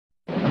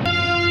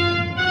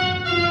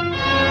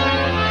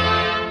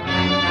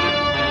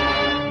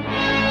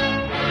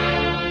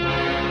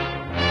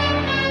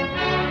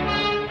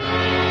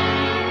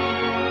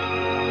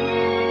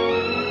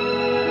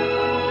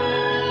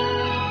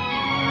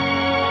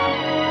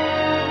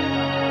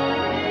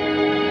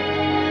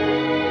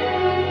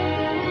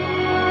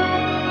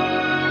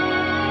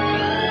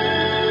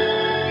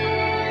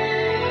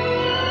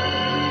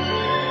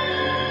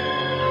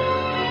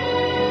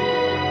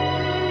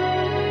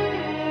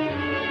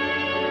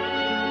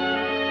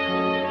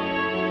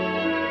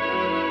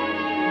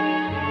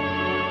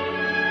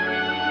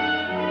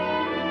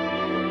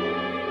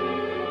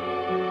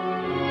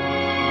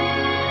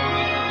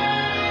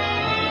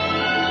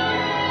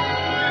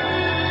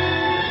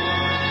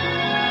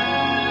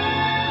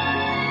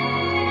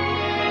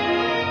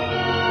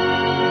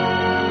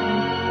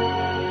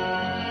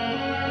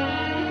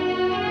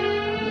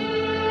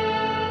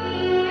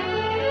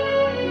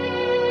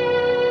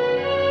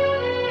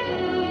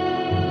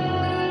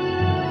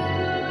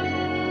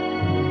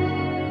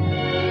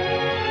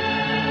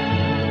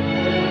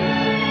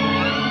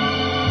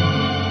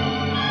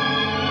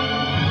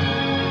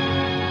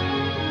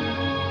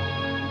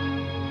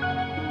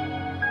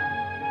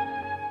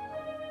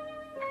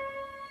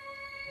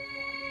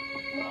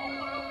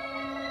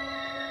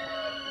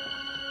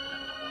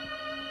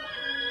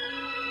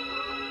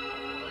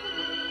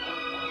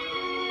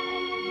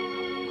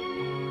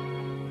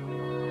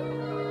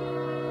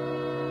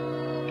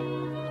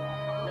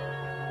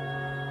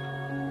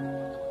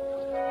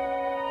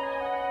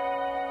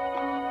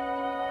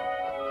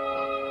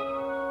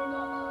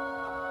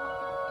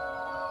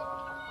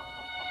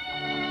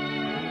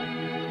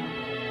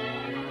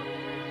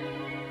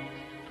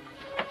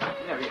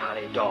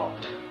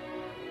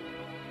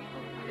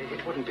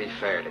It wouldn't be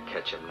fair to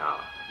catch him now.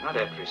 Not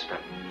after he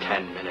spent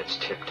 10 minutes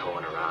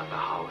tiptoeing around the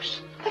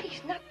house. But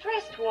he's not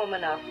dressed warm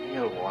enough.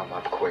 He'll warm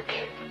up quick.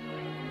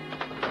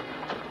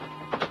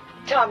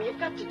 Tom, you've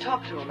got to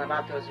talk to him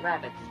about those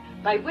rabbits.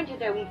 By winter,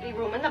 there won't be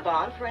room in the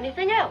barn for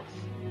anything else.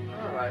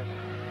 All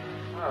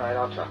right,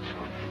 I'll talk to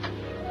him.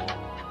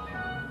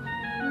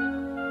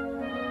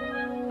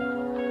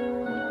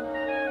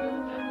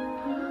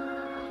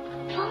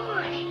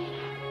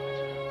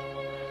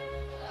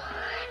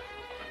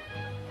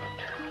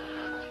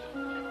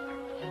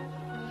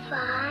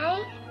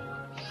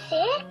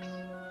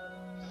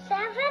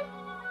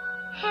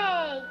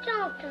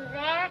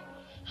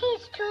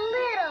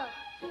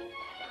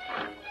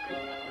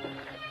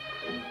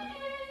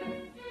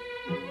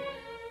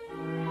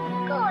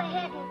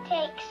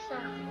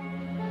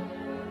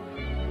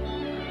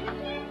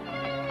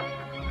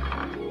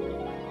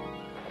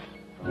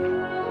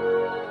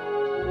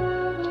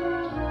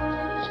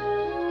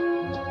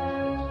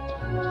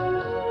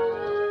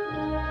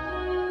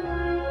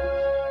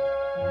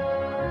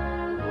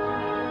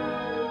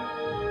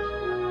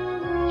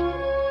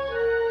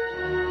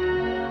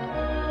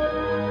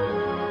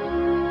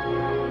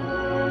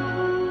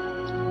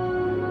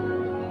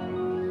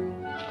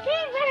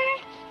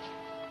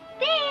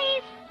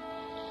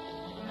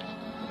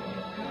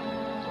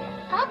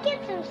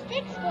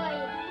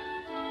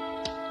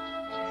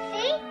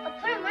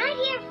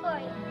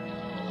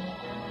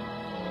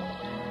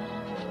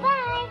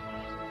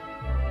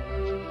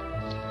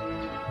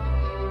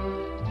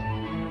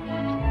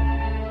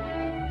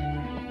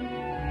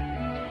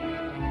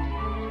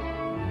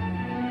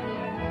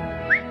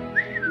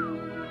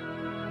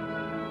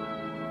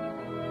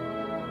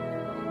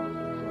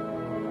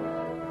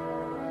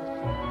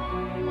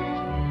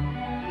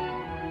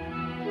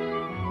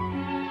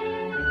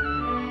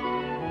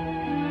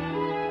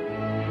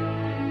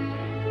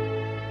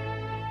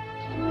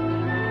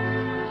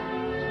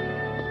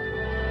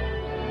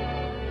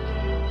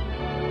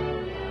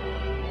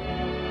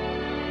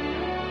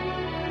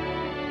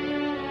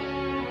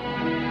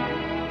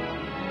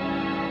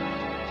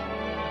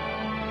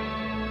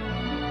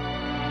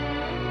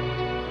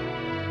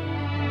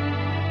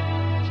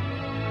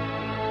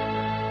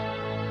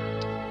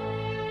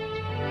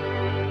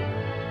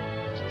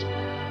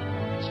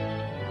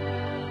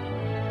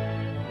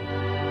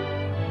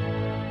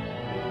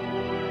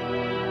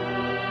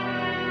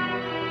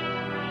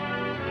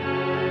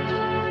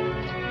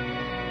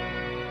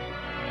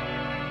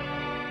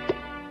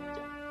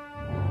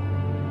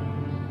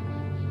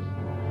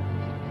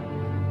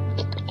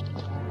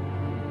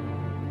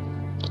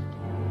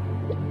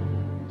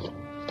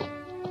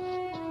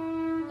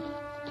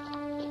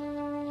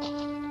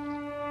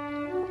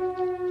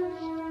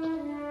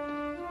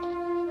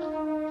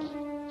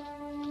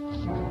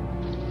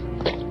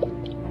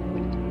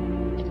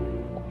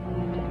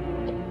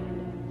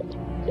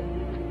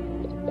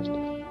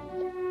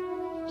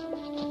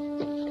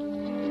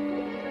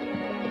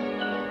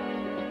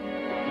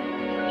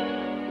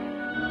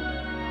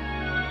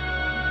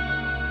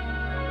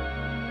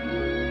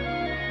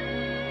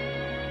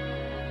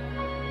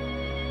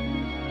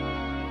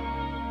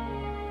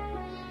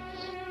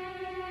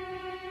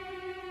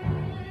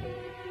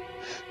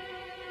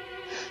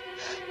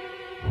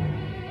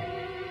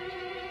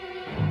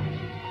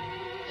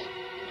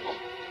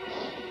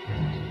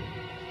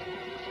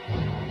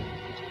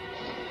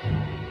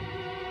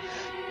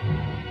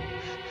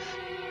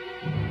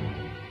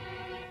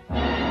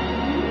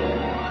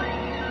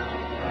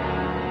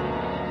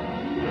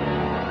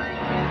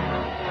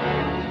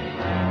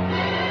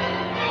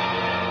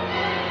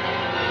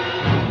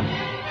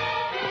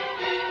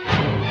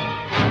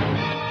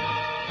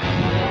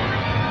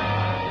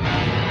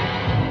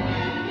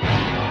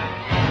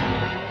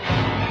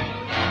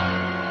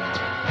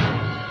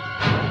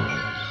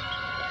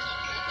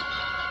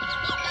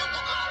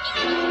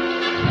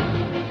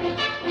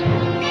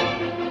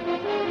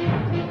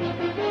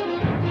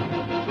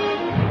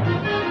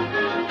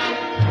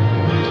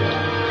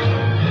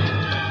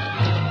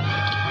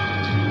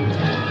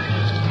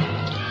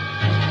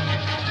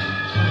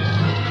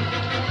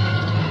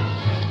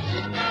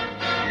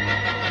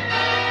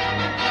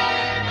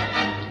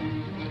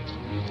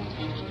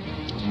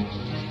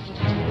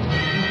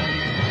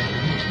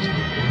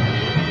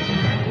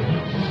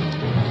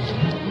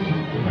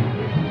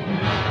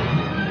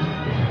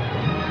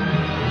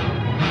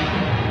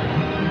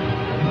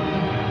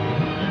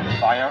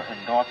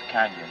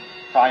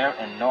 Fire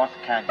in North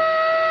Canyon.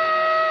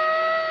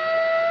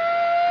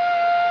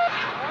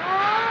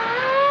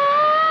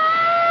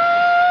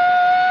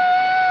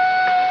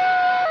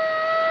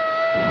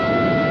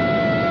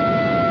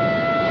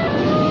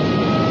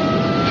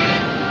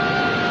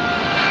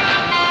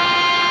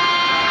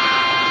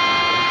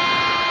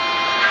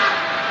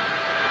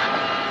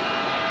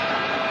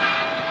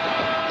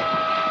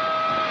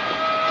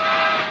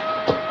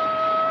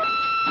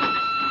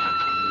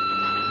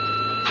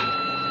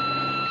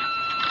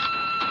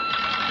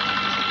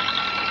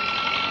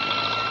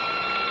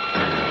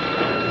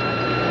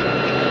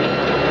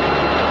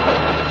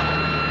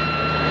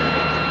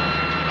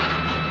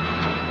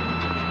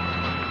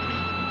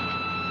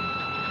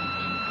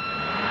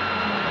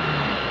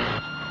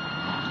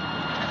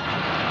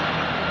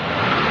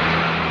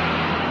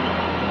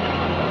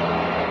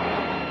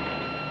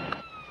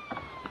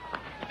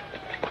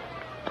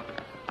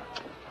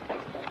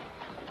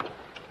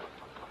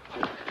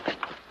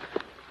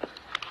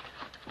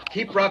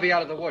 Keep Robbie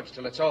out of the woods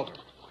till it's over.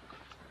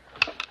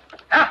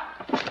 Ah!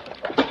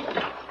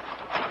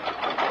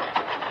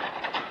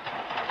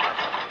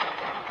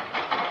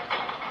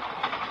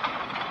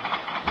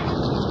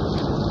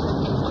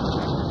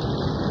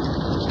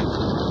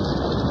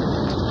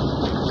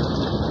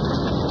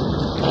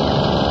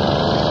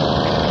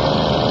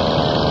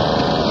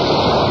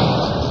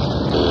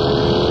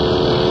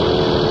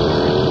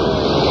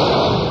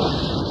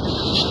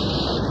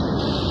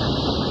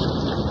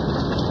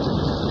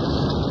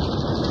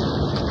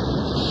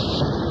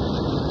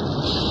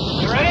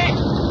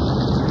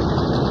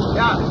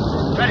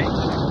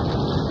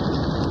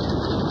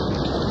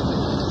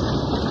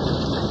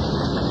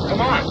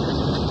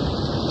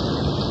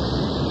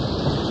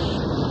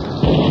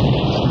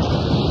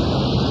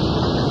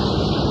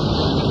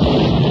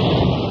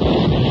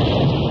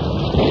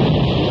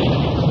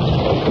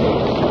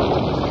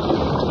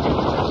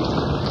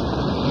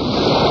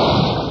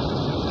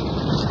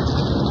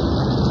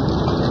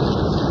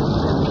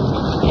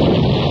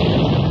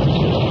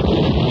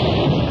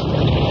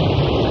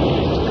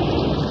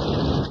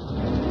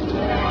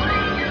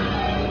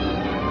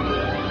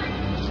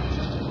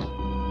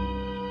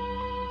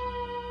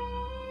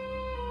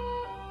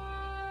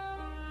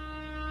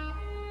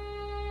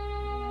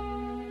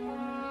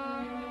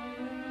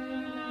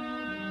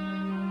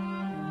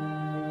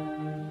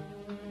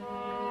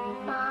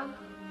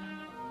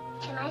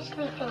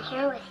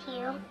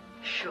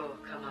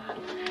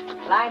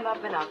 Climb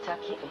up and I'll tuck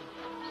you in.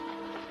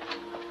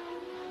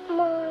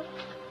 Mom,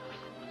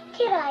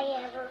 did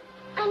I ever?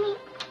 I mean,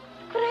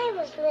 when I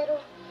was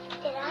little,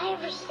 did I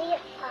ever see a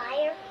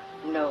fire?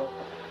 No.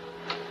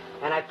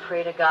 And I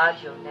pray to God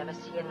you'll never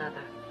see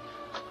another.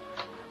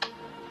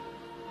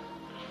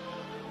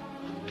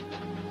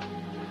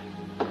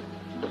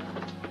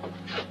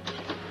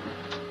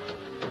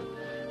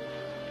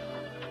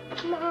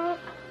 Mom,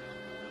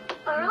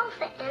 are all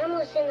the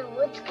animals in the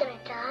woods gonna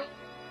die?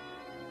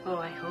 Oh,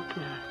 I hope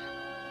not.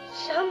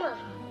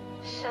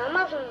 Some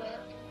of them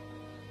will.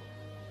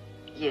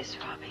 Yes,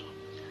 Robbie.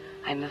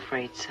 I'm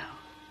afraid so.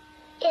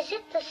 Is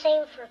it the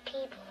same for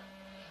people?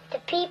 Do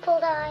people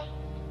die?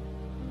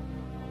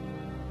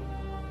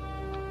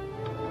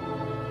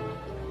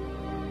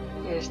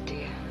 Yes,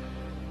 dear.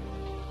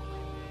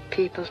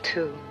 People,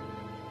 too.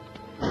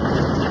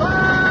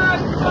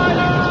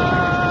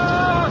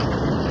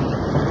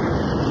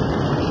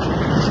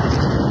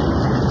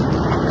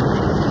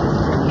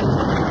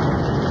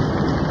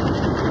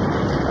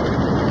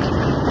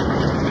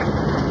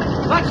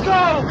 Let's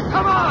go!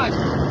 Come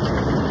on!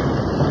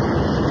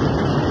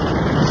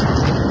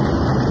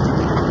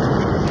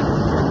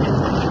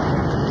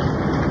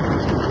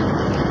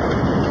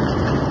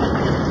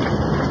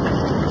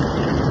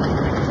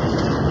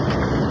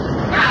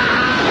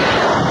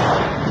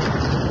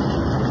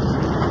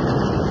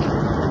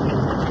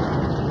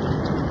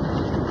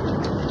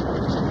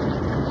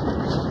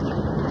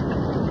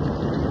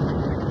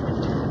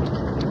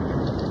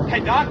 Hey,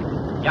 Doc?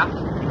 Yeah?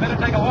 You better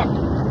take a look.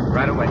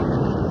 Right away.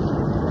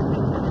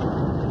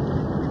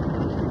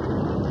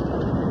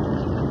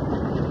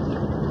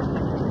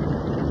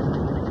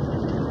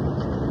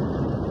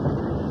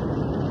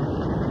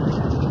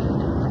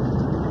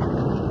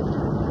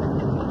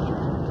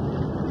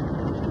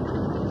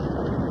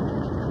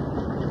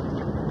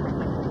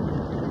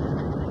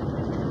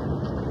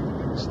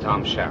 It's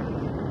Tom Sheriff.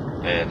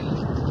 Yes,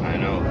 I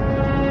know.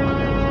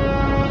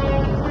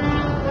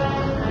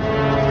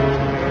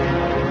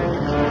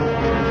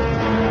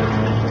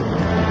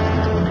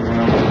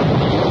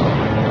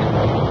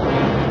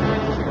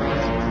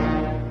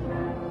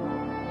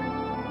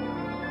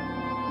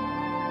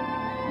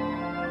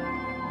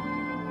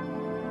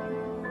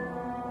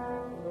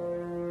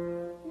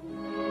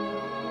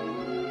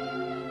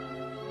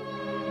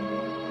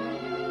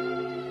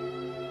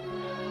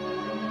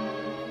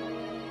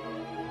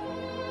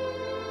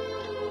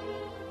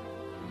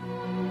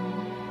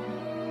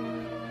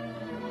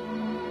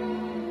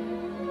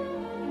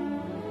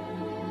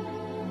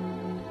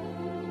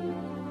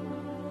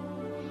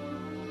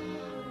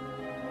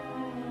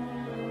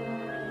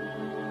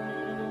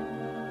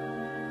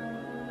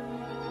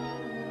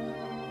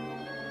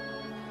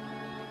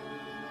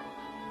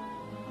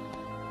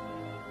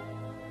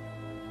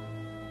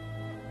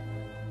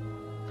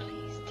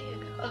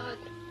 God,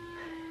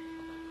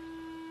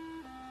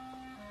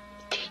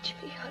 teach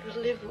me how to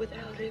live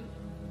without him.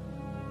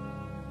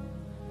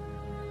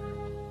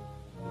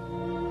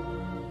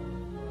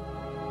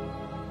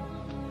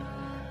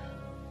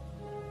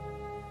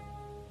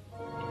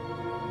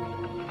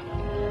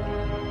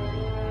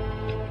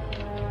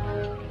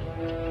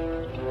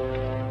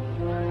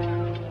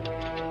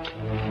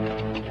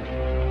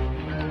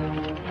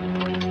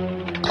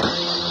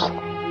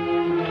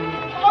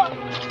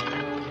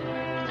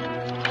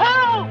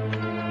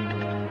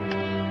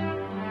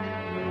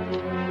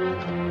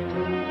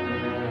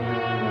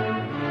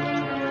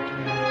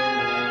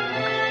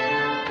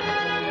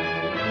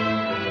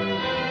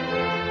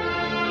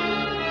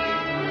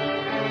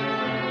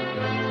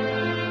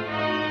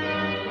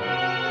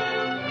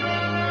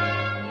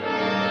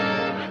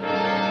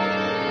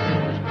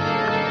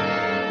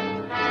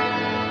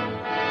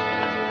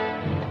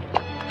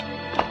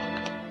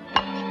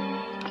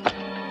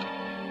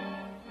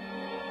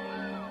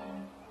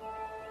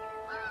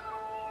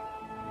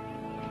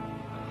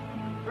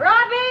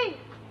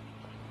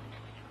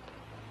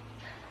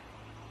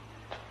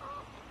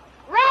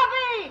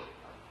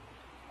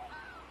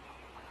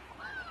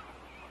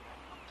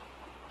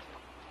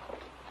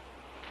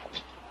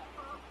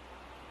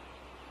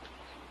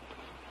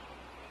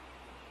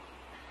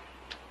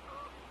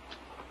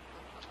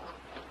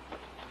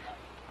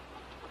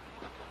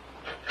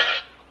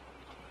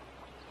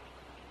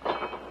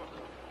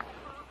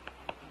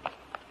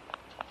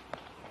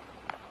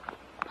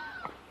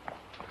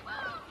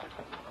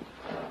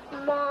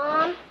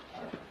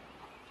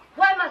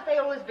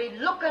 be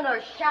looking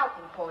or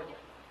shouting for you.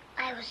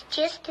 I was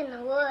just in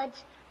the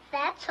woods,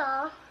 that's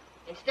all.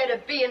 Instead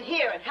of being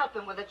here and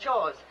helping with the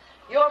chores.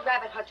 Your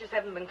rabbit hutches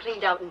haven't been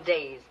cleaned out in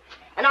days.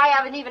 And I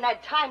haven't even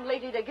had time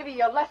lately to give you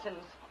your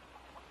lessons.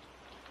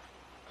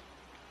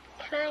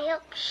 Can I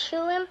help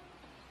shoe him?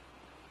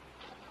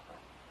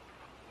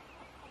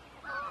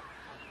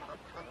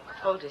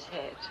 Hold his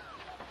head.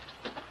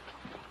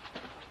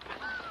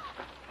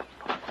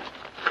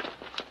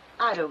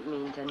 I don't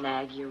mean to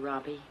nag you,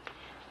 Robbie,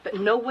 but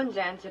no one's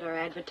answered our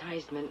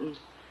advertisement, and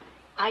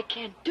I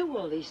can't do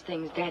all these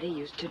things Daddy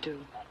used to do.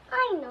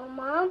 I know,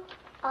 Mom.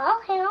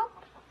 I'll help.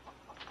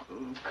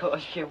 Of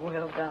course you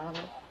will,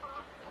 darling.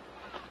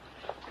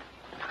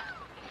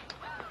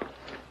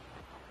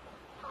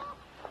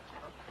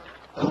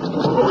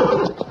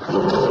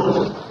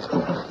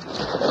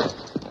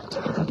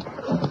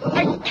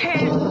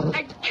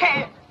 I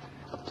can't.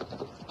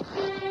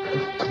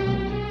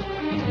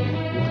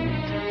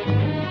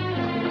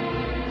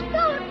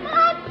 Don't,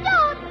 Mom,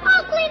 don't.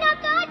 I'll clean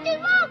up the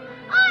hutches, Mom.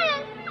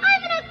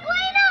 I'm gonna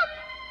clean up.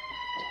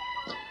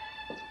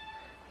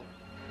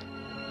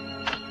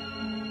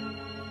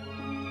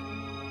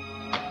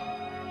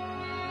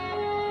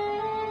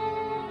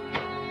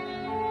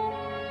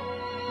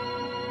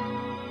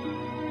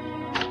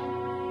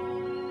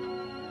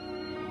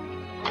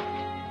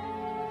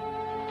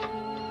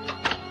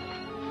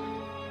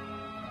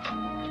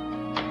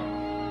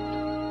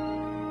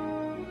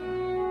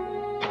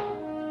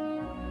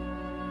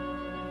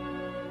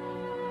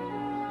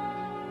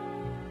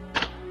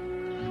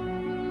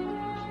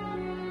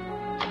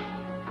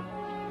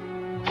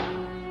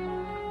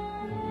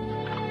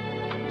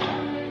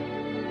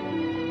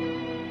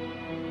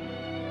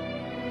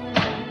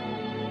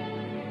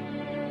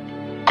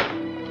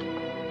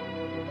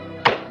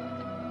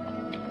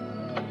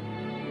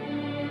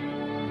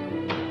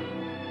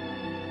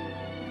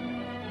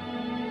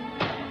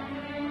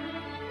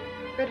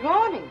 Good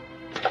morning.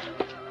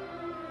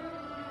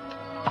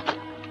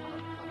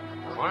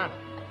 Good morning.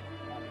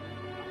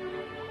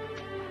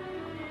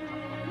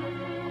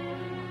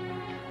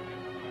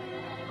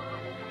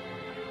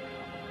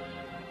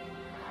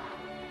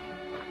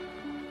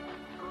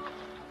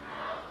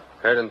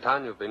 Heard in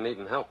town you've been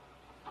needing help.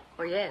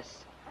 Oh,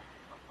 yes.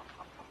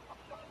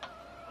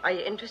 Are you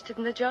interested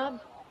in the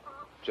job?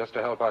 Just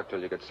to help out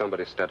till you get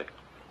somebody steady.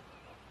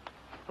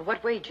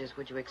 What wages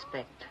would you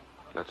expect?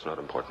 That's not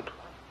important.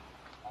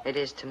 It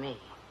is to me.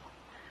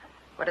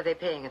 What are they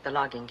paying at the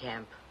logging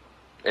camp?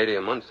 80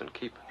 a month and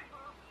keep.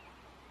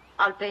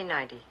 I'll pay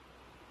 90.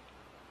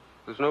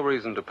 There's no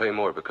reason to pay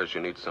more because you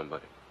need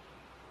somebody.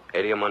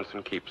 80 a month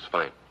and keep's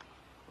fine.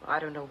 I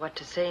don't know what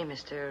to say,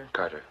 Mr.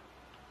 Carter.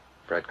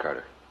 Fred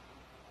Carter.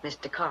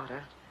 Mr.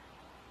 Carter,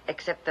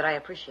 except that I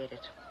appreciate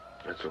it.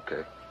 That's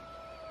okay.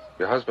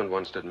 Your husband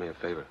once did me a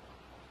favor.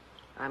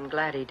 I'm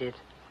glad he did.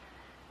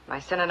 My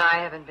son and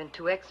I haven't been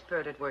too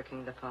expert at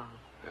working the farm.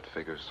 That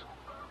figures.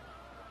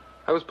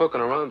 I was poking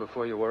around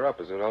before you were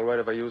up. Is it all right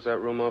if I use that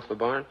room off the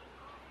barn?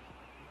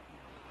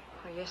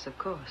 Oh, yes, of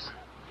course.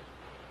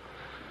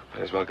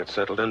 Might as well get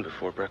settled in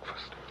before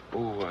breakfast.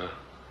 I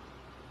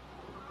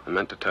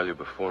meant to tell you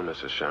before,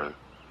 Mrs. Sharon.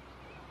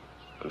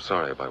 I'm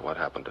sorry about what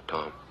happened to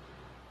Tom.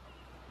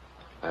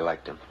 I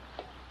liked him.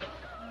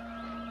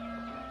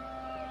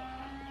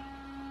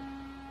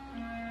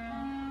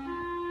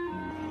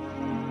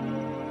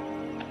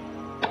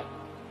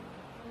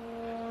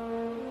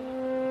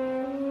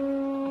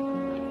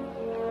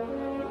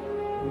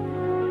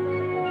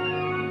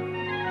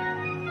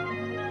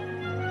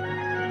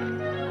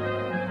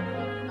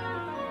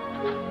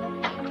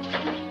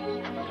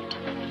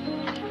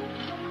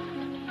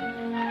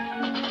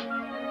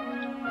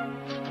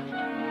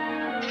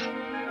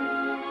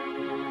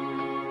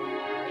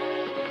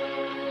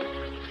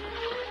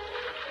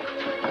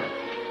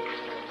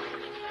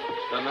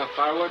 Enough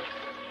firewood?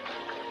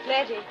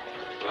 Plenty.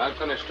 Well, I'll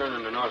finish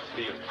turning the north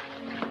field.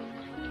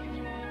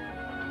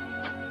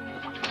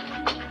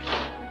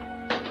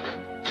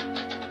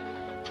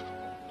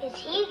 Is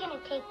he gonna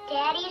take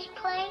Daddy's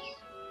place?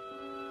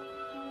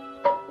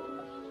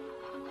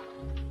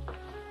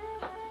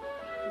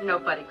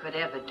 Nobody could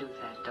ever do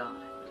that,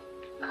 darling.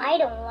 I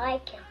don't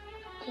like him.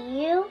 Do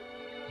you?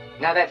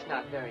 Now, that's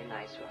not very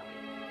nice,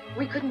 Robbie.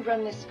 We couldn't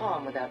run this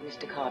farm without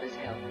Mr. Carter's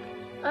help.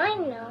 I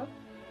know,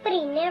 but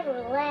he never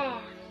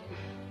laughs.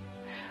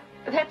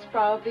 But that's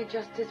probably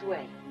just his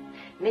way.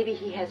 Maybe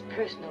he has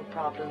personal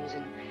problems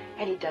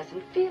and he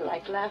doesn't feel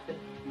like laughing.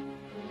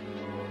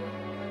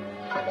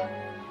 What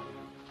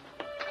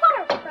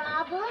are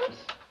problems?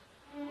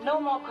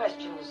 No more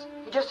questions.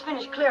 You just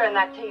finish clearing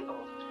that table.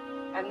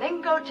 And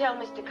then go tell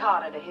Mr.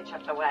 Carter to hitch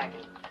up the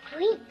wagon. Are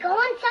we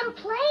going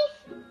someplace?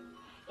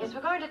 Yes, we're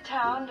going to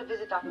town to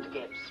visit Dr.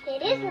 Gibbs.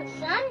 It isn't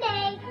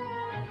Sunday.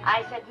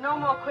 I said no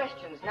more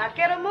questions. Now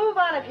get a move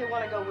on if you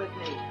want to go with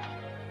me.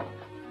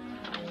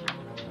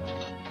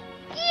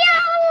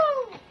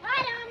 Yo!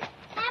 Right on.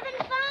 Having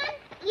fun?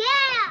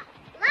 Yeah,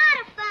 lot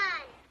of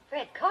fun.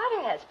 Fred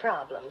Carter has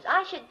problems.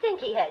 I should think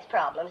he has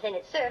problems, and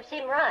it serves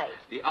him right.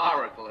 The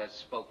oracle has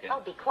spoken. Oh,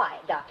 be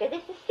quiet, Doctor.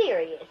 This is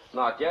serious.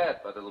 Not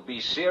yet, but it'll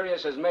be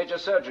serious as major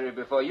surgery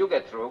before you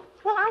get through.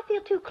 Well, I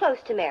feel too close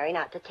to Mary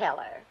not to tell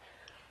her.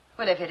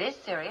 Well, if it is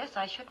serious,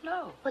 I should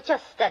know. Well,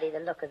 just study the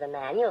look of the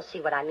man. You'll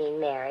see what I mean,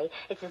 Mary.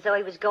 It's as though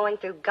he was going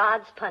through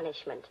God's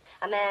punishment.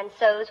 A man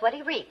sows what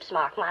he reaps,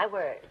 mark my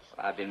words.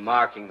 I've been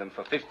marking them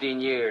for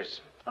 15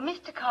 years. Well,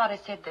 Mr. Carter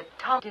said that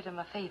Tom did him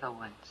a favor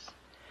once.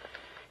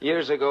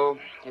 Years ago,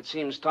 it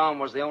seems Tom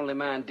was the only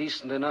man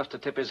decent enough to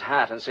tip his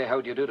hat and say, how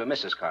do you do to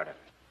Mrs. Carter?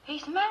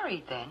 He's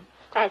married, then?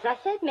 As I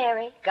said,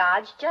 Mary,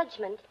 God's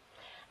judgment.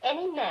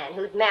 Any man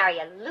who'd marry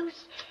a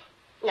loose...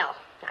 No,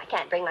 I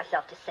can't bring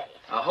myself to say it.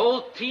 A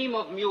whole team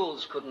of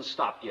mules couldn't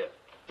stop you.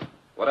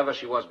 Whatever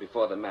she was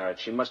before the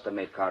marriage, she must have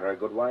made Carter a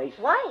good wife.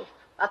 Wife?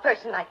 A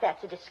person like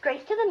that's a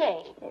disgrace to the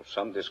name. Oh,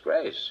 some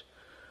disgrace.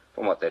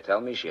 From what they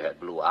tell me, she had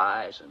blue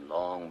eyes and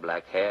long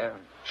black hair,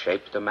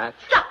 shape to match.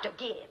 Dr.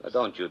 Gibbs. Now,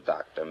 don't you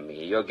doctor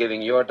me. You're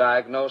giving your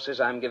diagnosis,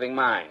 I'm giving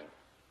mine.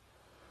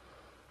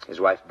 His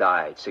wife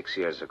died 6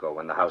 years ago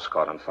when the house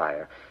caught on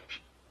fire.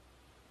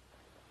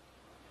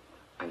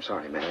 I'm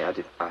sorry, Mary.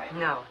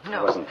 No.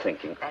 I wasn't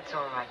thinking. That's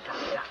all right,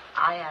 Doctor.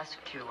 I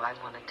asked you. I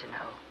wanted to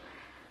know.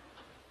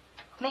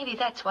 Maybe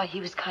that's why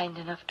he was kind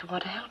enough to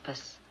want to help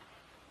us.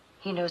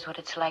 He knows what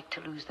it's like to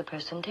lose the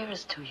person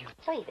dearest to you.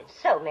 So even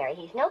so, Mary,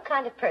 he's no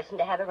kind of person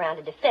to have around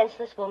a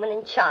defenseless woman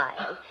and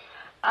child.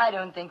 I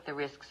don't think the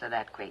risks are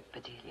that great,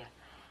 Bedelia.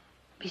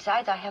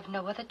 Besides, I have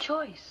no other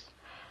choice.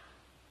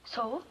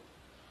 So,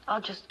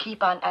 I'll just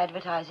keep on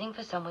advertising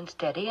for someone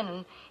steady,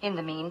 and in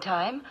the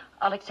meantime,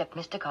 I'll accept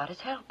Mr.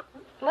 Carter's help.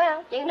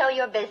 Well, you know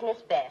your business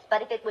best,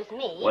 but if it was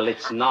me... Well,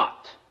 it's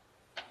not.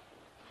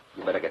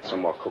 You better get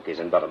some more cookies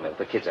and buttermilk.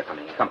 The kids are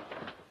coming. Come.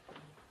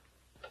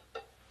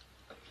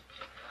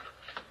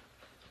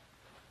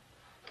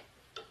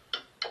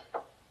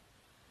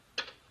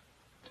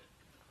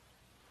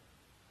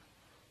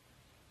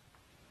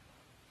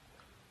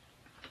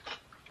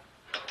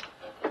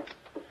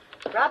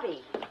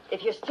 Robbie,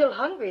 if you're still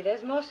hungry,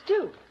 there's more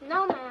stew.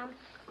 No, ma'am.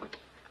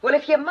 Well,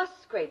 if you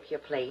must scrape your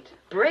plate,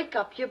 break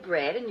up your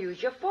bread and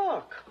use your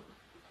fork.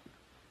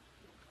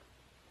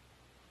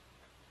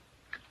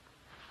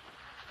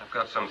 I've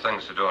got some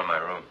things to do in my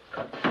room.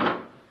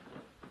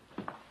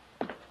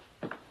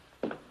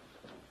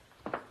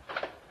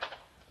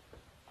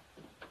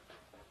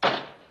 I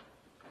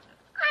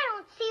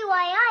don't see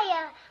why I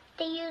have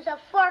to use a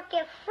fork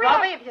if Fred...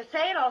 Robbie, if you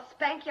say it, I'll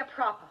spank you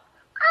proper.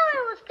 All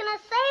I was going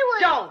to say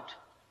was... Don't!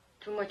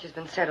 Too much has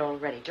been said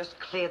already. Just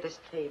clear this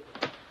table.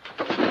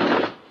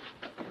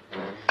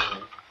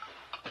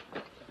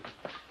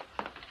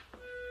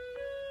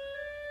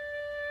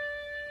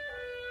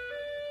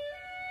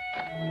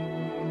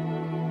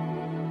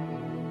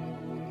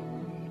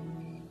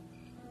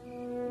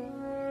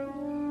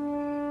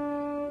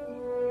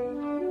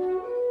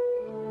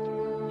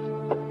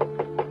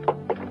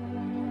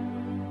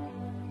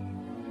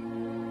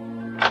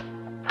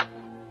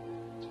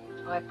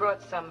 I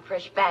brought some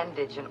fresh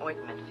bandage and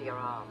ointment for your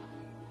arm.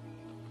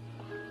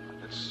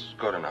 It's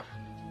good enough.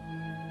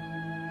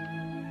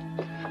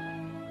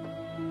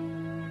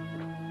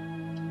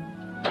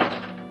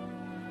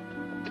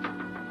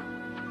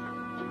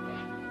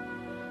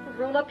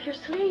 Roll up your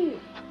sleeve.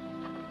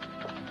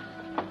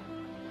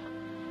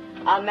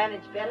 I'll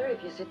manage better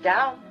if you sit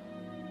down.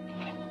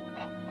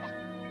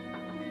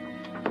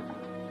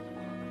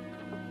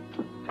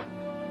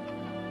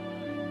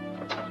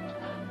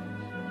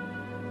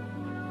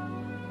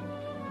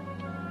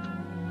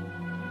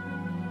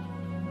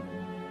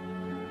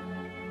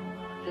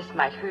 This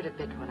might hurt a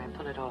bit when I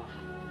pull it off.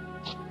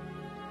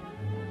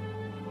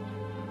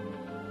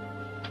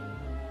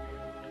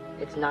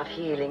 It's not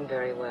healing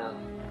very well.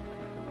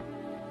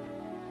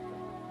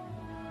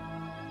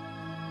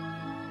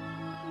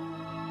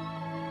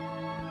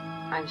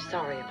 I'm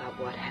sorry about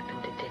what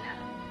happened at dinner.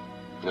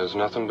 There's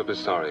nothing to be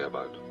sorry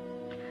about.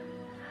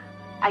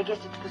 I guess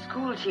it's the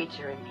school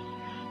teacher in me.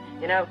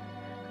 You know,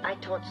 I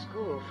taught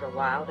school for a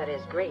while, that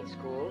is, grade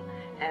school,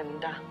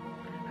 and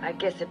I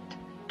guess it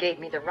gave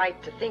me the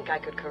right to think I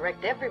could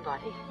correct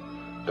everybody.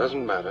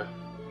 Doesn't matter.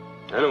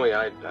 Anyway,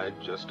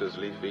 I'd just as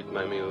lief eat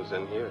my meals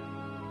in here.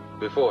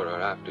 Before or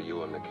after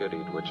you and the kid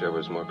eat,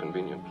 whichever's more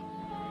convenient.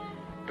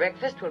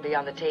 Breakfast will be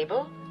on the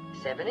table,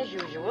 7 as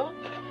usual,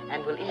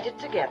 and we'll eat it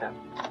together.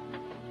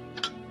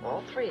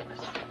 All three of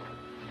us.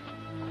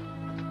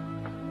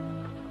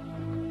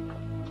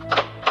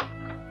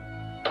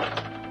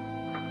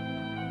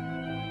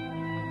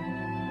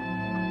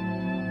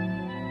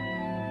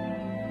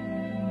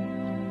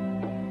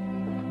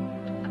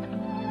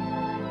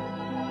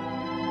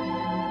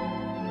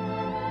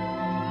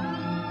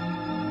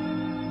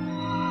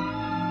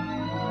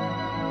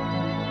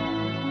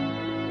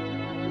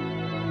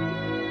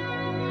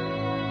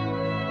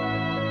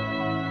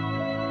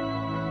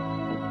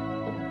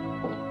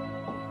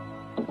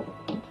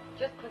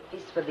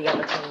 For the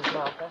other things,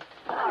 Martha.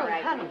 All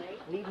right, honey. Mary.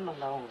 Leave them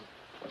alone.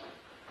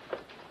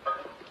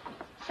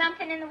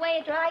 Something in the way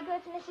of dry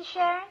goods, Mrs.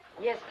 Sharon?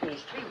 Yes,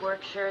 please. 3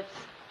 work shirts,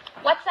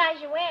 What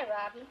size you wear,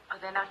 Robbie? Oh,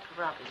 they're not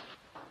for Robbie.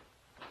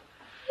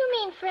 You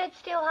mean Fred's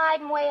still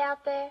hiding way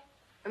out there?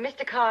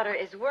 Mr. Carter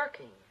is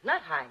working,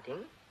 not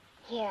hiding.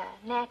 Yeah,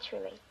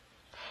 naturally.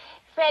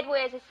 Fred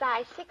wears a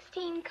size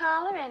 16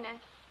 collar and a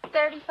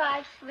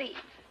 35 sleeve.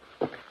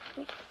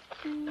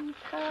 16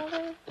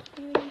 collar,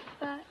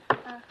 35.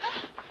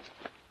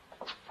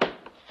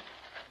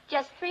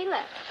 Just 3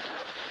 left.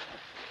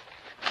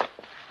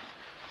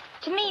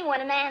 To me,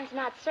 when a man's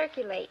not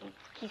circulating,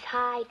 he's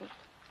hiding.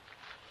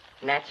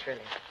 Naturally.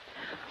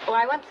 Oh,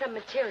 I want some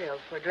material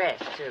for dress,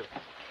 too.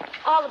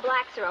 All the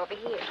blacks are over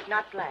here.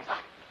 Not black.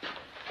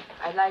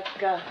 I'd like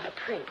a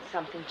print,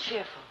 something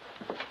cheerful.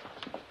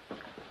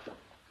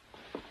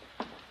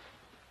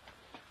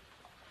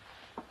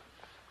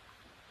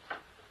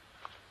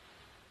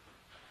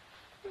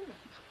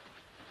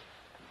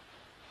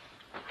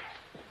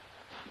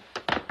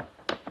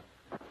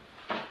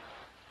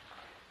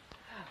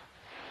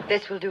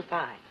 This will do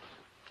fine.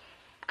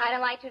 I don't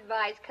like to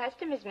advise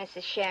customers,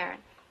 Mrs. Sharon,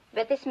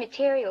 but this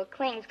material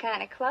clings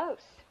kind of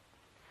close.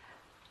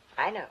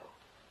 I know.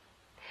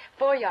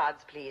 4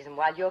 yards, please, and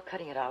while you're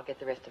cutting it, I'll get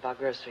the rest of our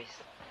groceries.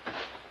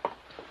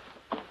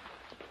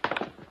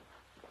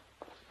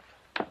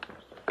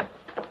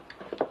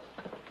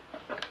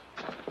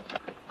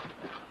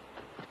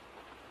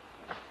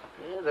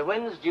 Yeah, the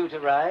wind's due to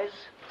rise.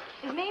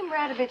 Is Mame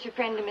Radovich a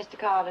friend of Mr.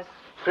 Carter's?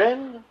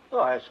 Friend? Oh,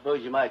 I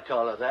suppose you might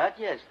call her that,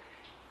 yes.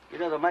 You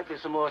know, there might be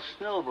some more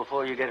snow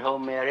before you get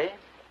home, Mary.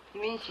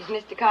 You mean she's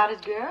Mr. Carter's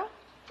girl?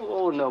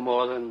 Oh, no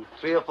more than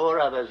 3 or 4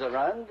 others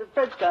around.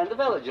 Fred's kind of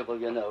eligible,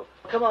 you know.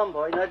 Come on,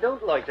 boy. Now,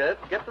 don't loiter.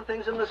 Get the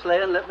things in the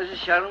sleigh and let Mrs.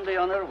 Sharon be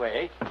on her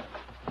way.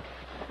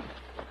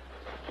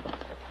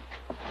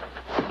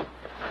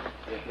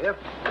 You hear?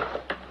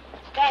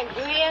 Thanks,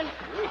 Julian.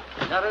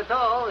 Not at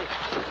all. It's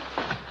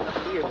up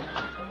to you.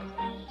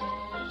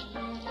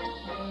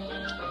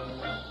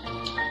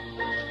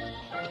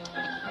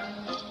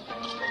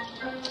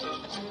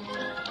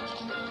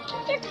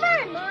 It's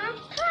fun, Mom.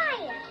 Try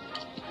it.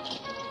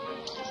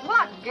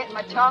 What? Get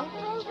my tongue?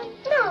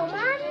 No,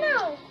 Mom,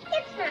 no.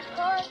 It's not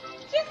hard.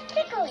 Just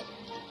tickle it.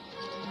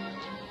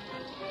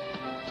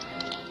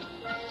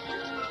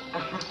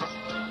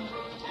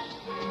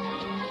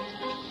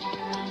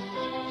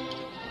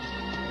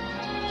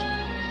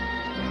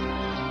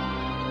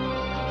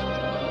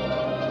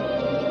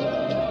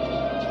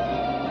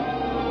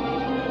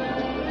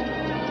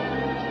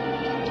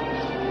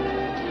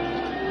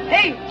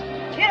 Hey,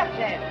 get up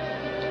there.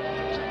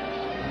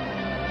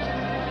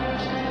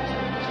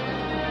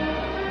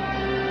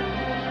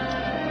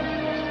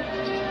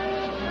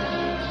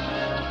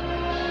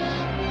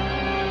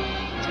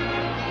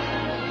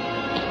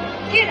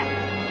 Get up.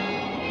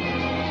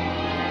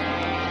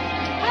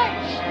 Hey,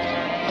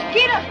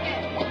 get up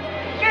there.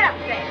 Get up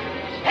there.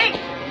 Hey.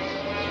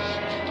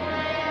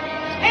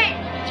 Hey,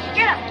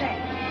 get up there.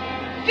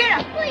 Get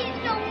up. Please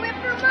don't whip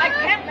her, Mom. I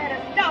can't let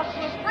her stop.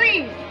 She'll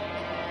freeze.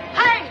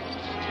 Hey,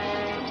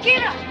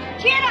 get up.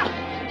 Get up.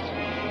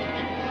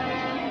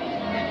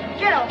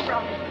 Get off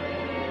from me.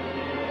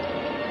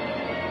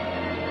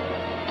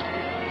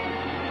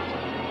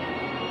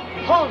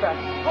 Hold her.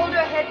 Hold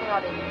her head,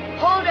 Robbie.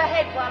 Hold her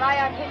head while I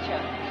unhitch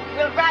her.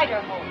 We'll ride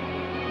her home.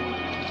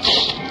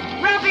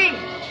 Robbie!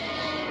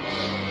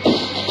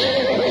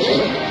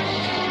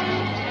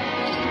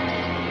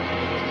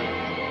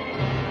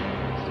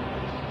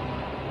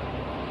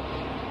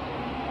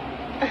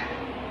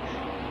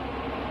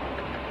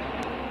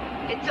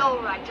 It's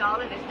all right,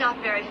 darling. It's not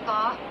very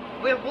far.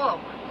 We'll walk.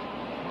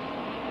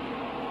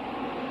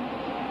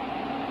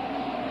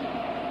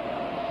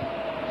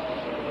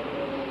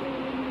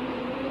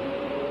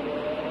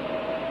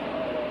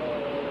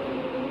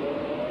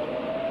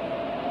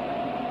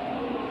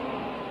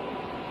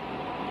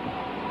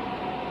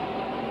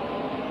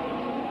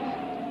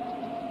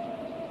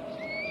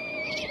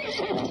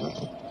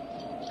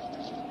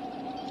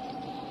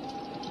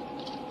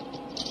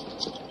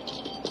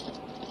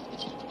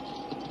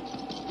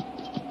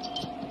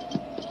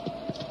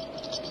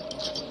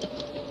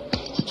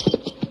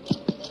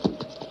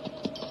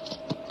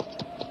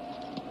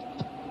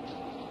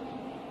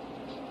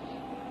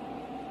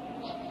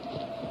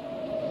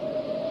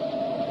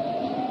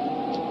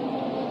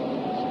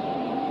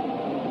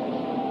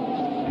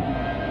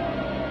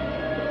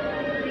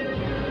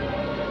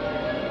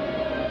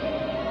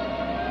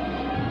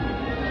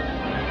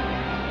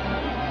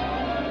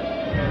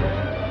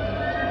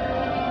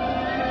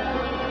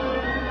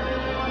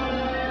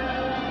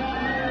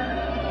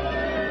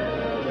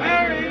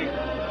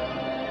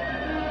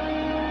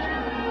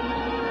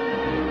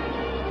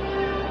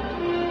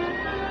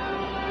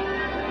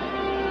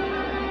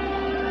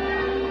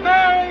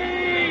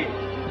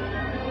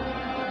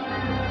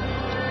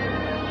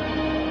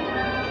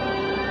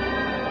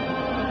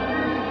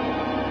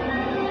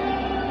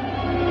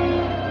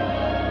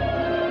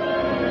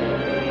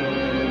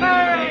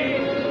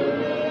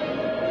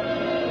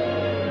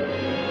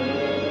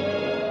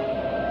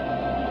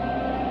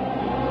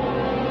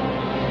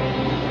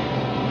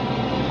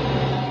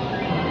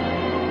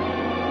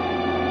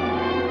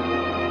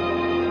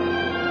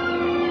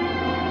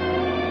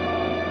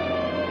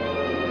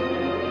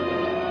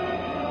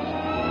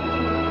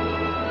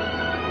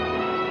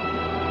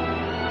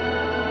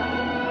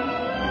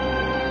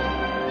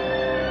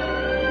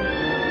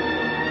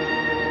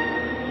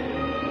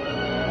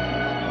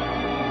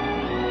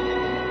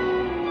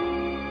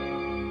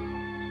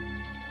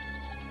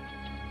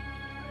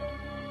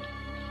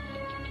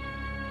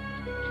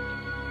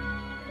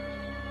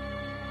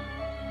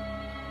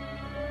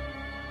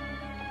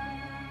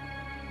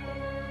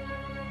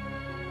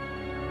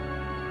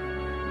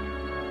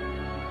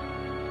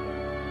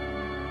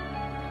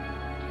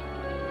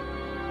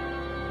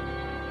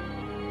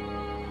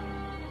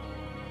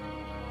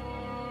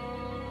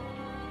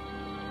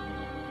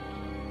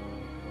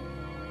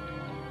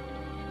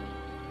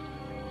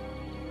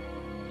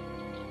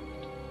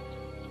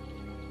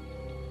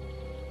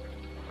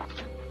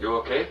 You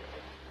okay?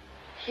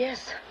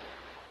 Yes.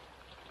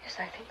 Yes,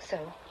 I think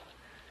so.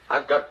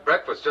 I've got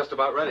breakfast just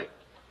about ready.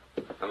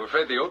 I'm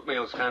afraid the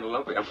oatmeal's kind of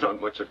lumpy. I'm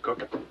not much at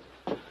cooking.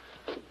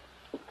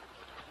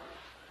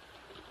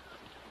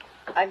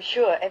 I'm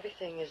sure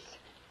everything is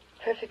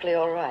perfectly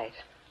all right.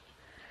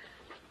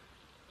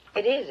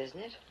 It is,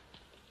 isn't it?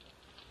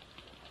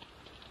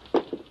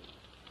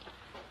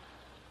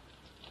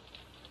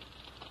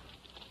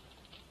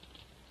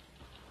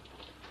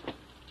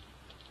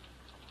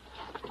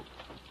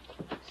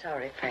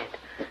 Sorry, Fred.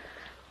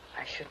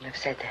 I shouldn't have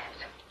said that.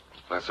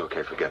 That's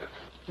okay. Forget it.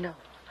 No.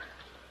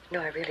 No,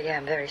 I really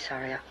am very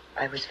sorry.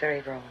 I was very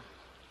wrong.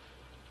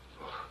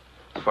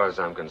 As far as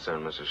I'm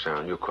concerned, Mrs.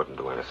 Sharon, you couldn't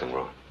do anything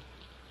wrong.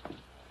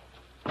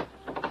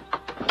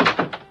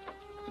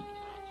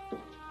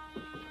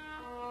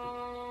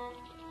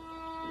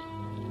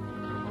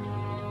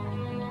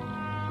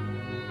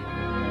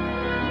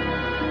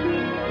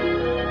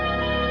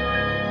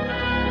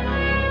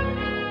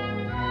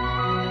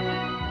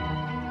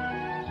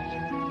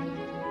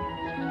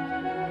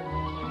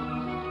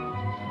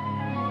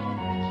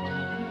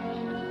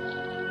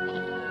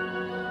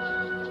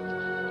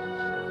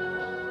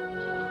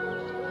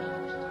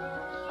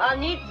 I'll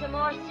need some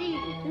more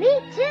seed. Me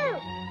too.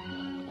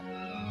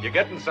 You're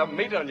getting some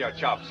meat on your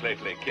chops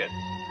lately, kid.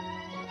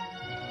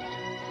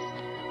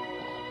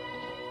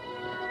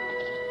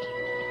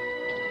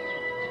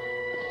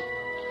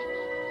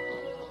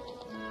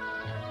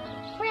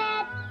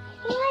 Fred,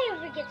 will I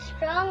ever get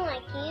strong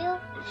like you?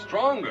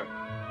 Stronger.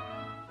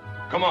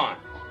 Come on.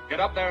 Get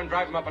up there and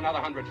drive him up another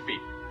 100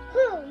 feet.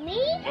 Who,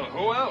 me? Well,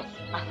 who else?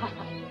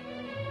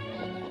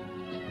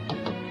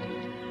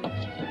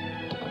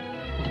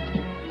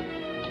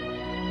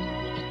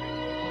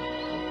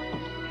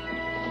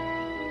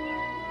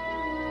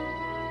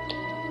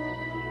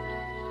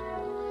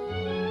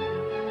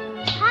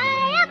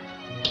 Hurry up!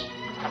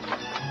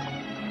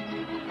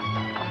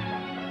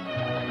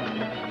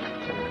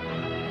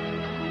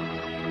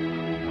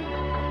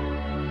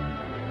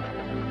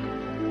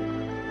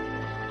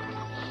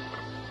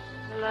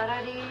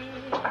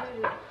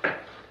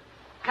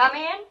 Come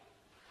in.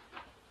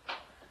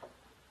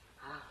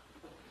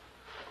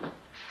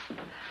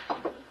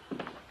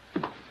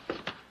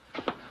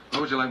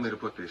 Where would you like me to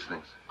put these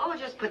things? Oh,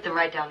 just put them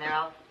right down there.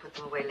 I'll put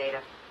them away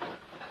later.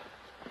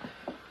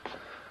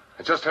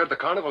 I just heard the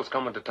carnival's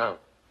coming to town.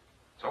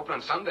 It's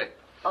opening Sunday.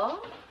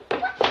 Oh?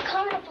 What's a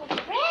carnival,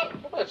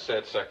 Fred? Well, it's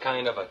a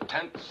kind of a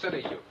tent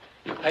city.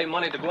 You pay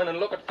money to go in and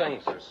look at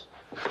things. There's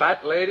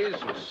fat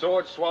ladies and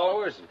sword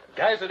swallowers and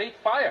guys that eat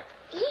fire.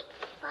 Eat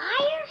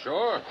fire?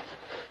 Sure.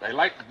 They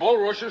light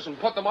bulrushes and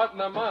put them out in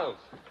their mouths.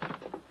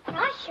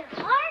 Cross your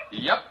heart?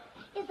 Yep.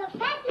 Is the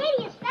fat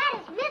lady as fat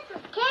as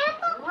Mrs.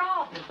 Campbell?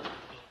 Robin.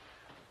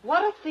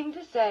 What a thing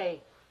to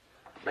say.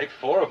 Make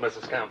 4 of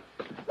Mrs. Camp.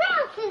 What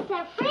else is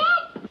there,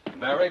 Fred?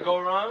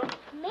 Merry-go-round?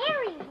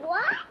 Mary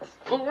what?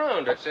 Go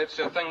round. It's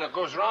a thing that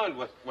goes round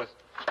with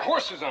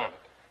horses on it.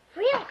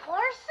 Real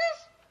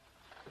horses?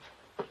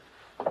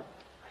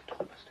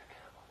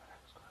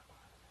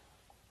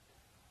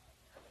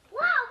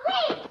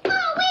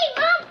 Wait,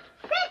 Mom!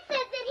 Fred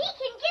says that he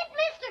can get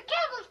Mr.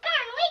 Campbell's car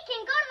and we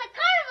can go to the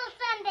carnival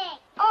Sunday.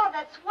 Oh,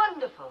 that's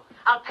wonderful.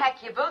 I'll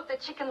pack you both a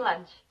chicken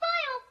lunch. Boil.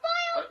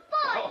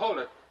 Hold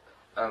it.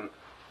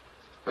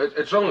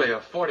 It's only a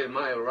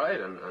 40-mile ride,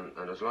 and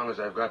as long as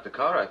I've got the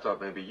car, I thought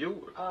maybe you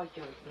would. Oh,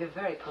 you're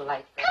very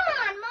polite. Come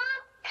on,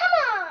 Mom. Come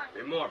on.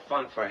 It'd be more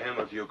fun for him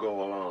if you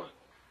go along.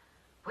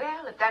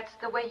 Well, if that's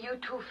the way you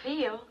two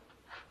feel.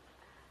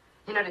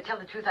 You know, to tell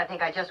the truth, I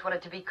think I just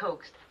wanted to be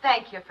coaxed.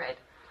 Thank you, Fred.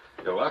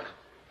 You're welcome.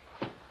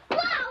 Wow,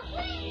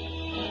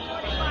 wait.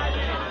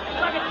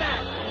 Look at that.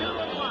 2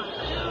 and 1.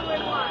 2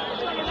 and 1.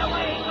 Look at the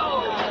way he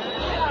goes.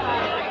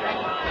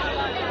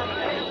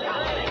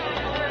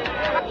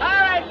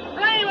 All right,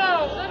 Flamo.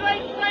 The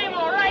great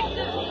Flamo, right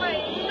this way.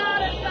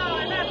 Not a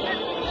dollar. That's it.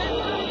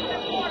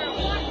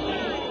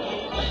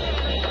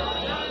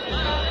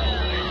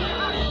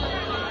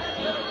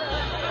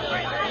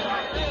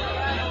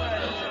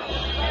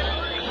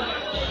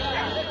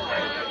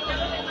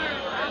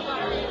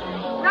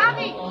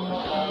 Robbie!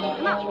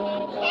 Come on.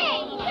 Hey,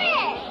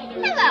 Fred!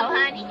 Hello,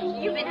 honey.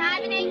 You been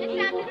hibernating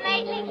or something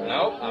lately?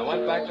 No, I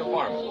went back to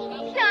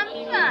farming. Some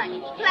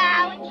fun.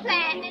 Plowing,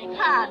 planting, and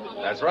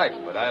popping. That's right,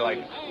 but I like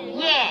it.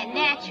 Yeah,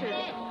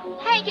 naturally.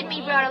 Hank and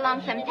me brought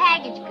along some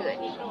package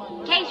goods.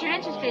 In case you're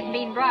interested in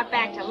being brought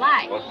back to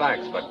life. Well,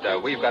 thanks,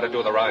 but we've got to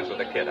do the rides with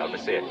the kid. I'll be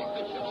seeing you.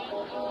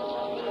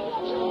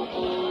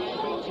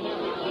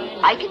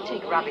 I can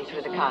take Robbie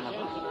through the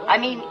carnival. I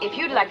mean, if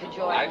you'd like to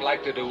join... I'd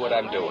like to do what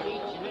I'm doing.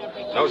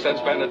 No sense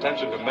paying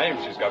attention to Mame.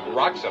 She's got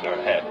rocks in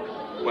her head.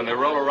 When they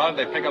roll around,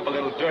 they pick up a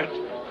little dirt.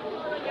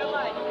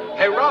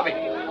 Hey, Robbie.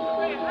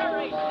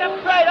 Hurry.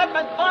 Step right up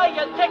and buy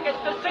your tickets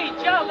to see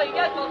Jolly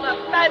Ethel, the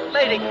fat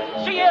lady.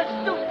 She is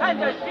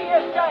stupendous. She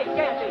is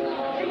gigantic.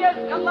 She is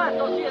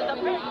colossal. She is a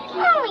big...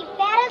 Only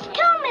fat as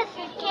two,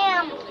 Mrs.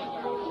 Campbell.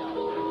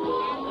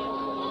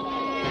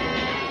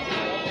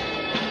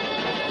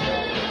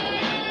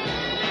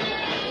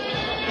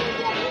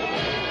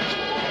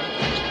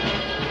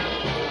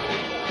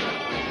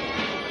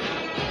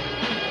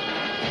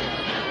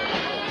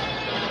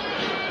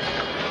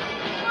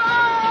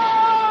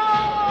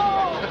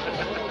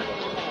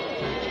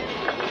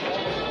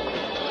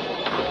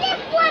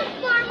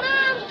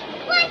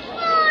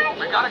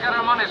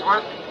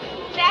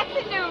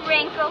 a new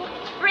wrinkle.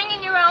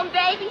 Bringing your own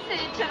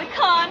babysitter to the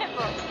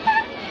carnival.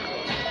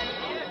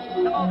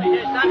 Come over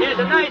here, son. Here's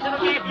a nice little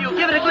game for you.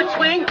 Give it a good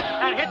swing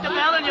and hit the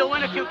bell and you'll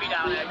win a cupie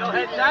down there. Go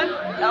ahead, son.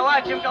 Now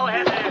watch him go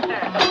ahead there.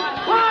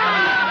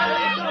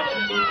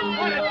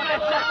 What a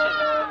good session.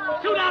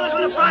 $2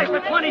 for the prize for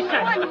 20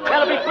 cents.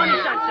 That'll be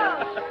 20 cents,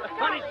 sir.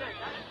 20 cents.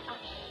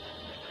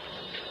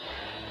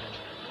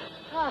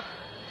 Oh,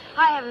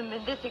 I haven't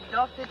been this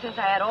exhausted since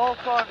I had all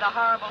 4 of the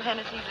horrible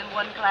Hennessy's in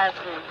one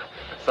classroom.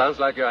 Sounds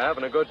like you're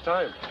having a good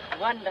time.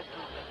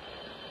 Wonderful.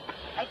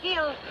 I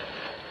feel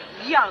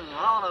young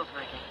all over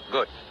again.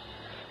 Good.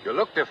 You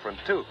look different,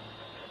 too.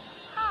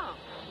 How?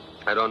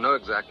 I don't know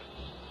exactly.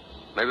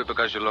 Maybe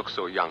because you look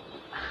so young.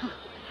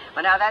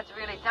 Well, now that's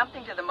really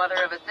something to the mother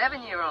of a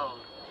 7-year-old.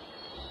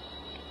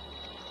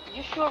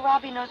 You sure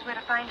Robbie knows where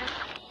to find us?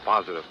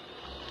 Positive.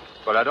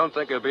 But I don't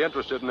think he'll be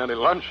interested in any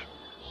lunch.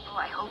 Oh,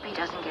 I hope he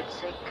doesn't get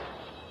sick.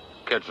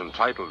 Kid's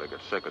entitled to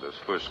get sick at his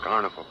first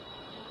carnival.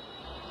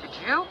 Did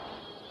you?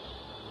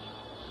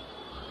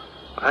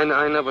 I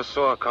never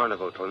saw a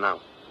carnival till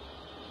now.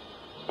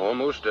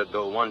 Almost did,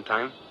 though, one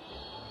time.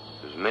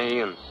 It was me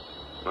and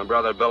my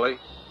brother Billy,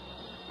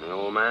 and the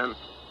old man.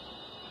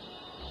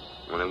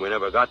 Only we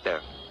never got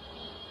there.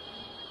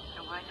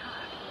 So why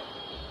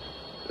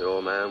not? The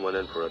old man went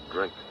in for a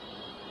drink.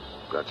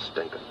 Got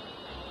stinking.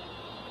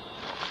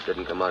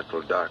 Didn't come out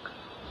till dark.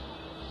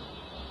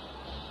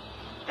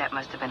 That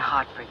must have been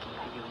heartbreaking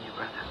for you and your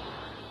brother.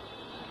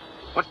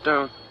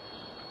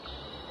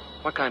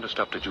 What kind of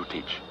stuff did you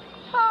teach?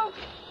 Oh,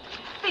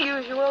 the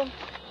usual.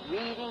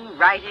 Reading,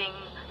 writing,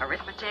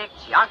 arithmetic,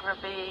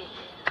 geography.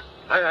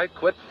 I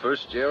quit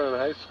first year in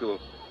high school.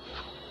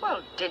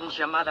 Well, didn't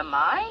your mother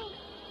mind?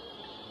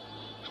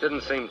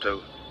 Didn't seem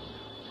to.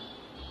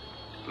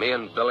 Me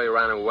and Billy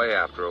ran away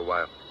after a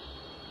while.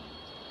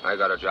 I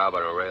got a job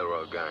on a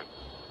railroad gang.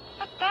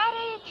 At that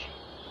age?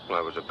 Well,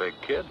 I was a big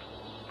kid.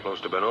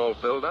 Close to been all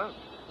filled out.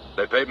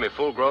 They paid me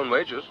full-grown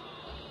wages.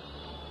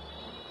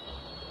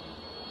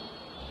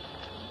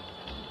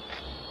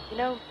 You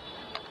know,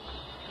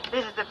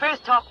 this is the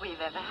first talk we've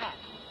ever had.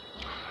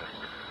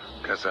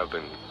 Guess I've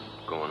been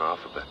going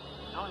off a bit.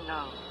 Oh,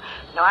 no.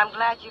 No, I'm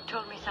glad you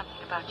told me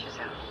something about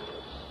yourself.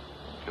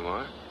 You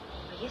are?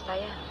 Well, yes, I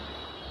am.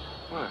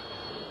 What?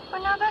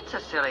 Well, now, that's a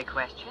silly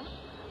question.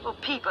 Well,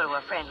 people who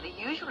are friendly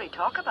usually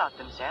talk about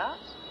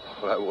themselves.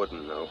 Well, I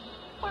wouldn't know.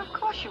 Well, of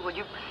course you would.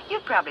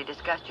 You've probably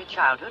discussed your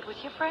childhood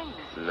with your friends.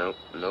 No,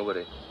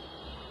 nobody.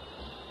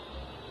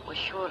 Well,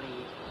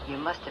 surely you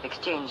must have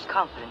exchanged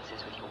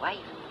confidences with your wife.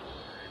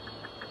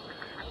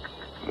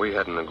 We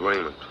had an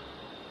agreement.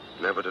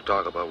 Never to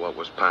talk about what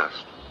was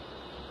past.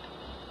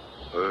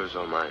 Hers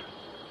or mine.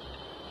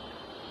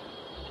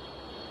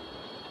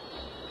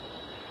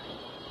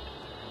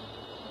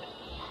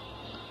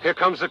 Here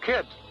comes the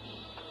kid.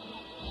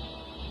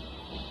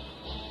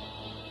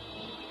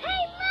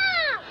 Hey,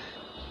 Mom!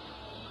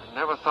 I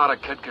never thought a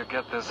kid could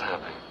get this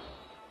happy.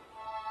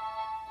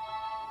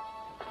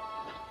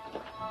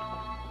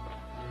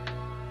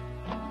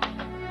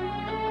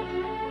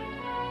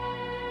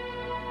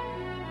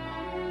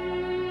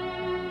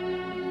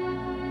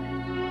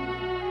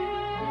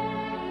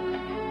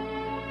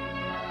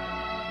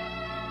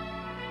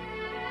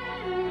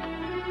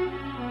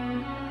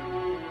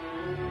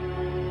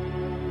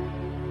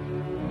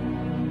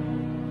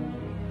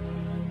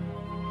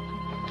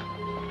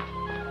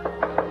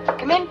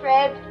 Come in,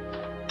 Fred.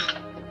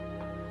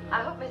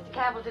 I hope Mr.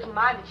 Campbell didn't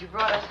mind that you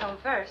brought us home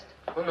first.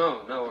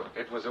 Oh, no,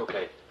 it was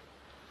okay.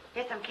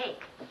 Here's some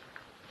cake.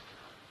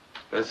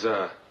 There's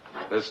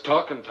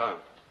talk in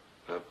town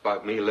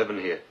about me living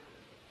here.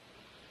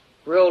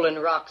 Rolling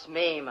Rock's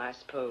Mame, I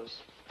suppose.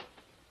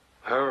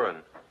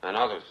 Her and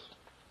others.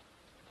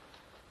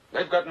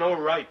 They've got no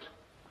right.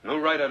 No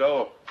right at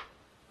all.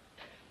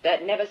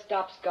 That never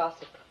stops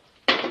gossip.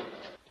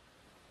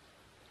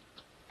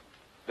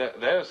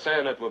 They're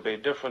saying it would be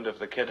different if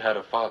the kid had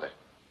a father.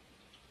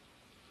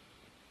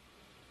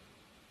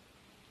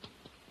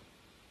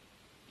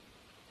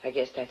 I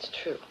guess that's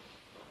true.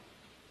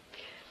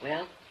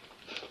 Well,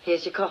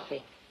 here's your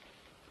coffee.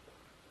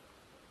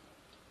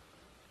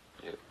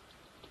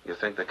 You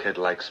think the kid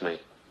likes me?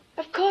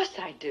 Of course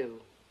I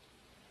do.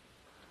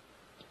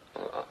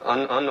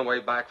 On the way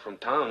back from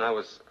town, I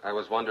was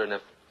wondering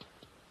if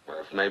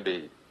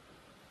maybe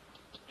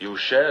you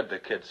shared the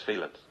kid's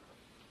feelings.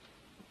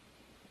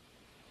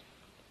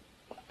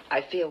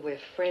 I feel we're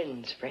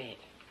friends, Fred.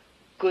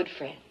 Good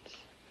friends.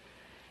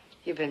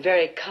 You've been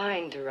very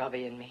kind to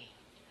Robbie and me.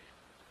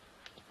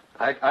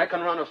 I can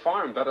run a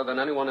farm better than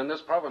anyone in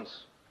this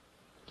province.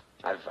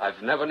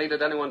 I've never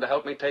needed anyone to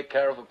help me take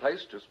care of a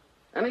place, just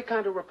any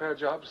kind of repair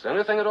jobs,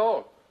 anything at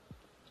all.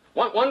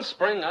 One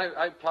spring,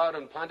 I plowed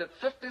and planted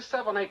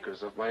 57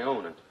 acres of my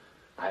own, and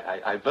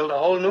I built a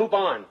whole new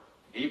barn.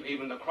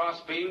 Even the cross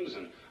beams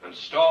and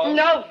stalls.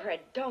 No, Fred,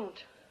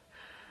 don't.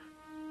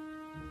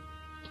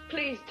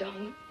 Please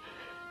don't.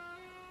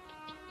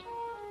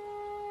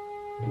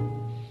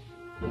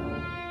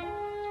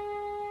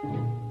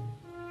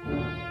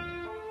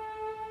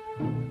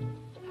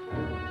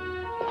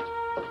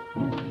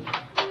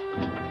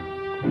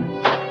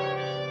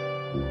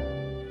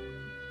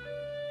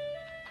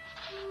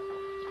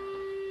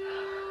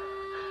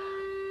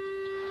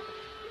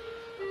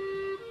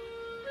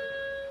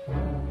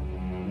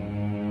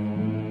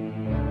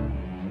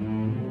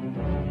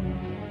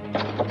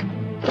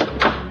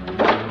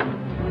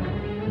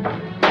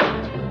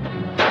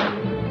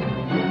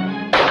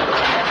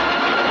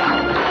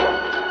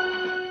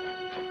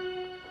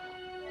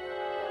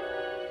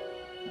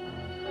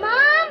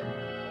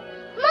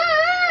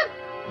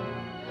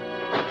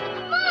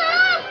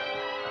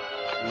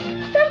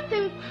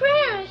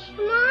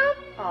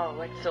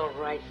 It's all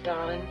right,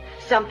 darling.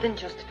 Something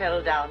just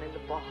fell down in the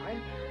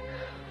barn.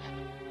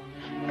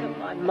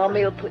 Come on,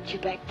 Mommy will put you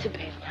back to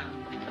bed now.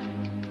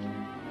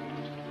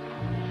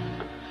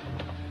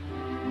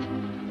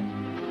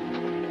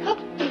 Up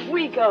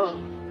we go.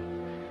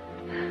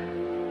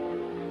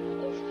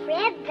 Is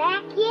Fred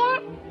back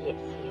yet? Yes,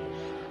 he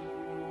is.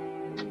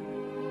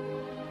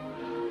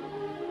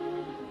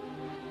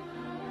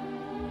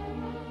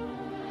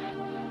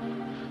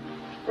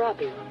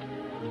 Robbie,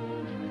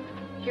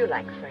 you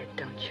like Fred,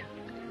 don't you?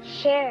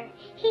 Sure.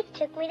 He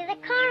took me to the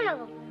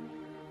carnival.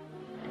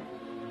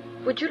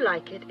 Would you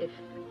like it if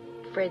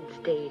Fred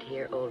stayed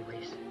here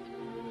always?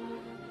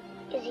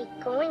 Is he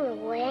going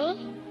away?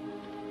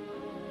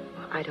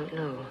 I don't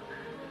know.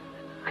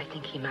 I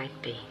think he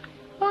might be.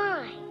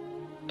 Why?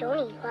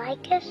 Don't he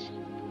like us?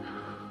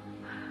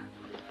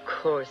 Of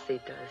course he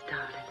does,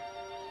 darling.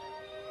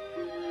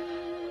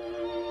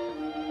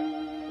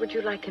 Would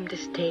you like him to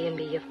stay and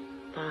be your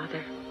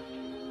father?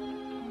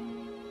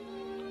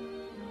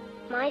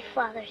 My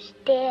father's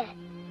dead.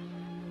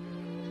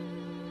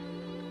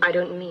 I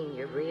don't mean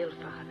your real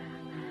father.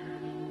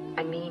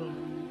 I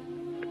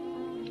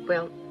mean,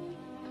 well,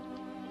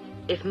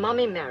 if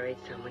Mommy married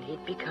someone,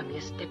 he'd become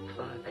your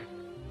stepfather.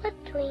 What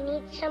do we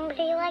need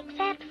somebody like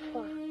that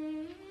for?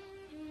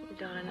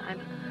 Darling,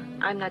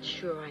 I'm not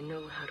sure I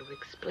know how to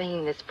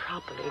explain this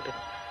properly, but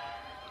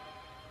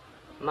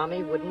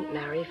Mommy wouldn't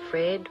marry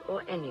Fred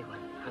or anyone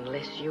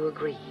unless you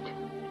agreed.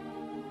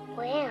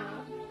 Well,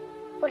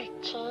 would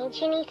it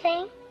change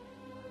anything?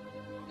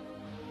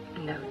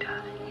 No,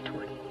 darling, it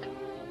wouldn't.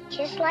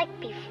 Just like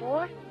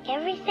before?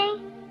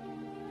 Everything?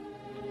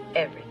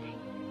 Everything.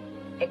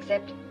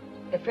 Except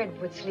that Fred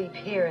would sleep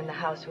here in the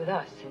house with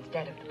us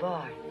instead of the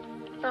barn.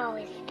 Oh,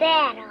 is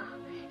that all?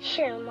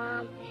 Sure,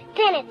 Mom.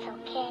 Then it's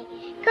okay.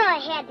 Go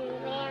ahead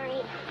and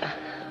marry.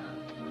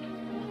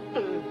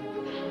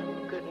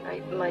 Good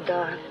night, my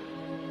darling.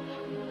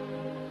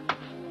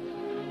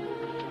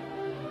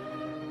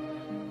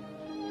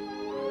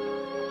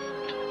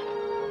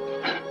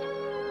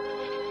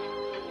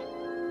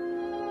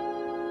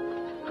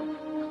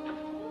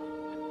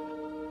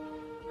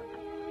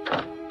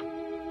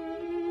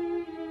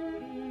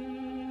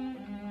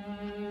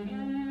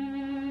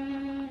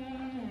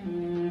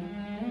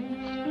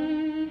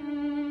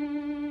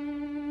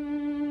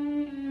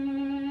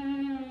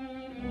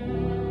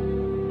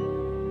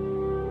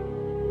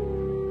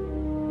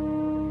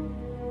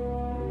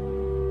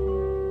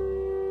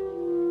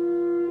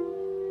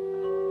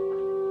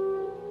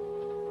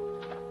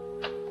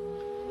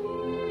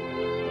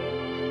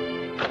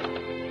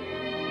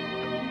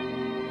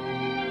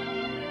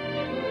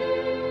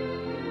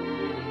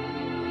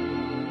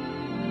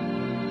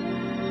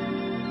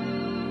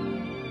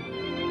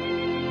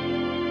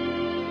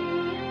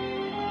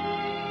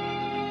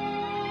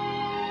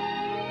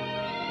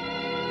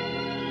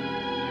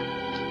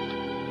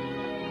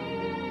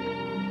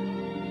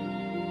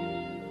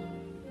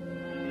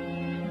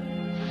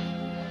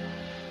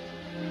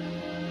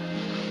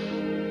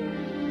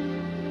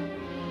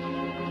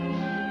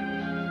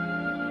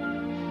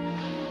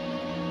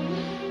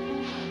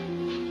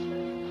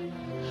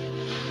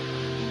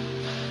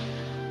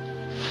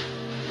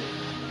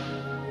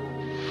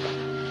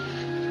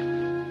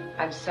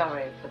 I'm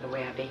sorry for the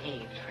way I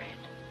behaved, Fred.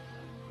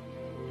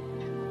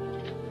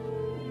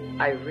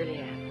 I really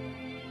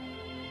am.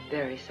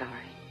 Very sorry.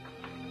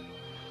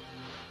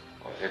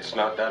 Well, it's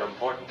not that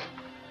important.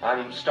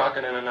 I'm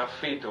stocking in enough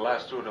feed to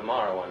last through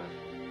tomorrow,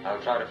 and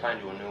I'll try to find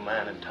you a new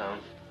man in town.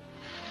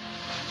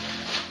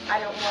 I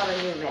don't want a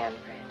new man,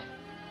 Fred.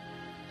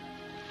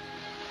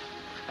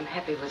 I'm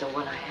happy with the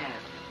one I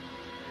have.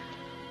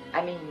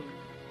 I mean,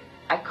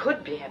 I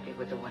could be happy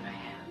with the one I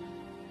have,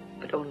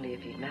 but only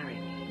if you'd marry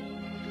me.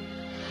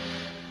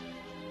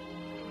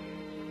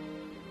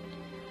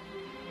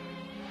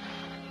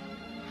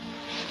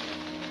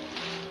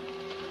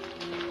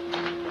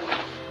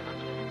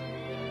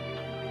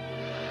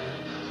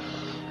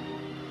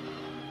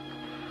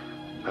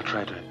 I'll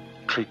try to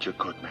treat you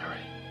good, Mary.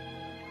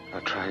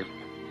 I'll try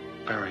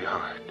very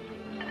hard.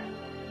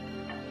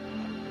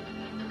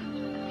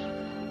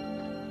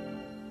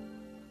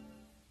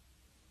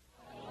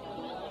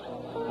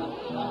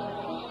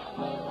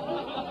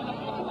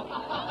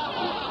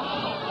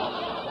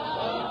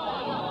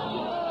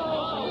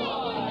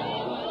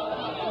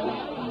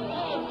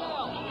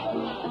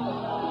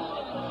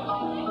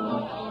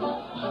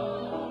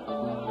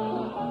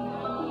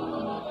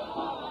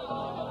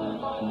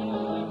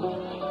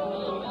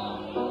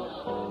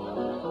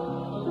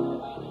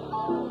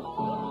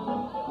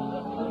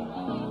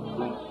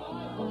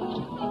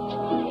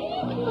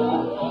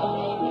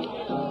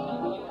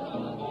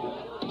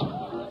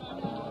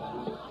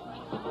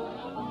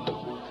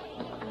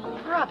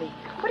 Robbie,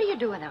 what are you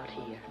doing out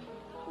here?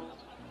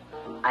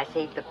 I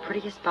saved the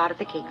prettiest part of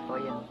the cake for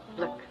you.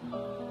 Look.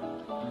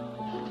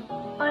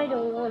 I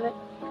don't want it.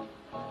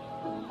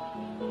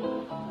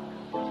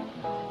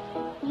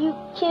 You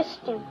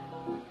kissed him.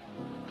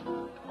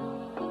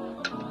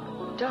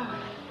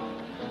 Darling.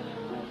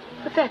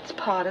 But that's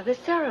part of the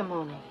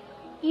ceremony.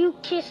 You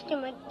kissed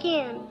him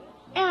again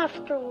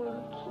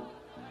afterwards.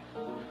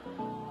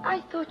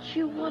 I thought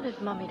you wanted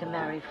Mommy to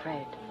marry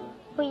Fred.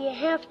 Will you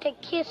have to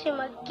kiss him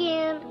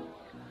again?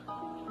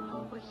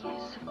 Well,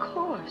 yes, of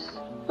course.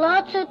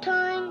 Lots of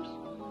times?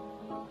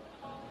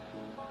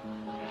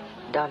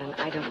 Darling,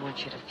 I don't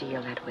want you to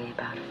feel that way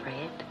about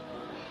Fred.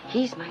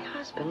 He's my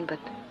husband, but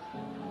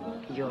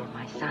you're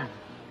my son.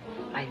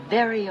 My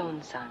very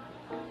own son.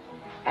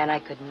 And I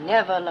could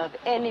never love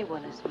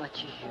anyone as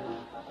much as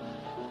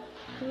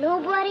you.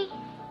 Nobody?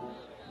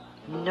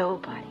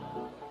 Nobody.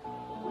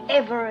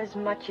 Ever as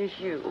much as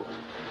you.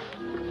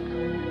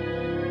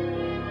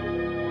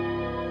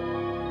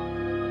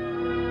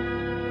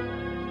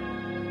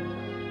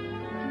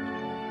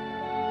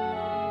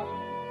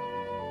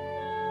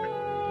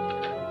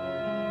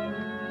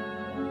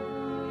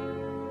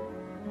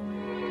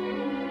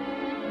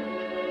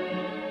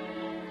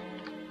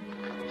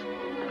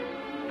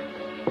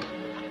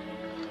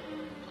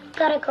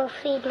 Gotta go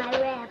feed my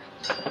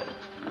rabbits.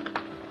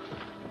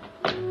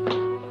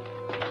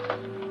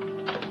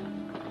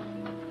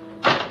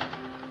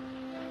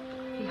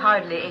 He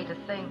hardly ate a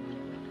thing.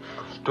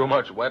 It's too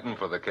much wetting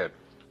for the kid.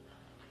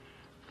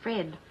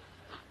 Fred,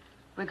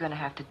 we're going to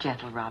have to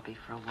gentle Robbie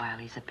for a while.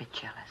 He's a bit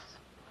jealous.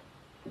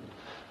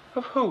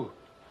 Of who?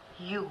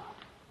 You.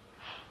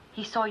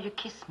 He saw you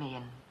kiss me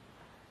and,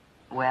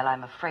 well,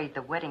 I'm afraid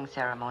the wedding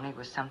ceremony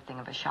was something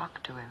of a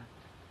shock to him.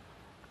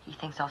 He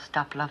thinks I'll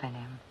stop loving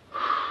him.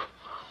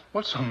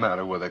 What's the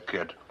matter with the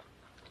kid?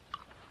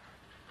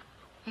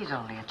 He's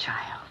only a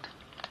child.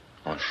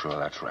 Oh, sure,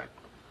 that's right.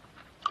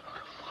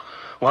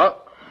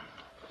 Well,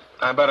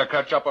 I better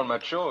catch up on my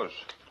chores.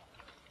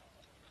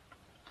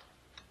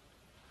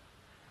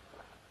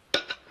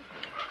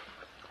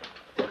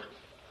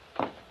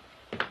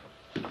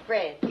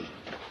 Fred.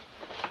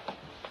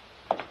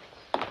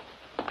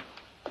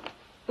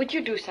 Would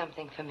you do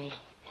something for me?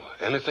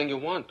 Anything you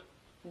want.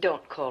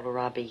 Don't call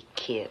Robbie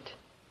kid.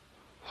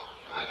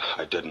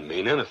 I didn't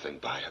mean anything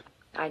by it.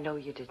 I know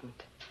you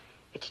didn't.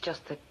 It's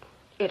just that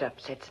it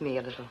upsets me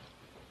a little.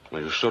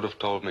 Well, you should have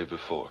told me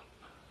before.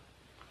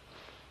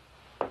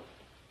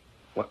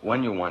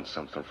 When you want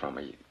something from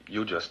me,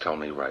 you just tell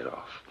me right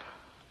off.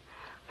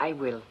 I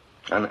will.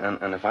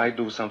 And if I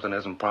do something that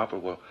isn't proper,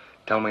 well,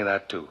 tell me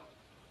that too.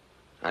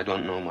 I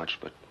don't know much,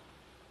 but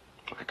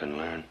I can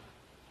learn.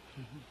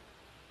 Mm-hmm.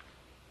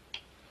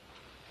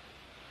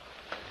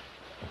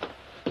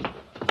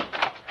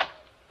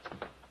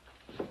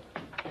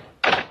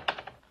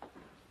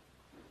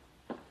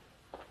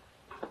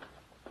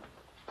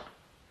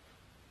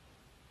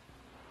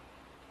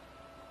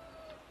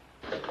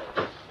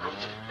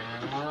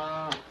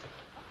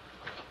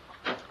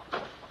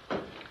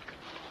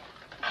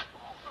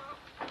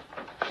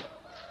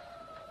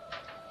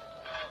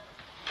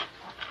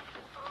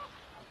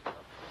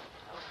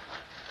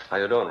 How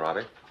you doing,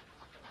 Robbie?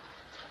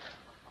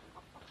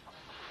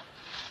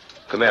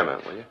 Come here a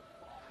minute, will you?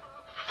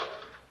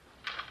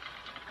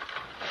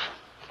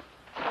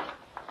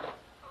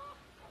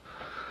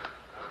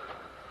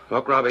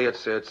 Look, Robbie,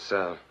 it's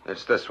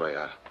this way.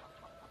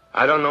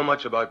 I don't know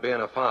much about being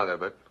a father,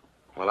 but,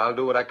 well, I'll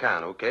do what I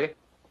can, okay?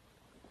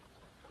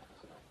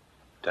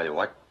 Tell you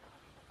what.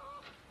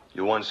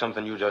 You want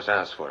something, you just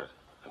ask for it.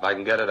 If I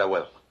can get it, I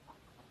will.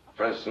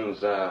 For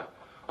instance,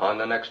 on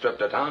the next trip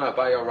to town, I'll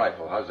buy you a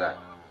rifle. How's that?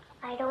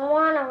 I don't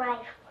want a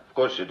rifle. Of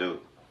course you do.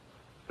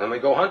 Then we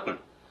go hunting.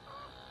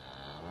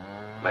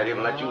 Might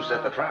even let you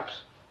set the traps.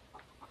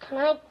 Can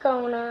I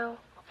go now?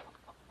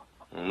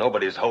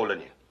 Nobody's holding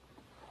you.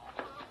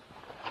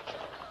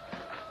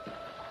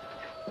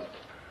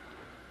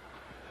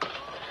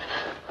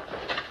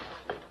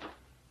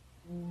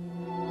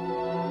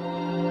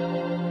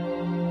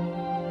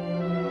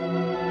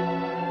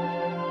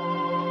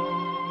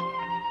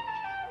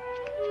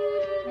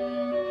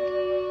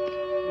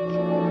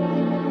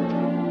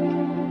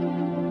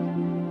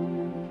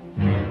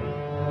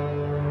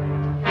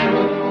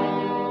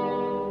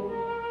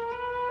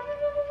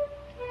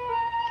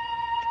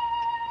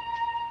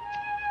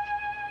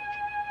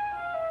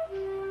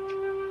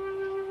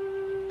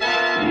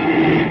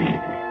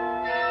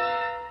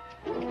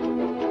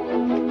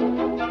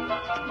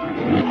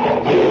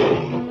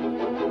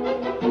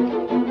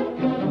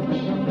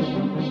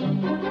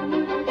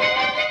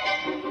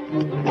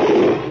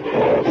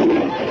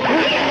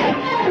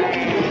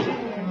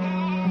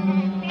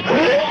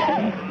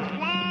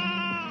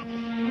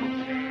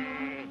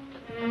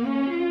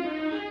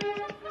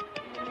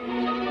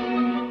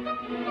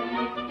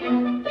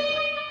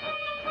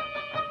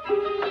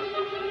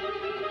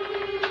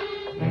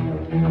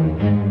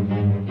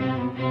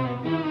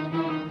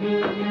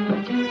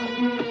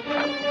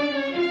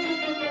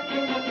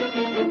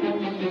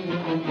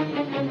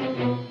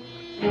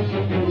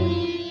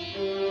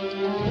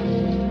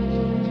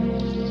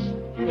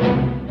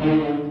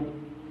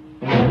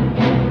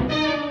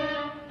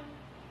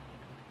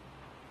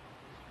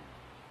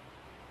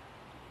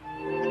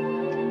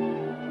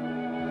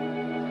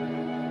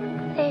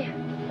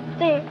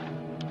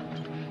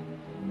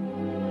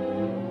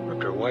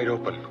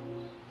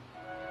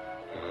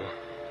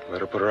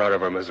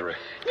 of her misery.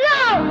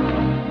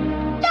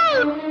 No!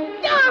 Don't!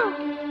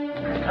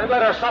 And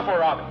let her suffer,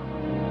 Robbie.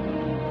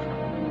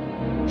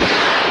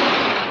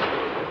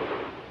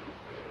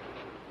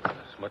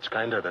 It's much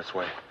kinder this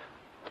way.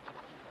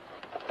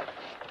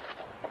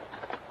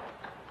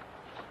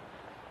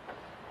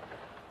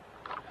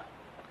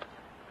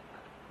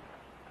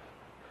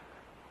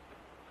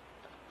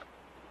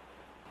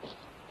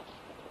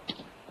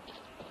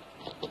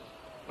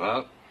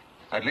 Well,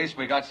 at least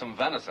we got some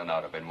venison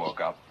out of Ben-Hur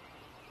Cup.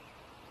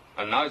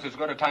 And now's as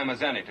good a time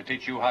as any to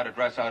teach you how to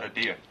dress out a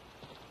deer.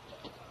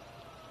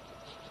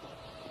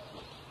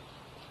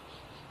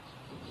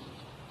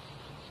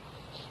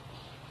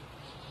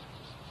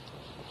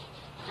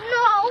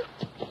 No!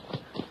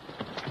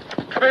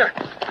 Come here.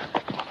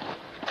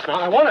 Now,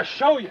 I want to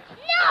show you.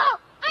 No!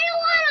 I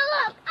don't want to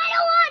look! I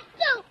don't want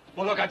to!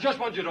 Well, look, I just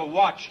want you to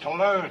watch, to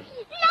learn.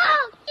 No!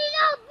 He's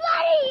all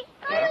bloody!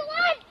 I don't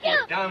want to! You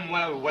damn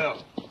well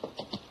will.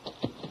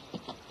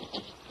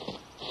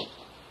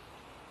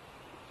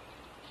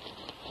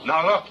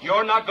 Now, look,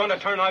 you're not going to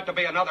turn out to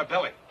be another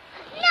Billy.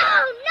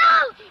 No!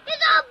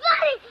 It's all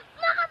bloody!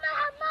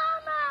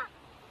 Mama!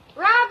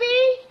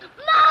 Robbie!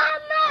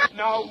 Mama!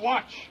 Now,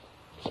 watch.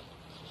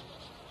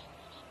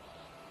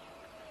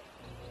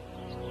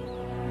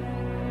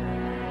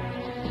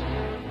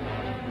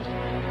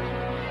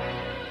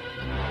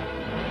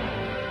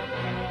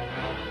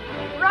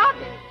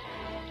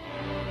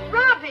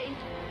 Robbie!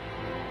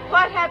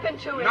 What happened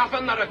to him?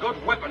 Nothing that a good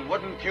whipping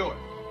wouldn't cure.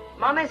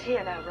 Mama's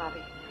here now,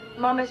 Robbie.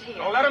 Mama's here.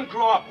 Don't let him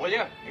grow up, will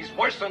you? He's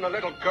worse than a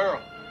little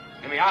girl.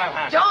 Give me, I'll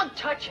handle him. Don't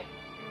touch him.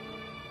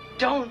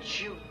 Don't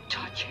you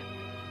touch him.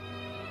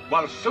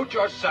 Well, suit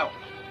yourself.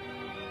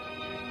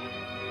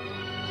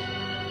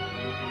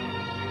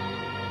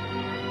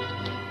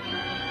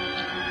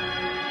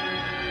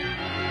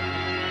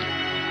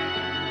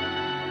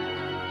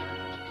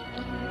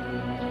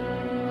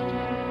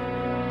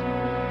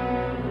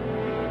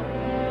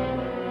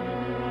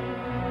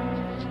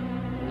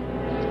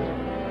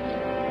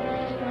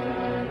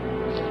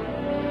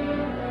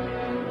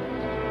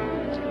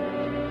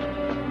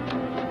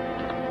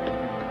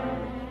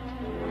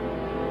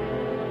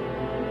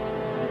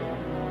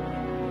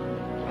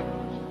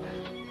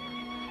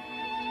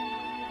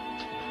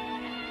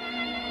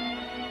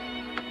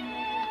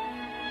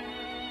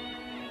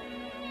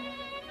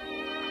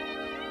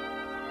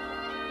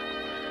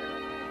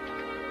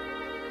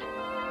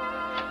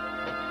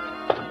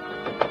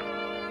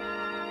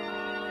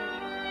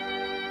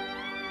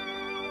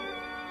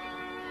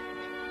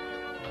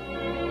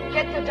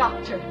 Get the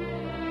doctor.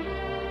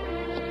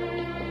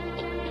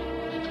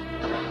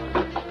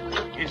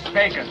 He's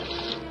faking.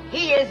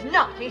 He is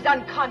not. He's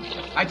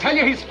unconscious. I tell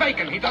you, he's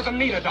faking. He doesn't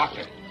need a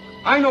doctor.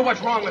 I know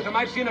what's wrong with him.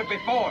 I've seen it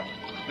before.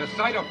 The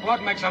sight of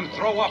blood makes him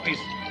throw up.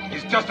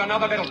 He's just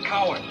another little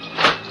coward.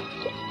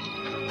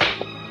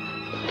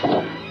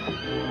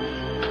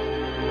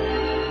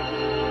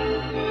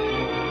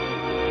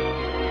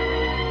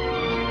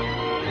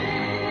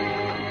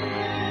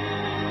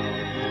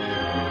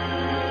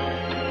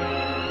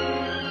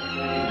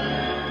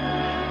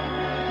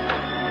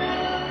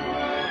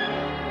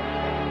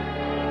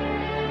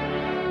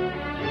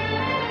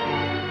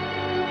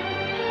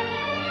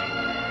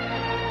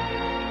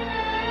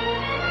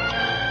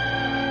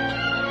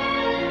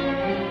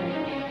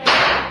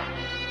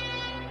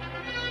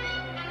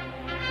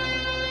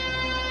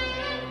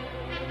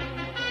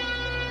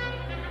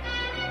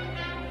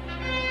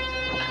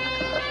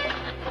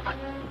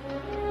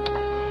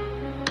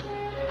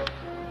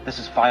 This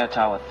is Fire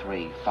Tower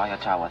 3, Fire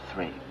Tower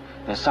 3.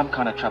 There's some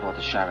kind of trouble at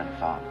the Sharon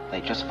farm. They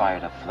just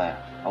fired a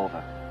flare.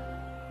 Over.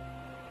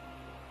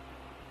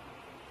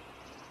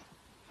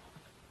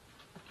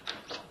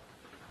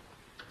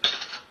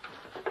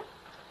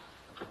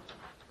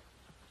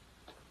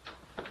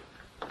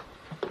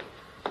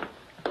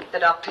 The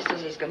doctor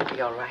says he's going to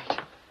be all right.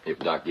 If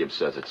Doc Gibbs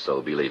says it's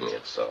so, believe me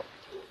it's so.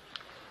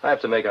 I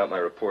have to make out my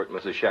report,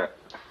 Mrs.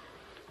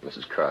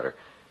 Carter.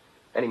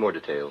 Any more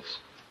details?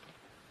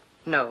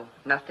 No,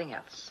 nothing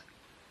else.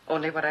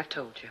 Only what I've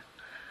told you.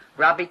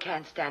 Robbie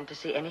can't stand to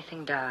see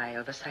anything die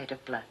or the sight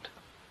of blood.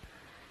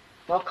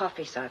 More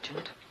coffee,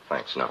 Sergeant.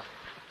 Thanks, no.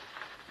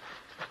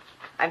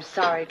 I'm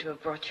sorry to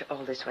have brought you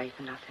all this way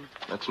for nothing.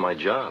 That's my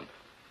job.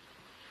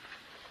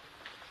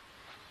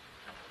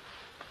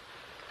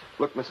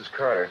 Look, Mrs.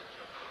 Carter,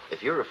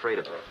 if you're afraid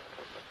of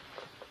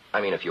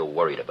if you're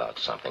worried about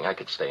something, I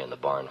could stay in the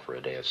barn for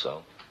a day or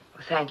so.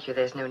 Well, thank you.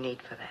 There's no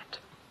need for that.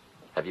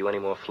 Have you any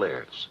more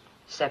flares?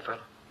 Several.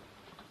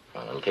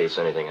 Well, in case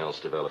anything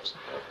else develops.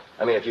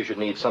 If you should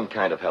need some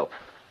kind of help,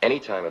 any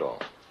time at all,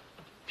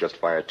 just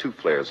fire 2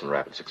 flares in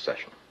rapid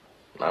succession.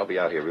 And I'll be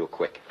out here real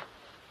quick.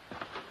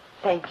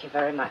 Thank you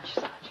very much,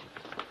 Sergeant.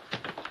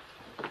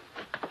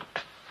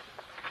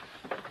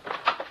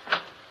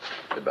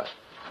 Goodbye.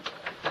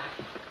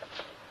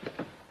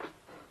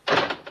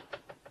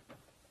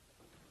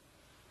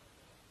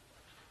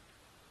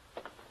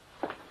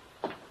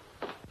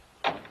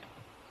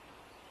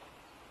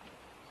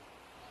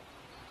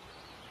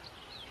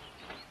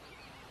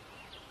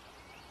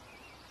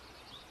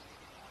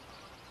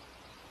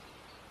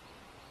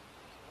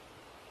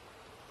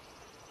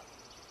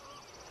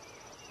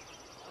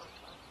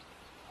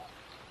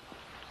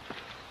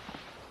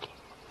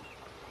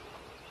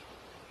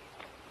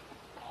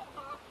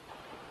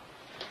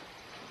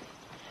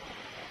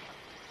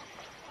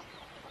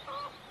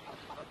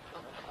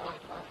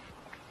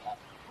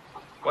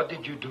 What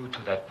did you do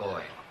to that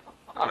boy?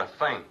 Not a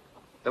thing.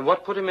 Then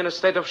what put him in a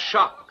state of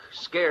shock,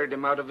 scared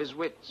him out of his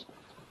wits?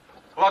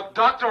 Look,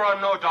 doctor or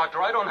no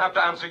doctor, I don't have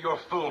to answer your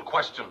fool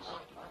questions.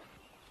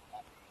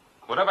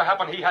 Whatever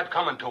happened, he had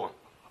coming to him.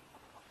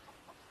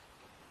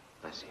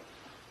 I see.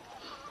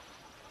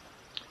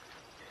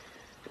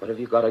 What have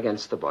you got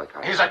against the boy,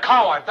 Carl? He's a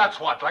coward, that's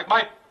what. Like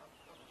my...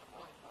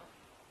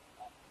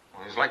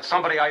 He's like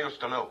somebody I used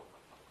to know.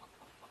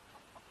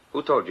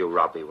 Who told you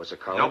Robbie was a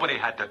coward? Nobody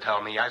had to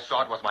tell me. I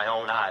saw it with my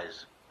own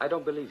eyes. I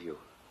don't believe you.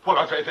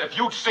 Well, if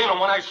you'd seen him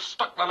when I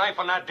stuck the knife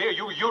in that deer,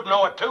 you'd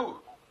know it too.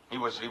 He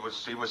was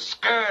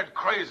scared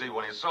crazy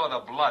when he saw the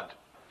blood.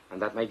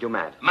 And that made you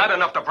mad? Mad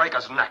enough to break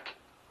his neck.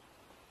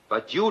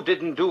 But you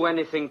didn't do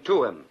anything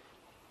to him.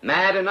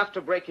 Mad enough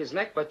to break his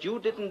neck, but you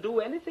didn't do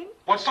anything?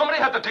 Well, somebody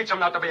had to teach him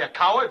not to be a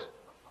coward.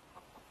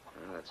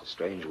 Well, that's a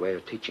strange way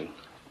of teaching.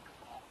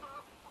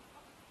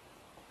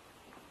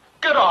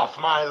 Get off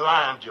my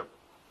land, you...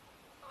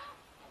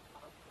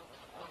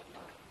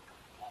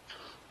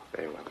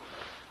 Very well.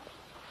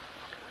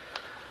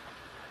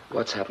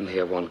 What's happened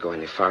here won't go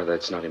any farther.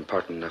 It's not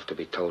important enough to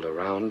be told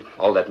around.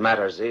 All that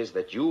matters is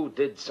that you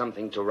did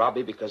something to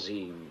Robbie because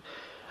he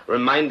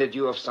reminded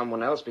you of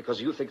someone else,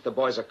 because you think the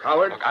boy's a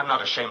coward. Look, I'm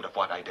not ashamed of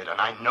what I did, and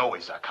I know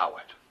he's a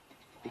coward.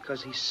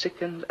 Because he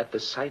sickened at the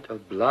sight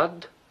of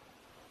blood?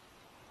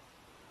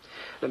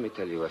 Let me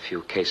tell you a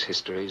few case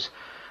histories.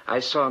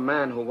 I saw a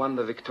man who won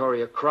the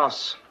Victoria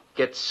Cross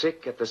get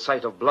sick at the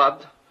sight of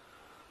blood.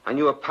 I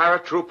knew a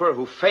paratrooper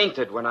who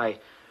fainted when I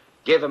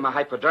gave him a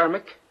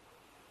hypodermic.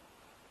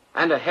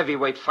 And a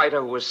heavyweight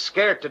fighter who was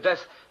scared to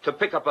death to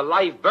pick up a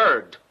live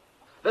bird.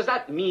 Does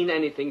that mean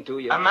anything to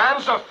you? A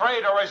man's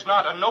afraid or is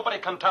not, and nobody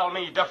can tell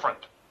me different.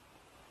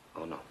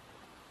 Oh, no.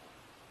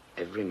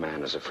 Every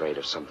man is afraid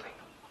of something.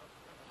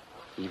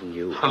 Even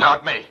you.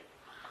 Not me.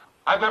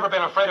 I've never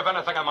been afraid of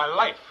anything in my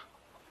life.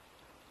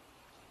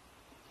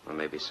 Well,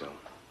 maybe so.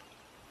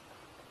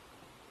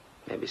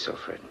 Maybe so,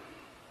 Fred.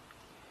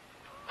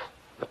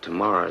 But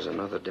tomorrow's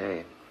another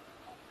day.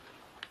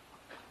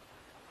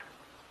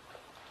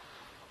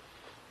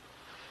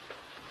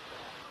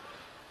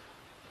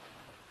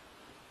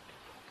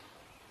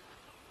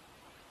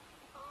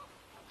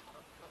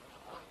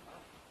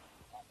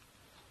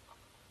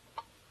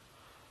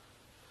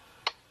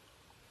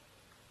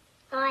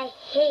 I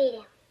hate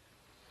him.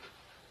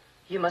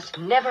 You must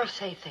never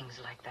say things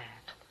like that.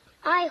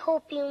 I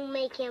hope you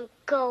make him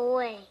go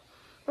away.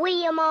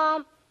 Will you,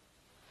 Mom?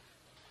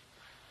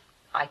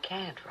 I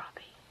can't,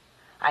 Robbie.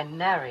 I'm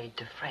married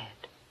to Fred.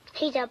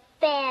 He's a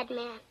bad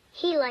man.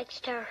 He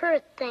likes to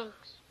hurt things.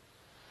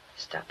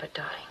 Stop it,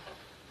 darling.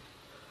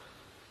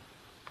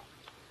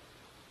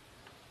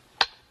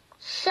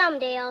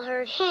 Someday I'll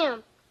hurt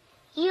him.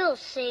 You'll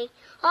see.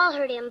 I'll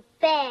hurt him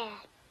bad.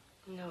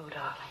 No,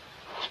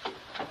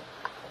 darling.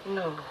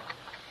 No.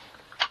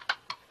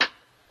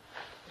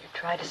 You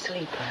try to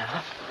sleep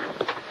now.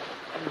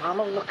 And Mom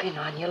will look in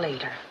on you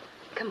later.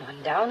 Come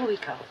on, down we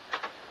go.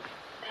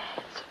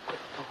 That's a good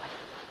boy.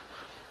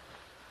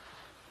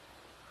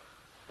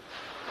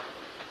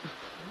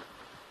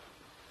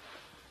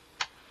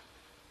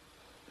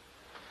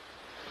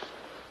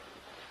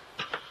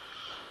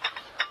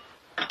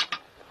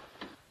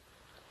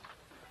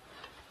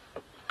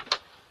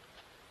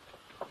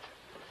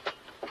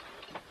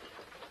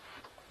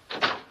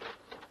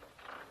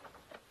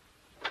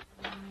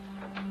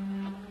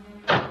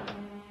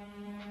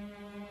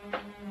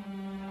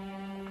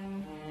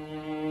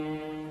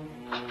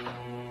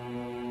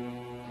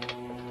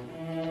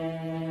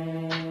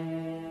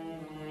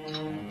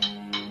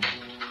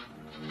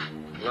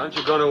 Aren't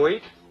you going to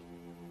eat?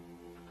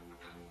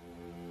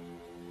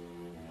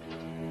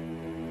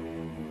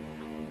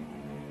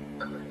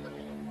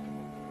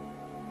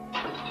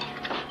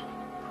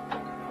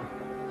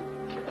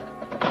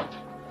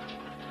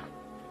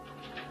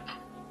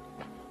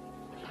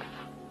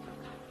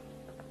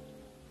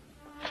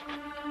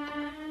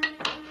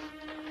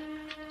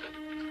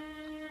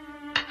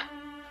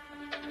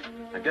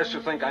 I guess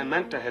you think I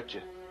meant to hit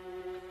you.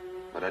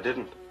 But I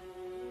didn't.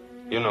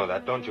 You know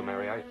that, don't you,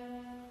 Mary?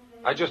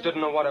 I just didn't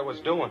know what I was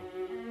doing.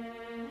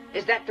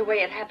 Is that the way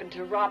it happened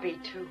to Robbie,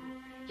 too?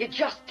 You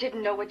just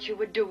didn't know what you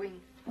were doing?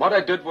 What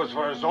I did was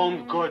for his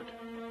own good.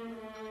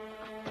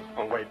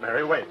 Oh, wait,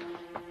 Mary, wait.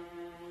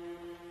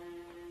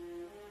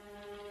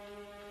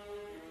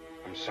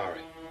 I'm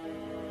sorry.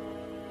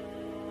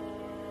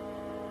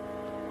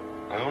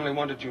 I only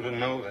wanted you to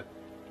know that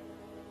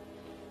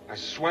I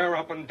swear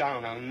up and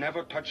down I'll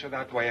never touch you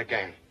that way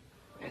again.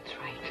 That's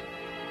right.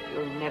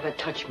 You'll never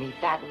touch me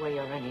that way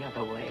or any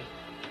other way.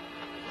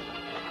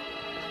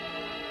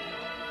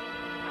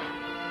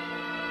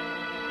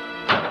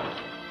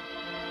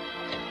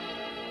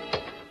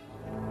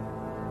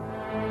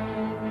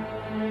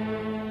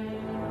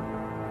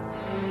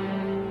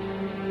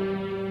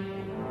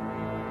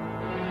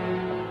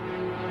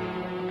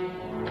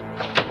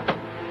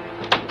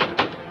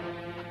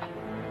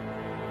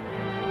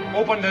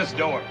 Open this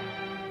door.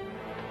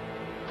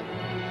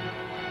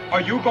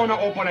 Are you going to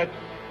open it?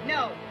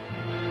 No.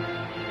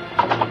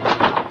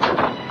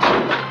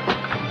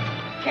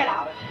 Get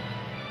out.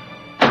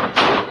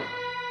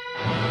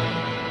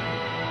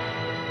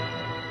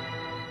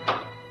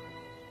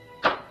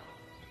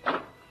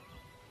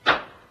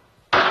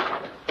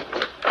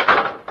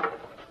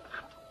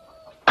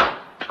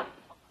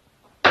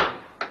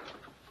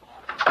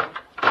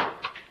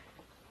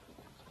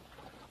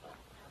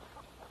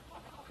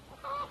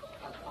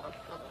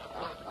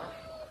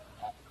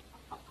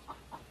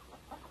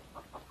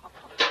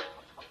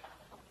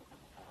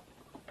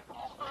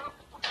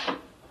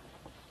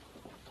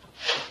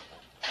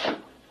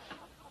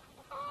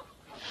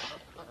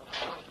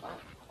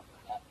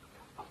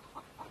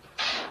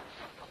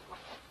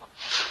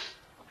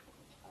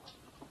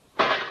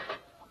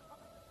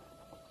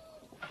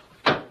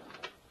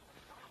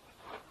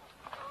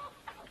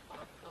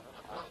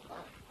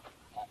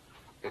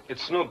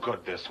 It's no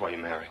good this way,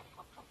 Mary.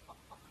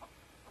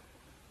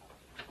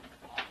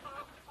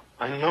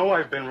 I know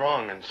I've been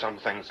wrong in some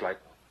things, like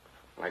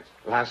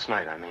last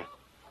night, I mean.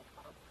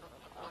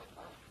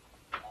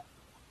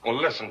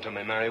 Well, listen to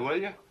me, Mary, will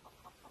you?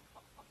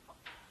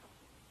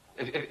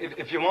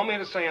 If you want me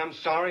to say I'm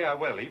sorry, I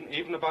will,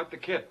 even about the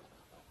kid.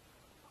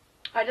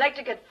 I'd like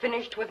to get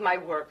finished with my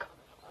work.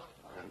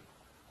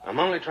 I'm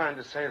only trying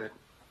to say that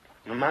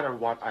no matter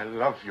what, I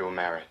love you,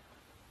 Mary.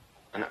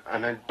 And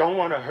I don't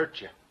want to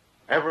hurt you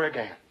ever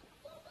again.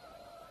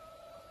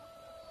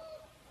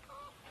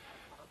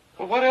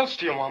 Well, what else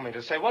do you want me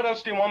to say? What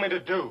else do you want me to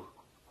do?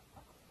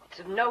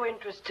 It's of no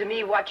interest to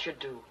me what you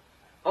do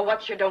or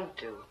what you don't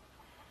do.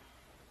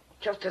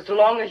 Just as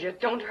long as you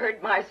don't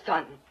hurt my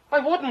son. I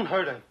wouldn't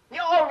hurt him.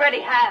 You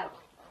already have.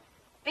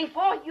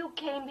 Before you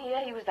came here,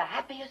 he was the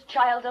happiest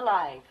child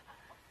alive.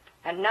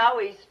 And now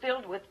he's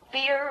filled with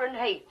fear and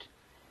hate.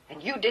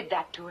 And you did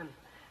that to him.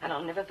 And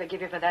I'll never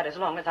forgive you for that as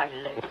long as I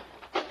live.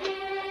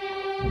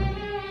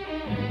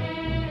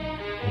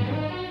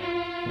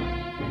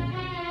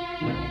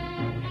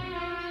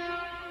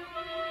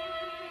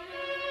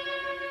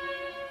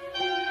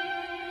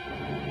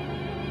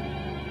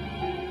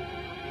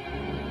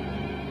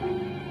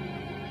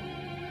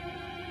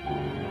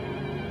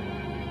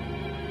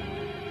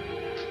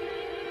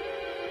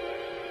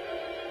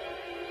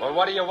 Well,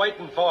 what are you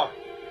waiting for?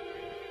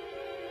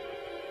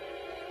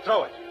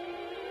 Throw it.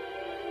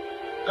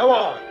 Go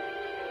on.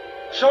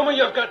 Show me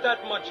you've got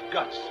that much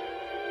guts.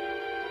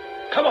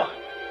 Come on.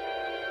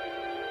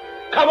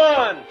 Come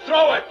on,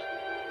 throw it.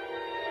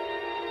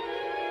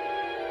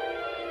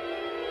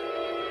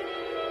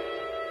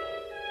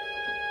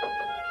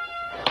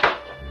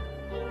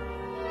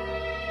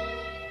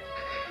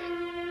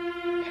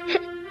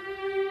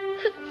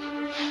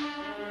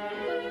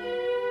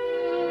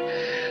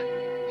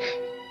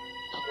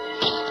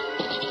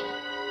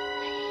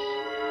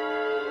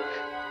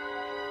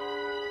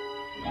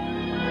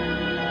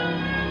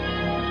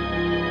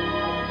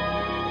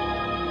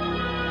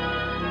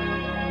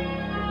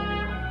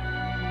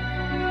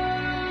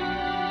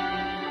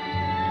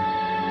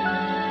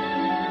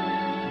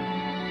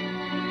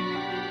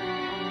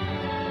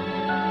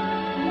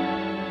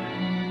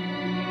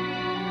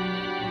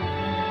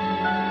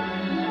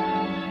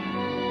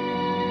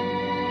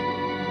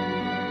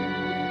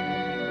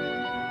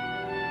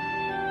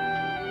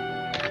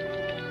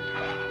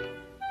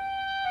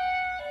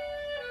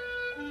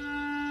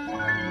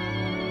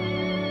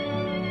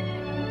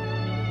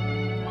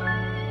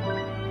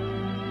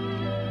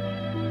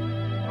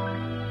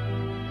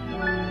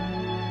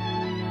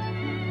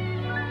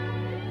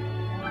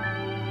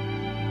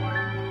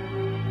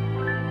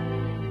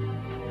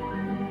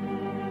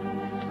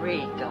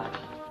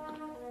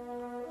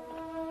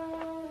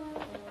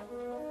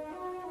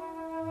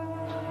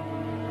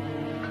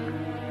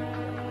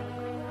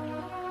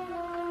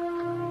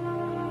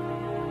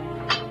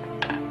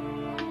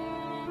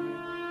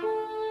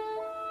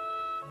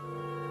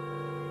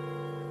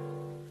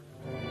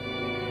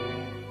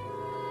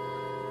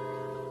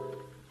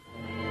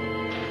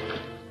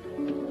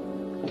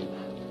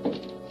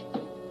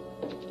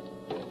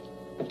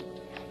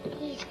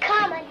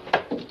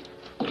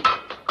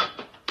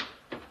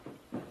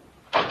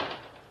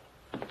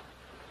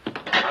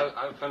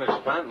 I'll finish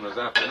planting this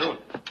afternoon.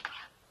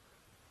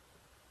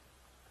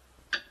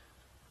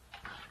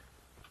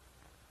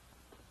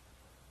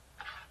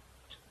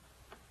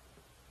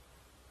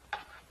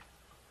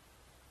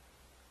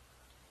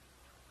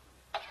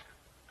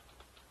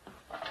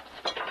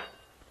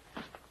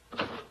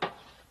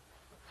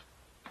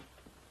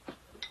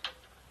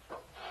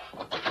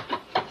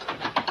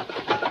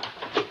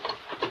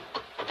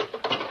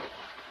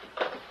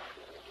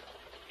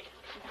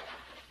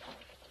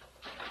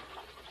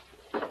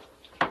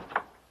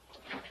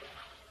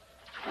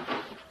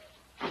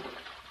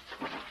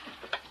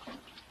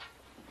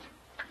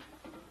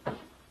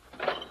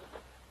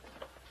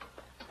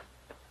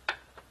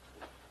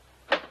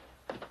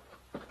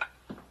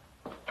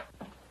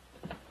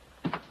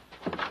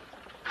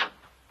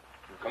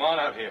 Come on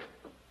out here.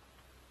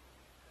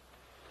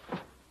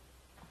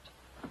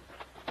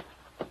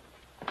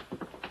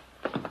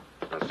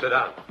 Now sit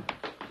down.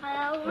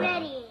 I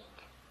already ate.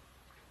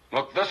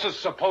 Look, this is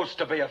supposed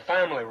to be a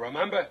family,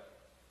 remember?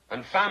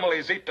 And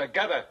families eat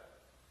together.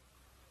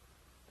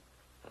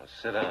 Now,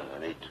 sit down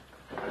and eat.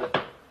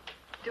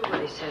 Do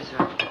what he says,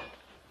 Robbie.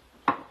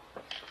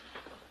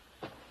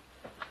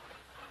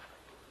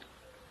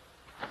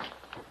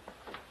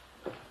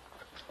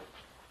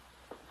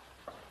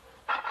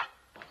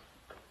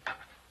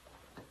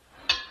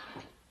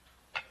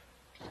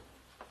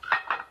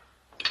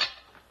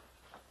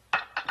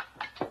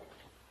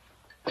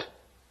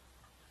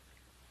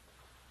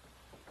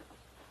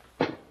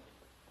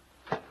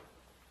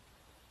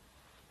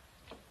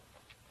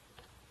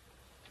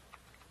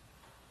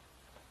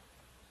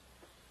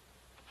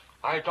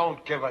 I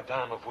don't give a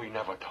damn if we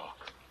never talk.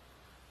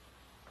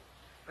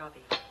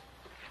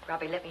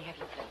 Robbie, let me have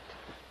your plate.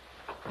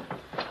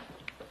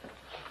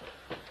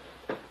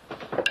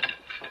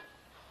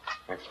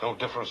 Makes no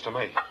difference to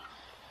me.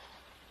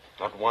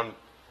 Not one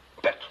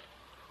bit.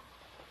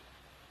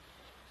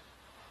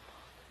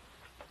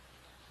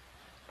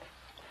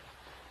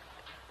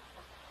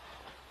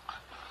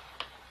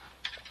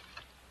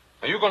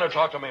 Are you going to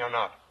talk to me or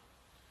not?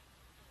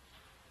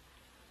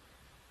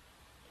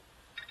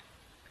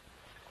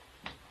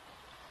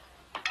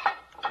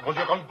 Well,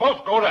 you can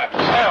both go to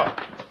hell.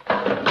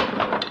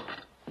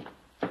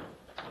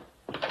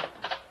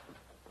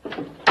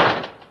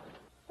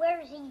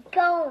 Where's he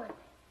going?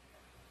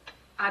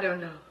 I don't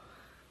know.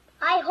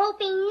 I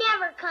hope he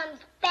never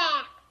comes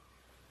back.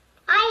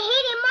 I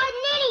hate him more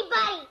than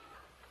anybody.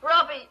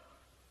 Robbie,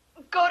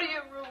 go to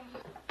your room.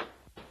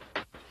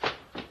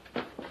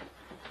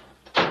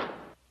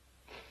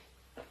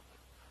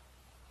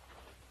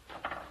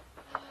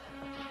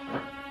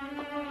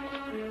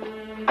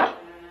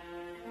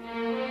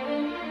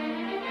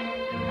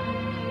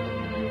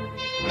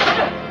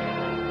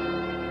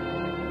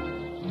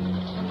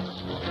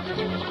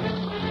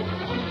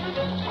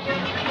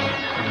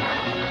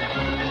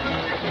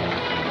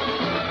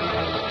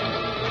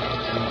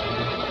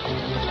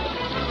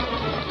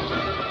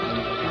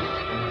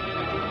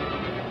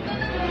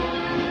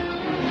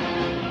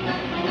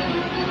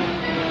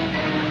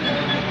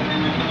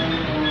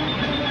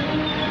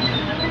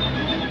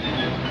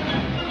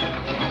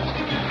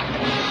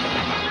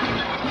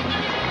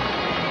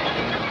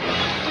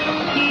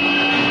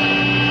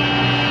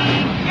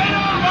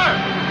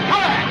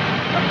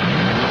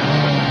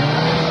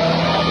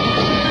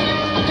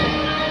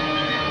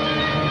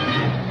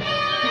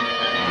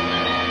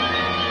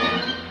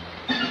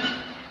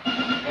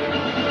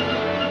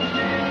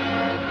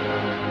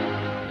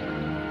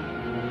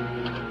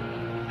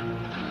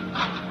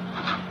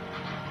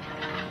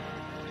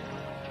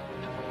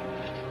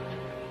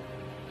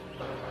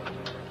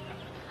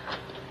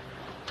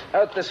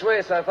 Out this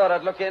way, so I thought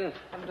I'd look in.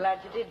 I'm glad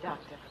you did,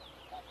 Doctor.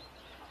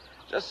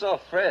 Just saw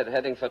Fred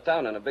heading for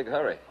town in a big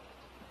hurry.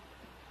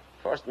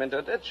 Forced him into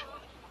a ditch.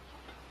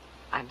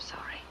 I'm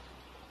sorry.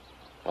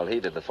 Well, he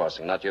did the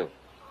forcing, not you.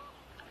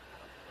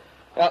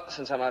 Well,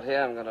 since I'm out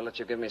here, I'm going to let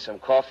you give me some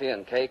coffee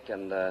and cake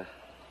and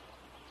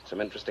some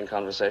interesting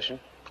conversation.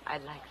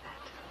 I'd like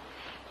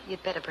that.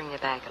 You'd better bring your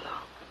bag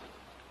along.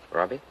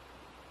 Robbie?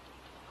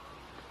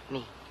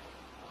 Me.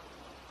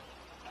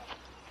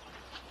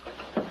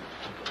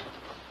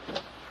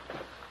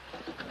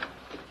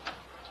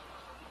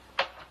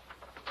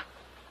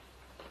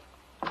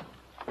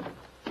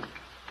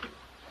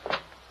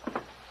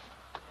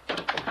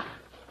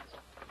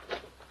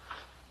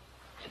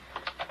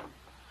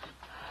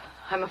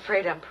 I'm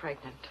afraid I'm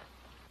pregnant.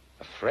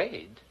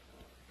 Afraid?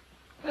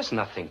 There's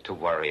nothing to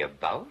worry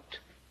about.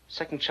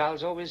 Second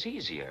child's always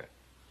easier.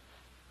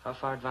 How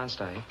far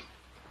advanced are you?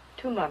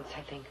 2 months,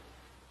 I think.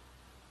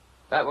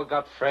 That what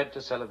got Fred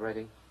to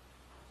celebrating?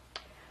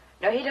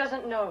 No, he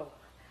doesn't know.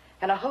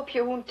 And I hope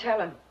you won't tell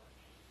him.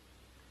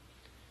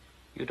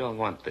 You don't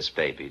want this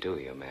baby, do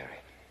you, Mary?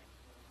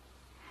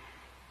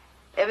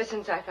 Ever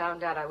since I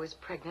found out I was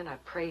pregnant, I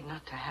prayed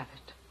not to have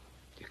it.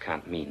 You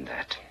can't mean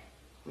that.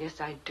 Yes,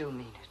 I do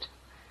mean it.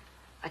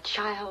 A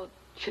child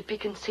should be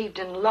conceived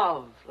in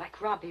love,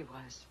 like Robbie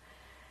was.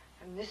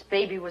 And this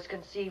baby was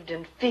conceived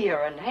in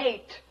fear and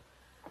hate.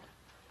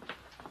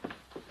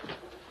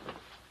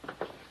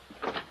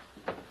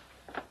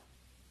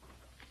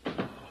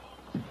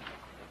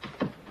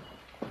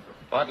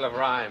 Bottle of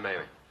rye,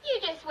 Mary. You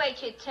just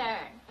wait your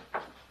turn.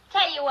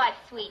 Tell you what,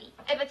 sweetie,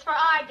 if it's for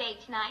our date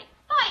tonight,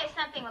 buy you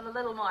something with a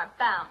little more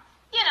bounce.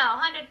 You know,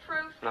 100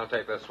 proof. I'll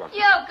take this one.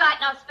 You've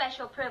got no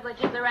special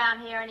privileges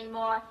around here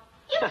anymore.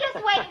 You just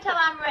wait until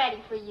I'm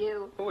ready for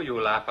you. Who are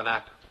you laughing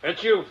at?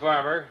 It's you,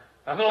 Farmer.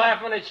 I'm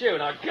laughing at you.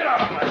 Now get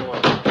out of my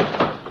way.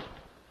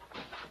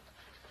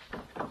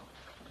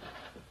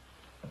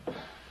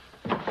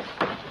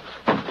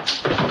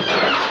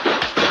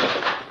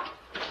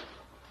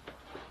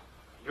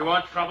 You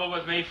want trouble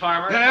with me,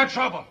 Farmer? Yeah,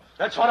 trouble.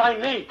 That's what I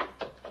need.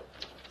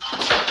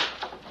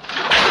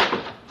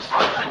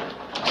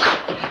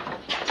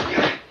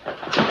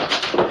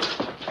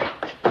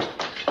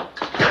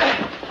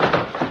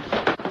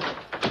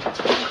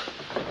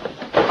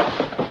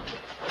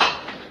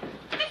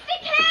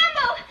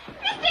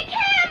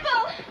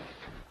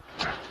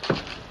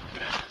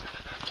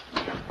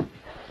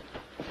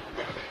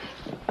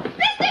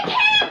 Mr.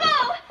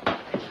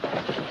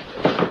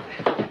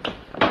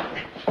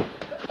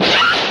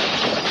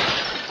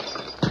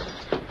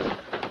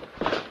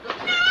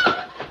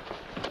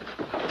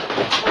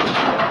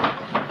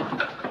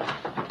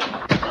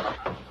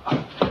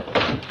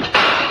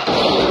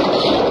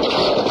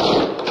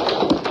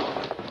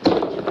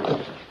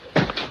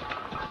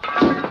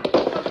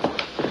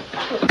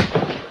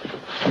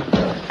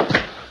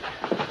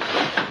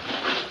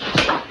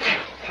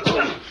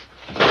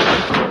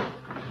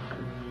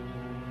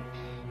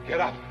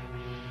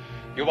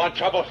 You want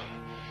trouble?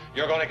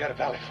 You're going to get a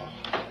bellyful.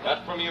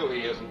 Not from you,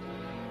 he isn't.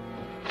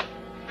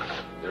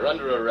 You're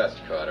under arrest,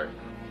 Carter.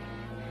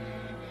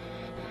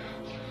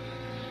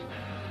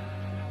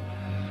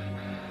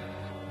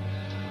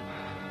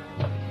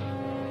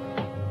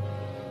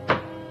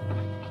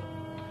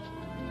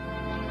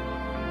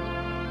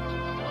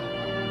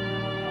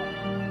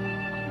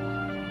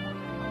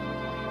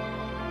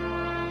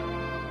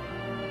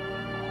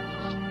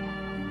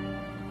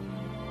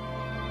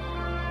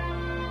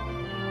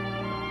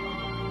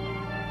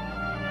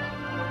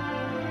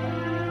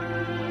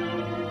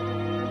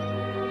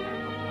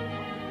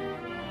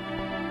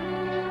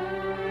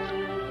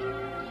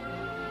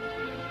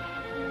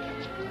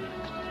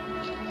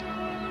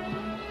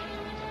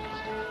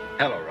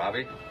 Hello,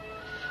 Robbie.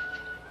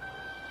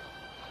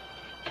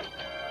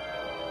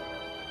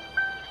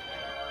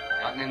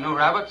 Got any new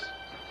rabbits?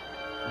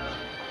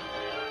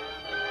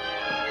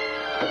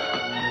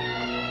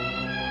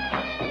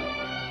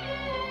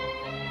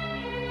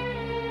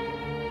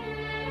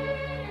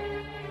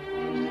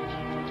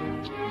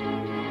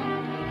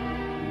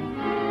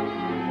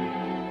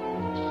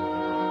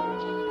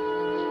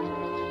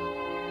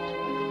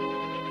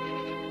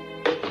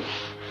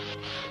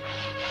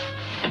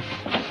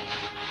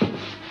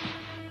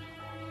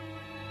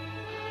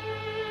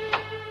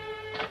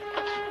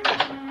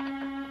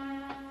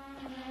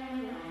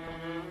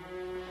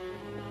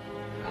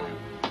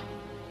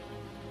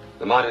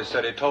 The martyr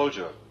said he told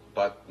you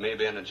about me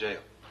being in jail.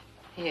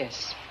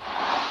 Yes.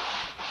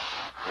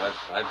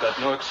 I've got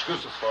no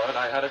excuses for it.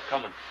 I had it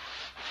coming.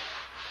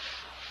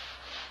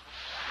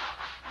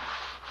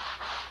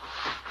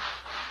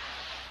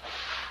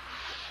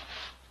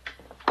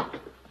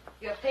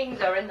 Your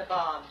things are in the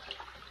barn.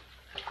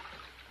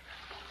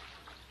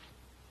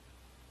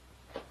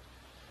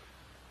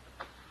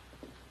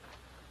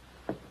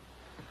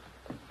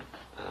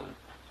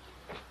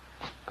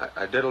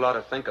 I did a lot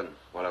of thinking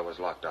while I was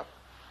locked up.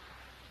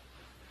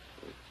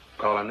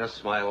 Calling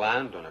this my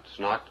land, and it's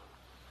not.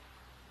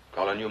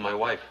 Calling you my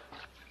wife.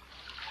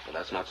 But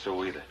that's not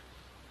so either.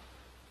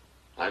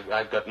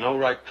 I've got no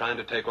right trying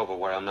to take over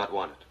where I'm not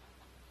wanted.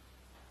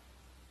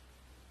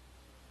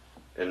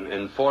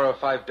 In 4 or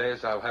 5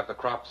 days, I'll have the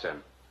crops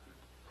in.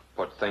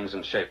 Put things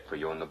in shape for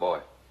you and the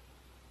boy.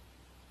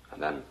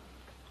 And then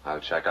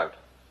I'll check out.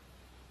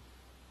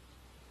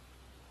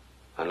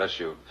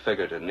 Unless you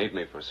figure to need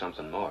me for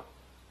something more.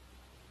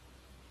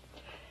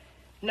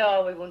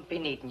 No, we won't be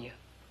needing you.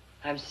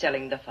 I'm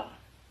selling the farm.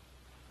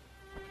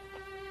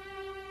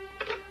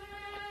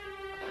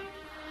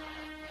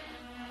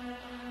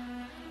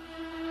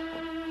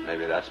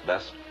 Maybe that's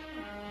best.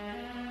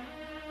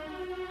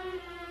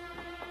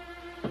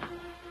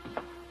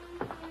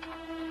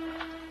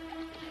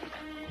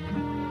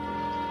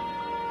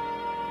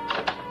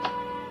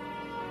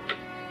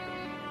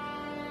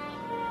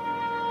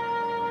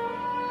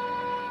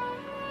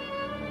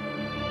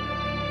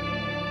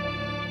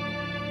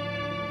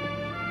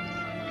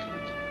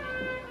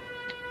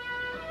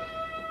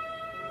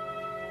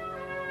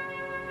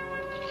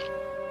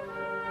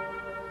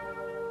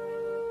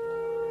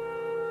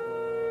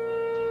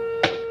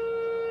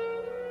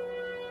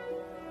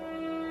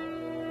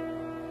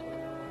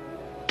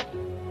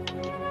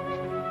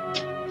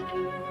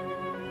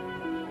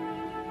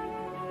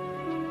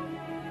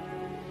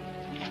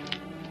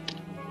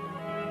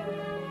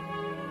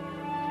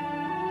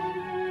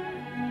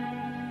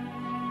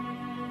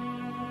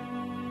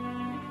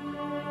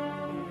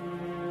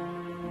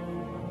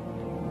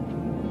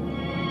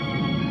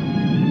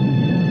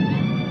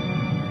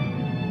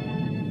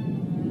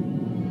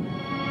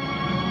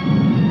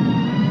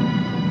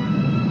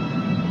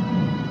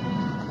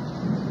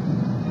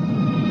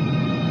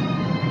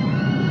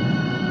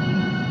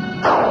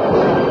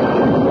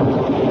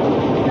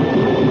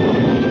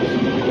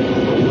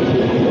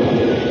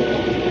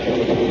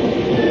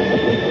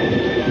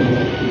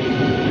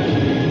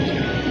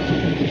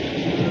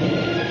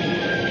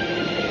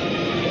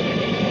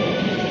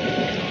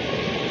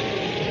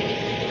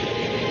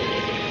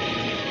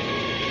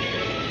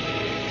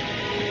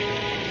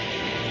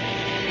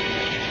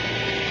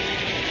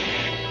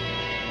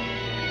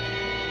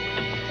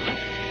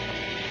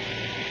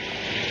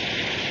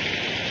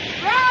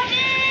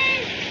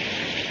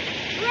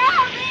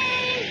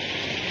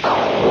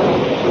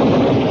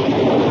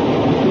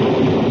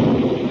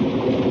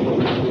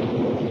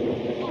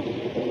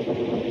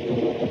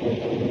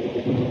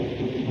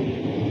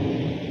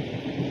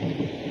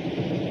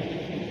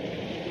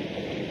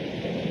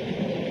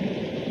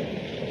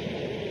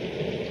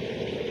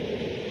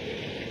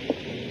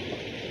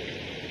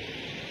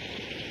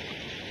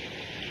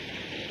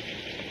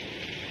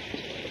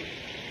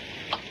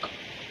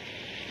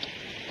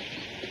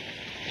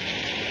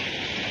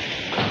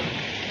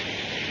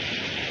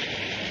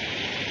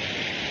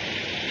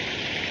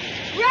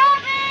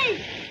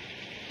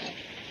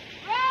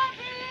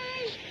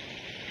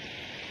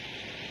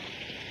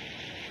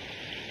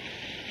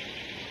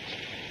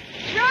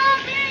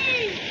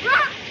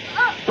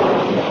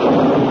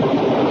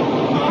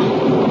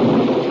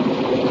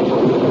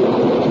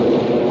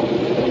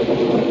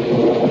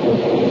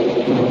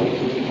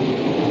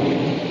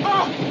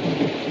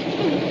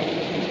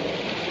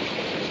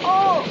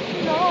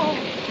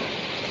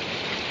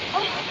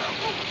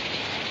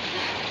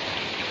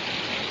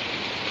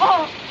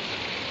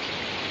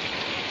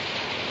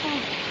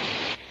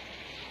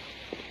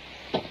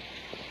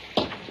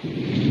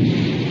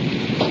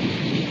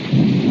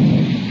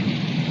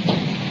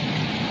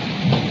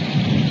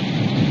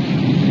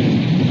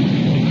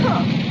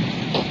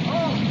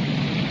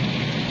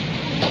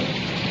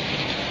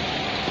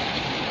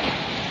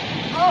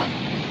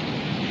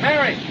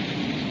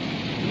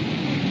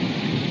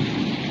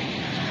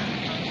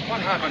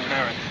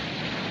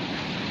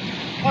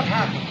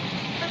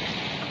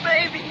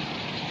 baby.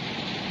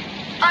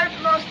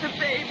 I've lost a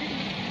baby.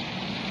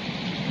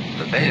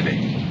 The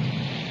baby?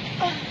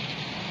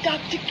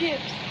 Dr.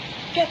 Gibbs,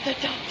 get the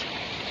doctor.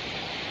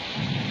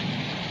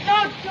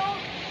 No,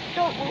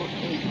 don't move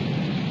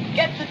me.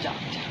 Get the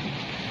doctor.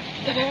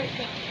 There we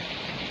go.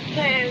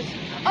 There's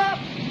up.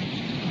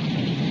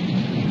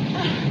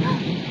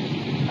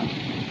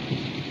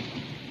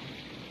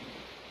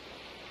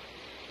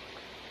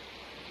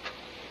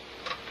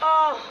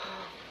 Oh.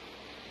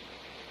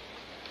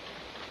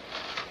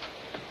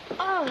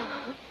 Oh.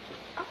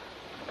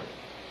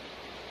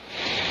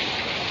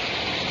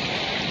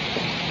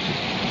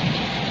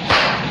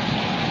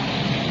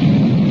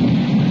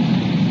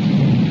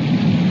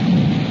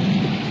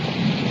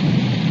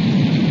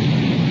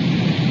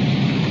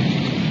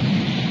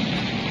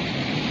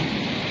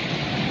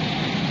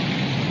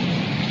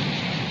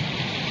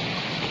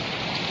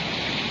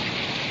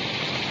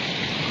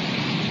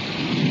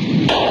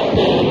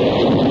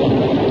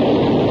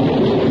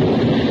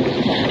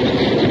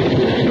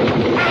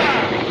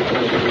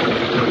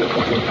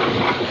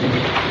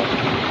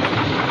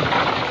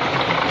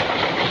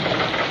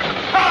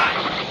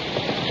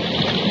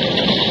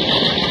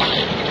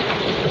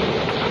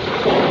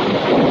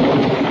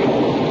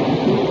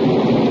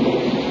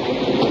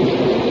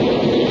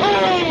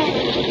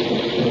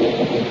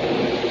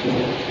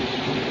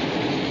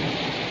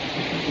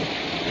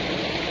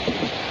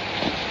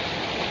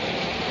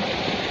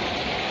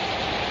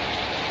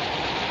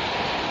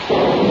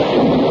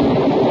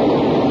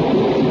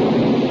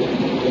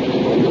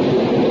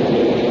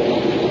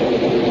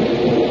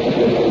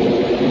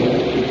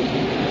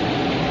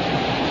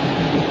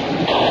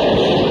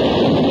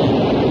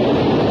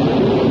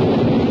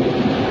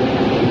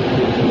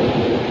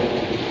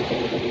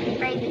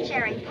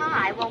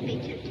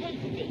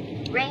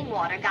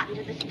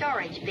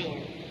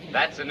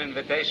 That's an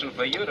invitation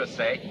for you to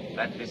say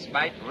that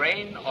despite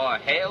rain or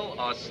hail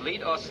or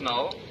sleet or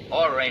snow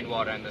or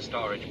rainwater in the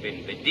storage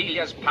bin,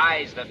 Bedelia's pie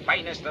is the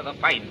finest of the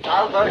fine.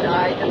 Albert,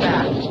 I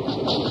demand.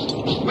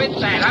 Quit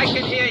that. I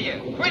can hear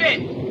you. Quit it.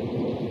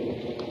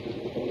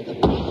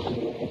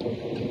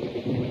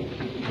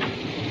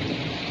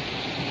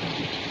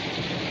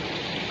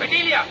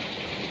 Bedelia!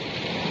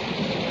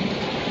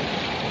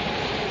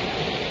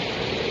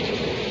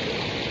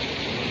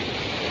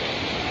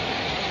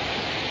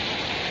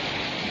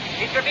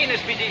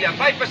 Intravenous, Bedelia.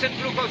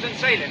 5% glucose and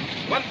saline.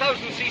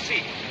 1,000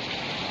 cc.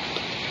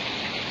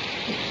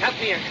 Help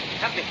me,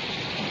 help me.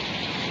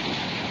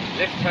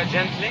 Lift her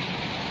gently.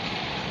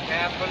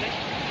 Carefully.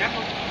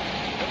 Careful.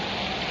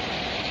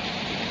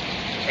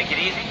 Take it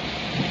easy.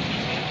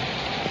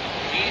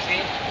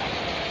 Easy.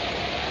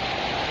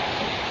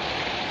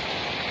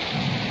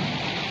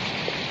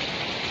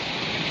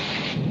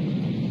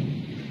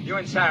 You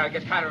and Sarah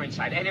get Connor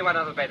inside. Any one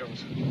of the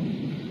bedrooms.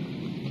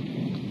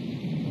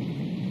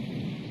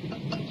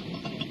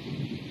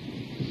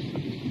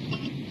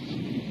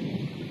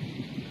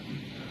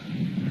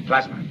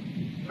 Plasma.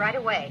 Right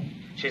away.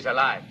 She's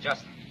alive,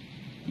 just.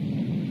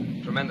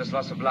 Tremendous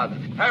loss of blood.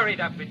 Hurry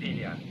up,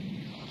 Bedelia.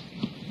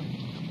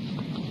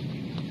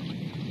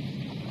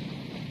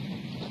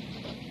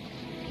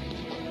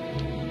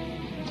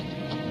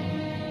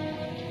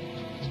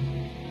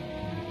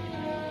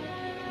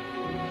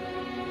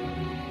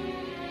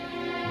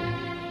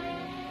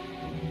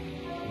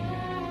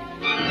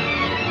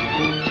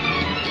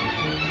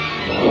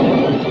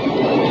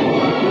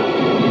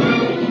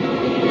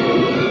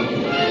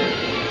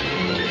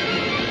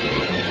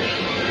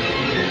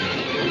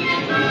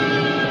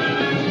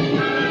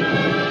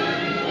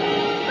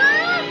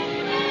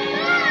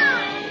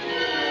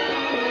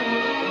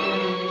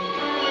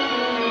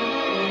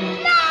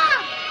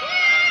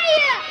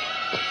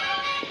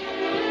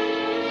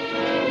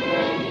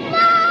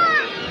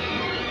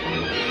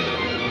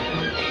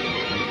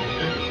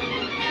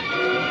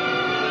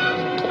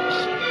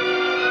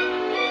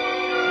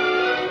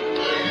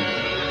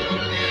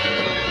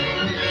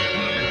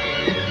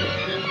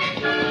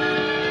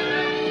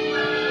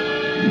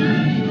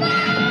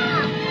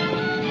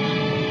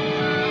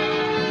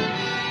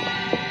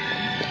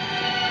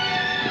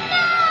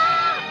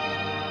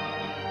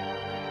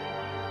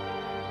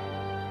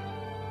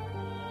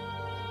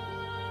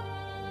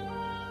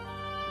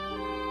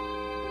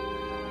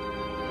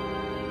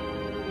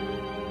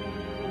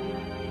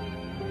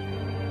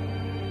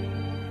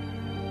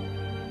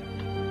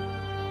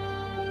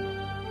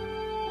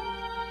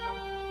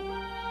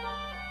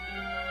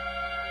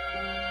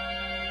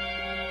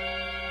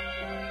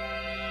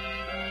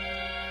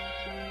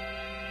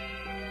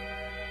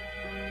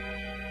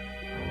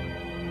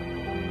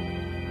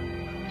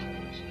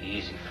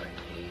 Easy, Frank,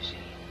 easy.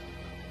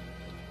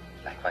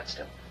 Lie quite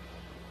still.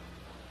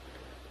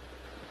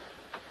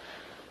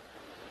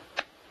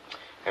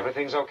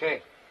 Everything's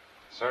okay.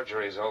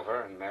 Surgery's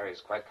over, and Mary's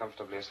quite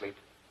comfortably asleep.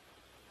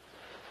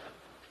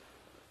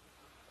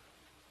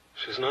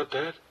 She's not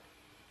dead?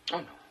 Oh,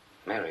 no.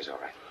 Mary's all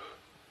right.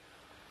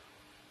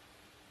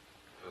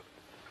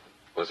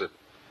 Was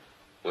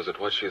it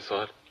what she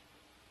thought?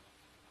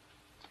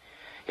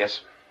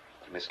 Yes.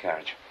 A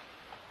miscarriage.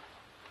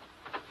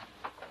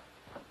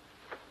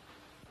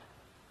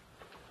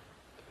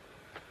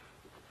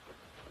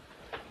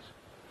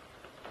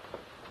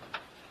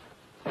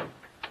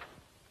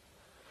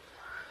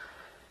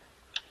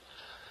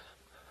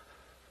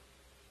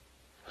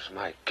 was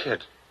my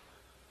kid.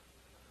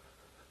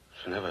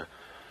 She never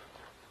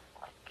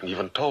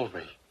even told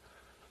me.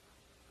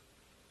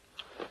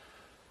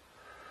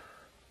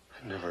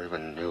 I never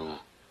even knew.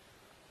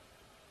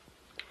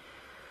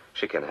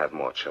 She can have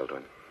more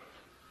children.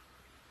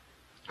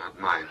 Not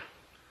mine.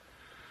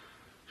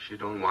 She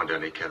don't want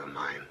any kid of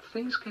mine.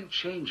 Things can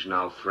change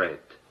now, Fred.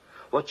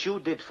 What you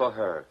did for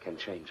her can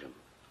change him.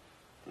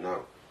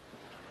 No.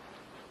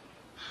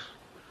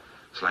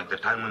 It's like the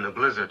time when the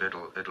blizzard,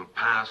 it'll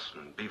pass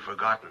and be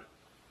forgotten.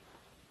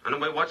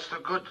 Anyway, what's the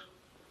good?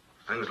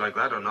 Things like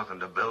that are nothing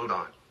to build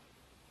on.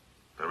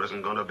 There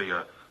isn't going to be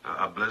a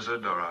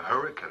blizzard or a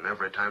hurricane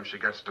every time she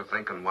gets to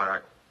thinking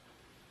what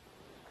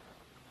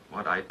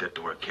I did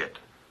to her kid.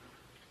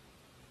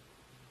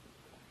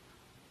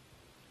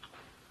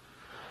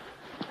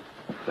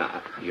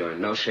 Nah, you're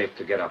in no shape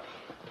to get up.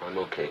 I'm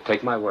okay.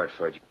 Take my word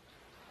for it.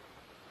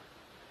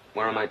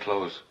 Where are my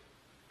clothes?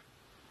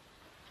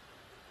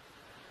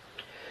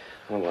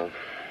 Oh, well.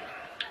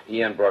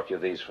 Ian brought you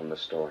these from the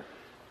store.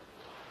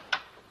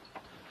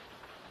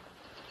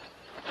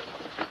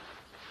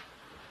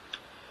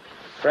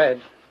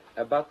 Fred,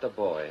 about the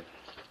boy.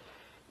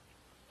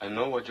 I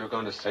know what you're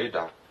going to say,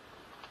 Doc.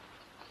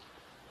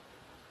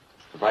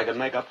 If I could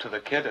make up to the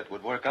kid, it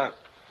would work out.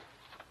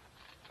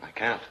 I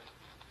can't.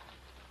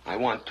 I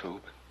want to,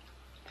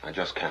 but I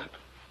just can't.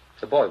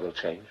 The boy will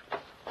change.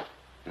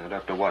 Not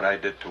after what I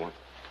did to him.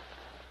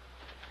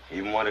 He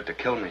even wanted to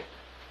kill me.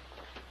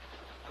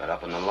 Got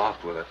up in the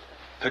loft with a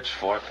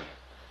pitchfork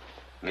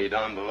and me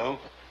down below.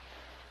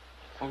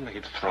 If only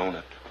he'd thrown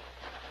it.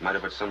 Might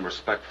have had some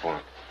respect for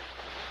him.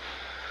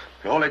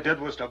 But all he did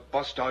was to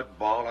bust out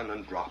bawling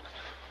and drop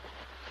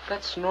it.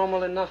 That's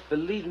normal enough.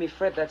 Believe me,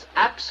 Fred, that's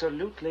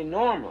absolutely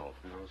normal.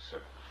 No,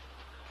 sir.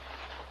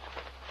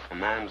 A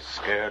man's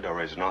scared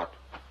or is not.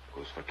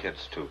 Goes for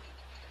kids, too.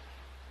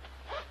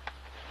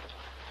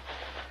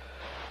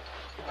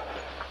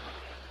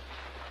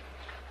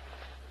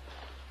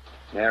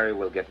 Mary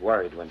will get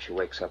worried when she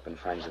wakes up and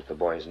finds that the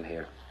boy isn't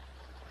here.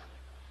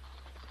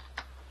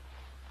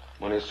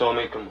 When he saw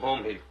me come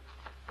home, he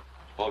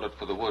bolted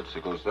for the woods. He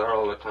goes there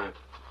all the time.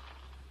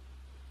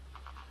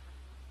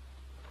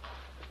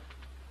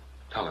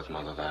 Tell his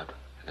mother that.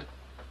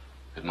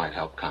 It might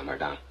help calm her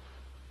down.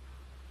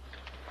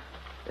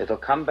 It'll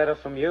come better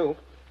from you.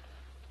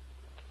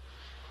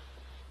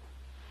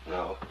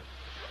 No.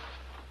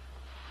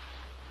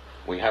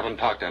 We haven't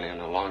talked any in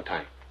a long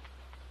time.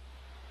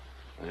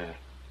 Yeah.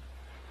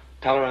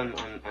 Tell her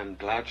I'm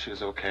glad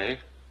she's okay,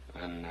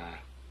 and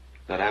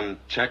that I'm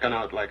checking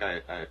out like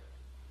I...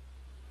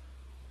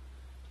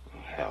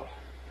 Oh, hell.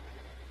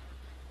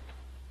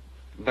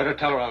 Better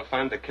tell her I'll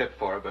find the kid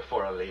for her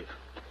before I leave.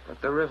 But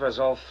the river's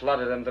all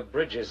flooded and the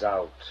bridge is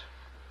out.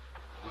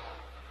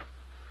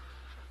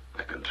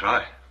 I can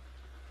try.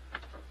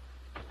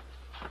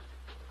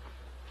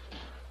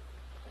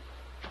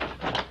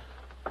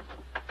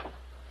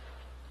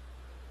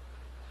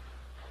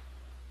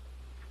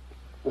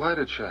 Why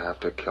did you have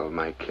to kill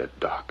my kid,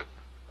 Doc?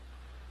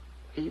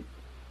 He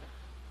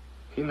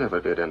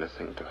never did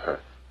anything to her.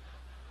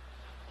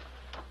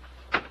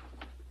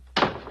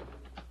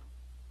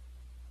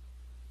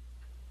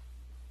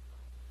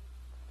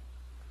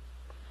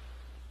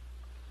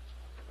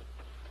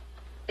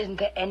 Isn't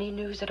there any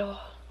news at all?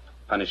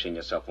 Punishing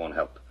yourself won't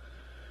help.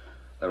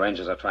 The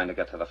Rangers are trying to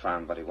get to the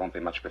farm, but it won't be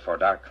much before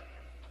dark.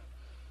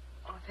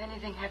 Oh, if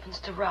anything happens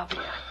to Robbie.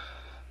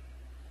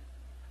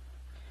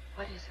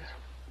 What is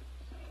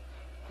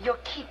it? You're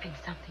keeping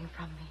something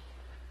from me.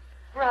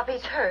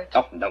 Robbie's hurt.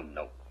 Oh,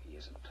 no, he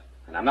isn't.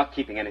 And I'm not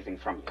keeping anything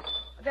from you.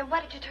 Then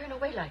why did you turn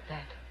away like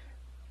that?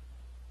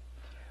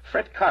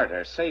 Fred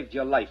Carter saved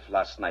your life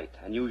last night,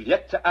 and you've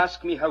yet to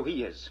ask me how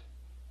he is.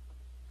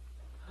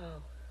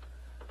 Oh.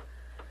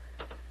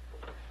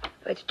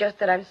 It's just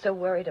that I'm so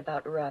worried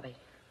about Robbie.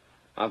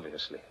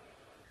 Obviously.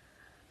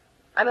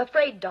 I'm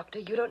afraid, Doctor,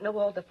 you don't know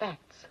all the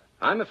facts.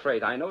 I'm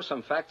afraid I know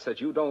some facts that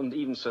you don't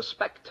even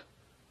suspect.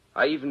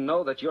 I even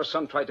know that your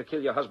son tried to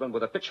kill your husband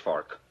with a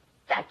pitchfork.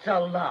 That's a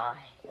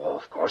lie. Oh,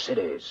 of course it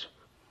is.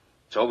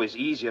 It's always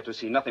easier to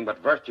see nothing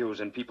but virtues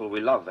in people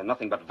we love and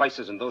nothing but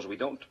vices in those we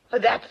don't.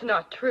 But that's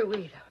not true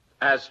either.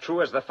 As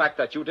true as the fact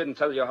that you didn't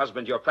tell your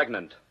husband you're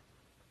pregnant.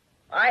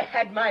 I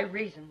had my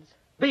reasons.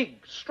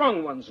 Big,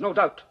 strong ones, no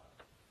doubt.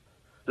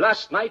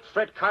 Last night,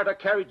 Fred Carter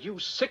carried you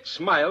 6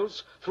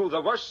 miles through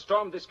the worst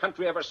storm this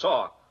country ever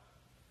saw.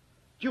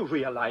 You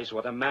realize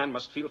what a man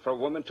must feel for a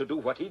woman to do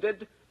what he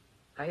did?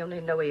 I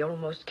only know he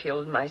almost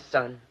killed my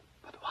son.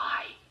 But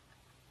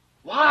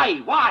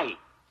why? Why?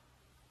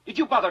 Did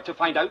you bother to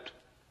find out?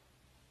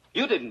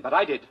 You didn't, but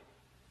I did.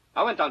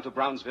 I went down to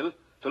Brownsville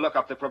to look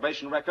up the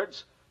probation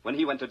records. When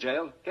he went to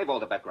jail, gave all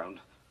the background.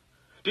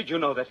 Did you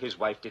know that his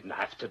wife didn't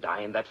have to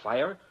die in that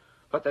fire,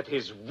 but that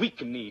his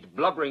weak-kneed,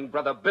 blubbering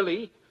brother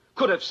Billy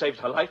could have saved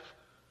her life?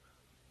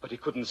 But he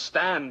couldn't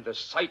stand the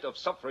sight of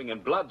suffering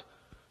and blood.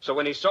 So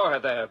when he saw her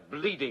there,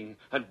 bleeding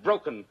and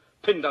broken,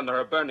 pinned under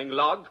a burning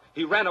log,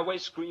 he ran away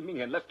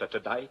screaming and left her to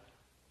die.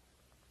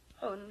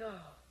 Oh, no.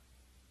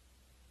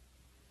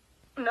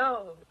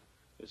 No.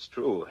 It's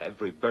true,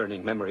 every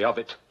burning memory of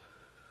it.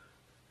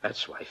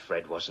 That's why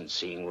Fred wasn't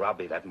seeing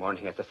Robbie that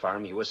morning at the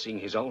farm. He was seeing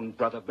his own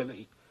brother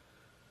Billy.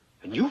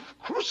 And you've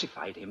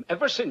crucified him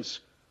ever since,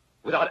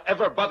 without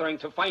ever bothering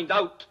to find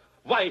out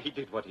why he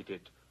did what he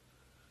did.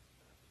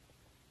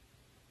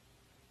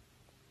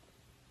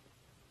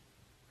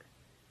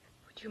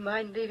 Would you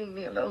mind leaving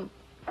me alone?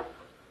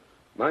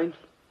 Mind?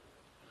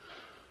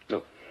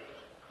 No.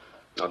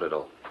 Not at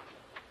all.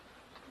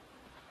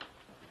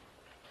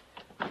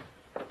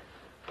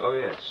 Oh,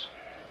 yes.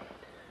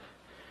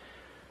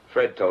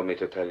 Fred told me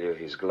to tell you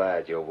he's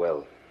glad you're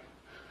well,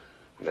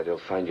 and that he'll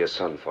find your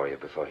son for you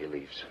before he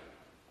leaves.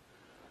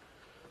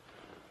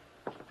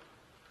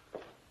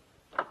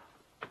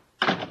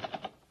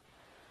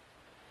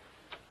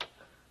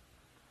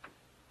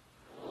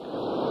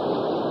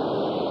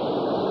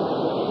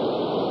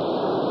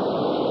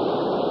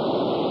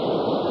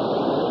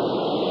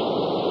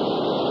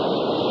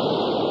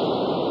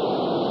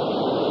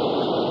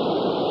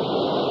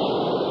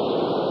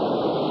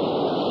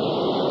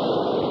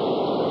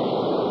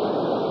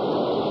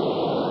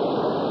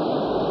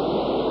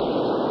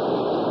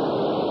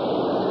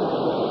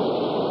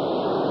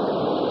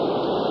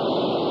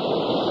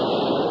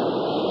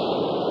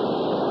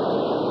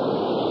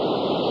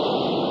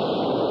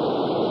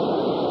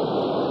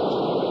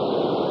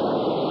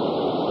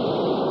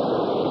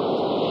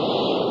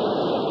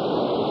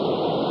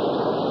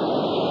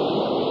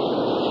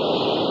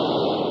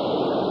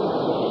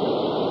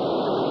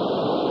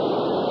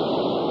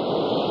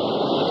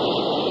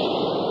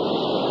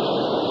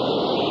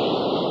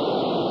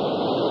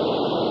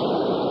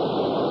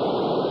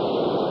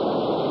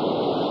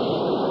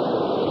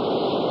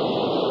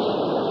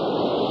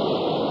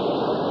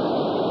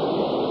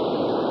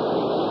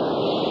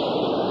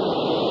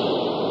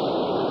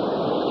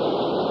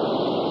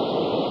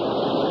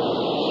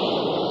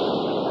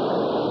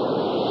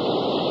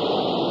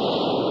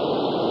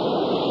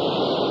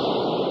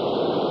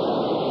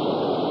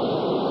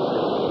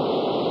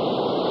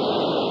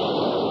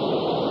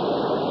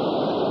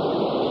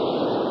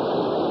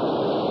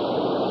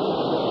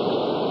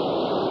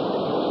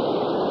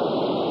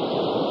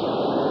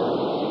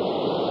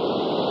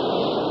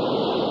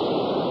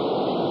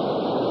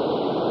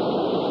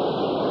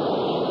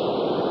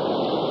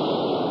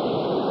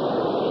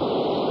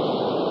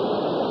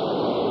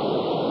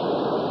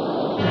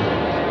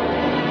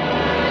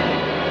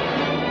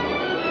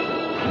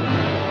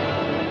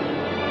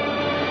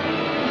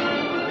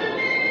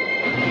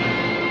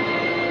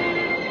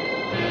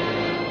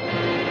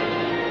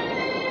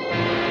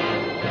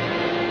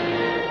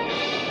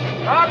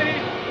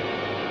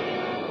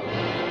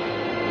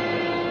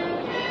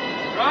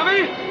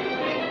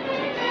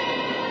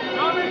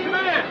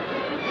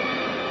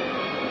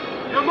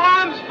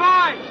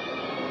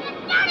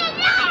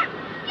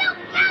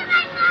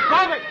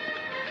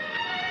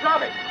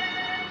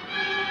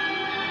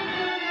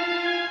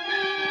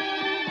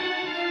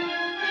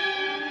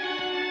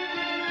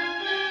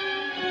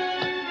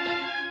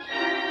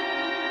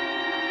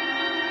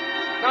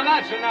 Now,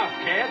 that's enough,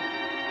 kid.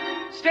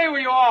 Stay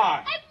where you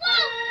are. I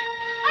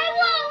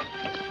won't!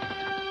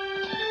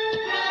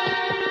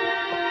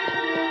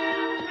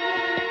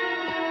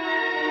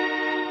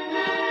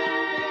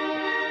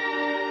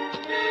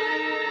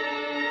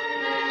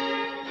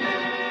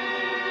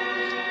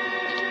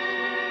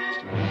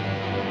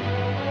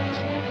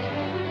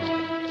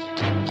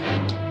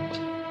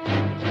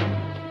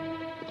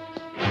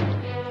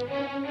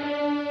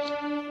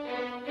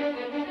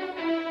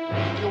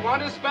 You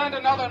want to spend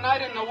another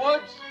night in the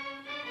woods?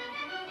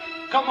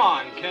 Come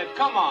on, kid.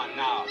 Come on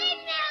now. Leave me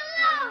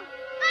alone!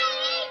 I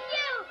hate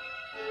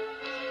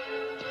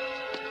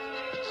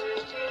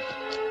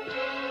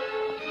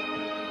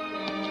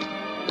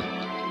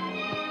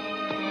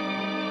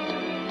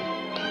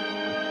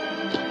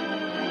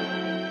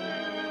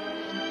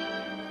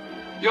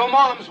you! Your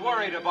mom's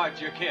worried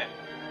about your kid.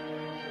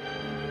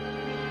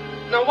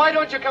 Now, why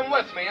don't you come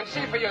with me and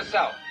see for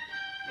yourself?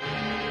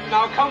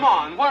 Now, come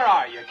on. Where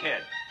are you,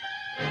 kid?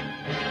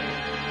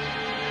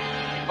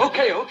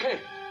 Okay, okay.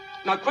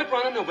 Now, quit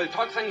running and we'll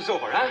talk things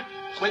over, huh?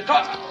 We'll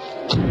talk...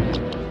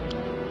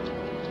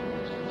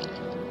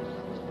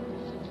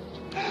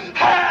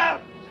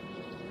 Help!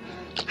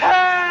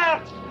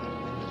 Help!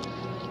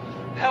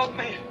 Help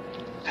me.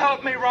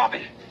 Help me,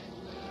 Robbie.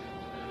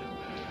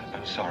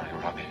 I'm sorry,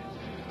 Robbie.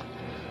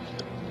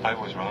 I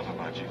was wrong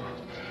about you.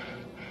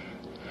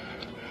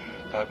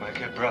 About my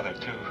kid brother,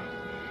 too.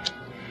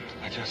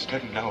 I just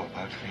didn't know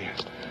about fear.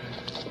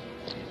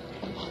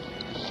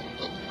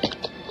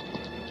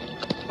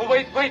 Oh,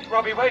 wait,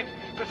 Robbie, wait.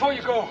 Before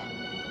you go.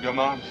 Your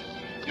mom's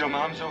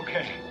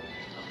okay.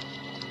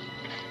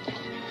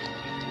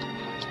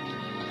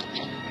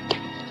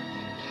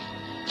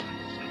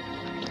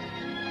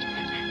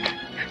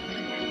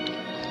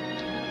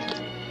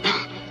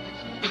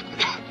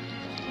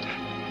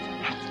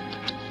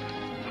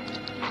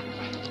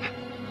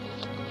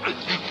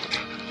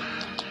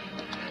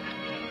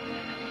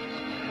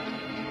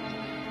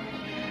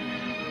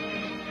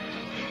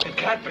 It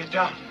can't be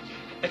done.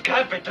 It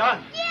can't be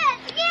done. Yes,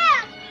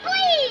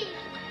 please!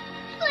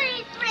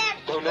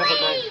 No,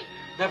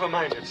 never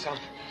mind.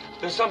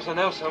 There's something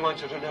else I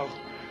want you to know.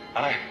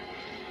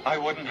 I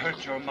wouldn't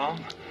hurt your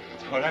mom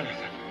for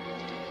anything.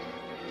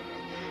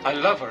 I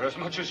love her as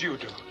much as you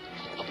do.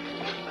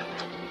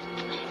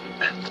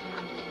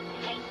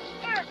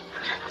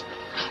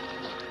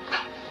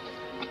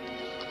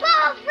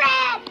 Whoa,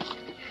 Fred!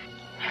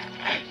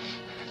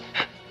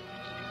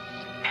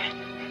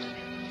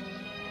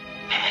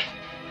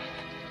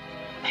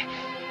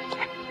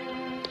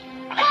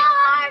 Go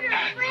harder,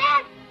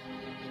 Fred!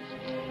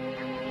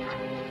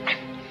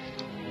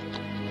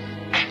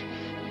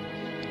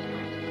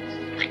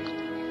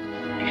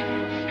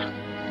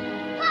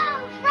 Whoa,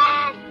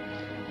 Fred!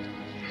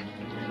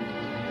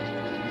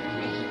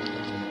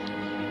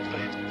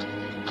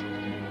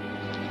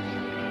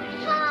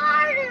 Go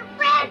harder,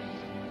 Fred!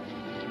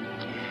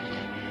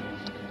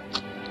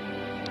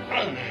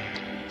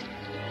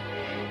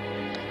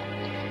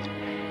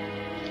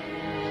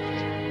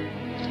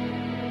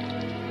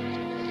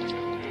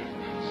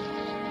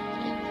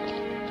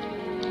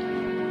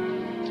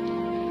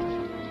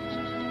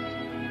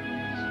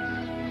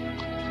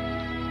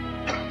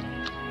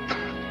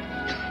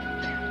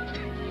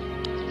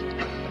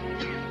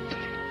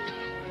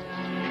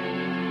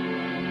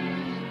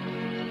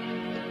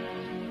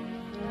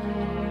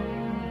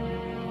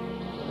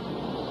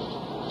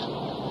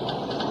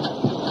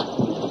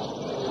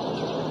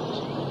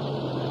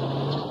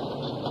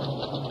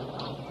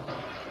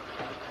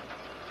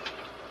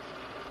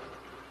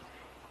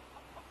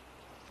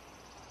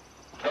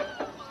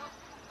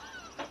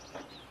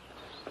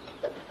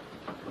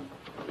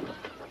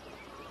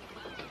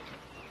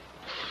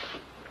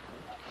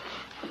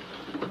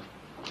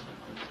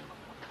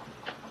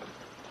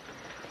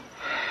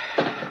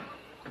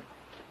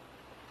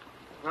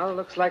 Well,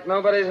 looks like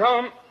nobody's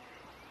home.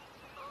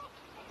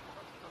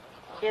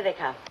 Here they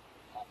come.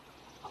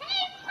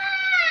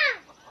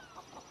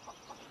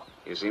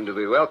 You seem to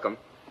be welcome.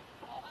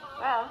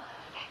 Well,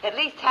 at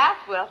least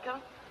half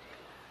welcome.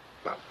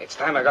 Well, it's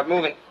time I got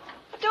moving.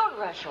 Don't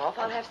rush off.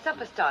 I'll have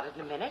supper started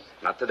in a minute.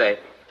 Not today.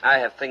 I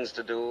have things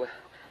to do.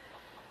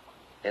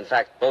 In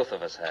fact, both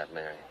of us have,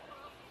 Mary.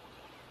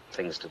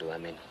 Things to do, I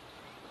mean.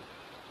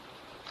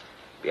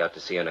 Be out to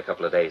see you in a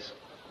couple of days.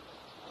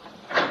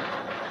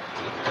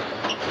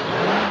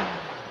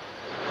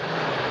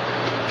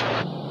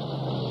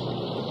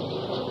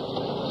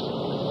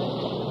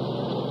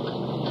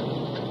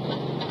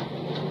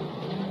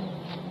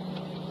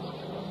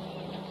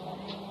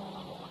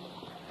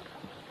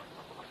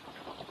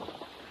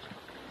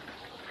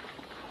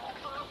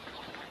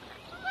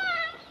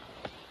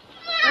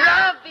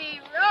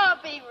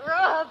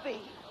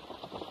 Robbie.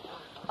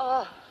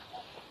 Oh.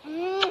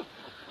 The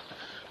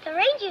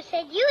ranger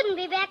said you wouldn't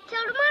be back till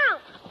tomorrow.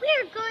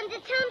 We're going to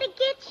town to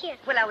get you.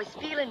 Well, I was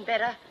feeling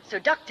better, so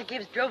Dr.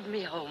 Gibbs drove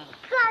me home.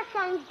 Gosh,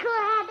 I'm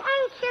glad.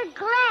 Aren't you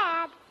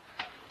glad?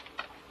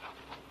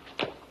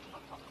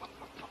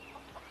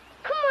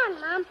 Come on,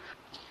 Mom.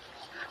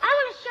 I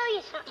want to show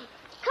you something.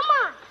 Come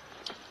on.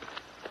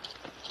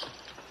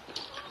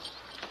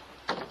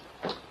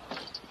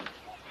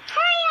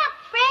 Hurry up,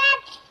 Fred.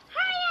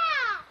 Hurry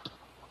up.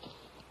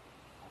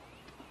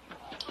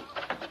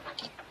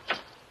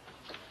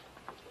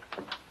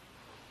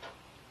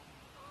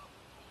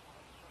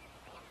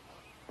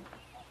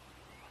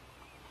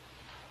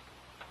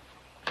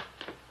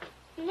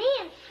 Me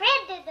and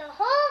Fred did the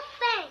whole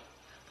thing.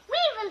 We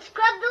even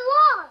scrubbed the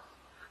walls.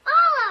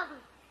 All of them.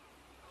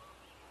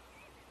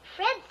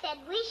 Fred said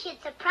we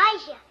should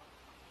surprise you.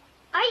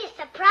 Are you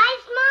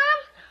surprised, Mom?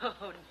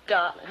 Oh,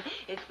 darling,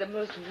 it's the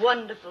most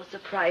wonderful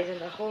surprise in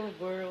the whole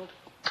world.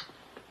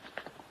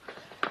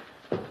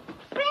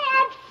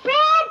 Fred!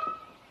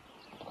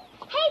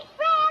 Hey,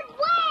 Fred,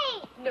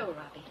 wait! No,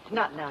 Robbie,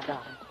 not now,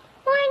 darling.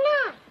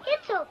 Why not?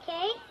 It's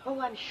okay.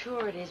 Oh, I'm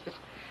sure it is, but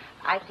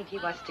I think he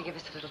wants to give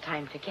us a little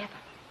time together.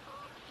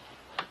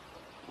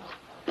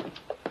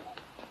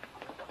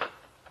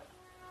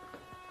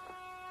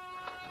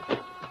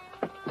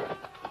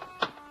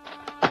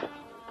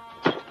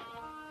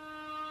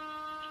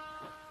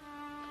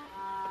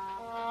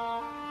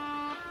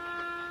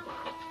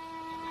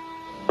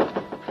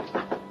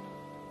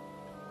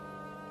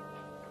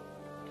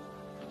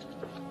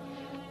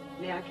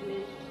 May I come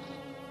in?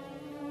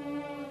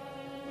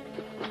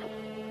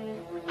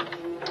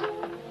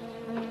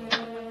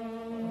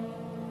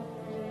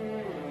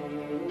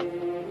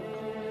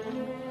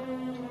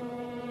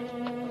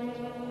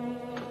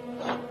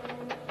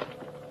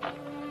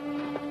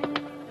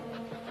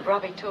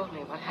 Robbie told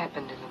me what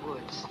happened in the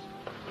woods.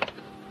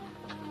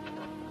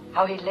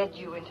 How he led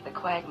you into the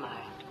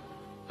quagmire.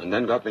 And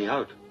then got me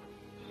out.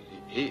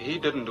 He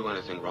didn't do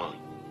anything wrong.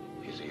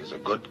 He's a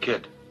good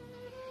kid.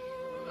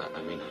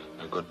 I mean,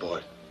 a good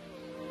boy.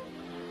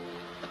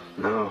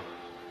 No,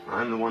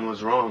 I'm the one who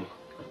was wrong.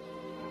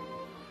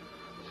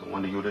 It's a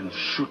wonder you didn't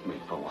shoot me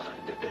for what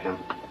I did to him.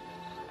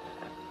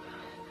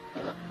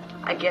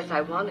 I guess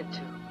I wanted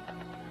to.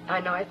 I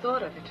know I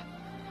thought of it.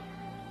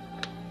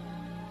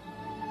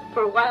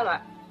 For a while,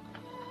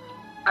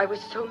 I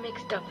was so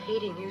mixed up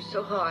hating you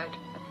so hard.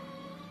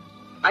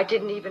 I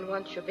didn't even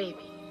want your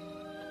baby.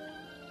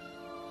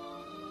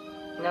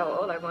 Now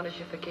all I want is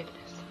your forgiveness.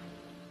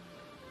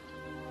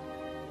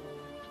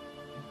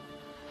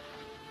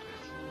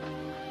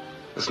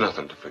 There's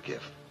nothing to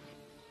forgive.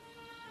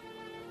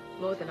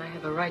 More than I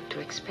have a right to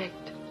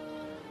expect.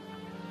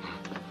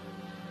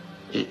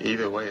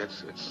 Either way,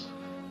 it's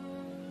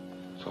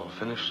all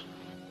finished.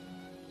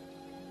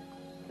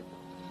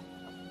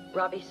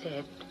 Robbie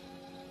said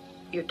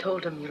you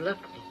told him you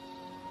loved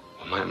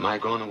me. Well, my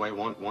going away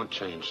won't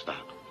change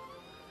that.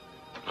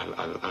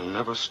 I'll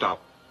never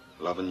stop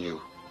loving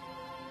you.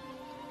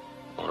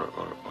 Or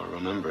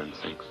remembering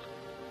things.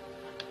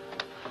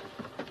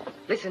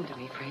 Listen to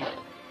me, Fred.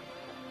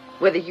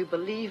 Whether you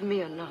believe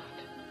me or not,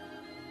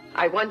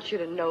 I want you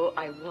to know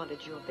I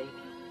wanted your baby.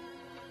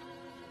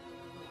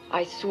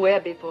 I swear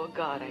before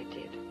God I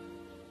did.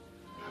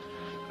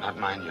 Not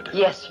mine, you did.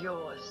 Yes,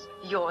 yours.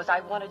 Yours.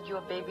 I wanted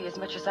your baby as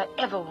much as I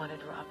ever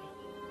wanted Robbie.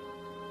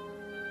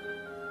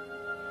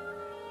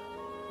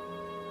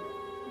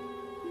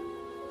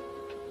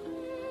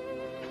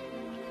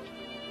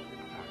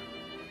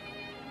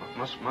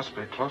 Must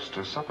be close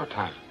to supper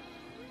time.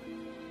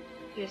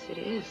 Yes, it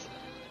is.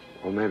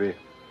 Well, maybe,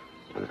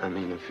 I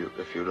mean,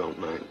 if you don't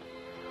mind,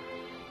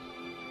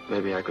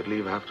 maybe I could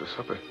leave after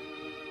supper.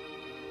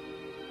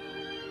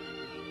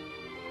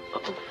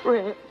 Oh,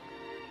 Fred.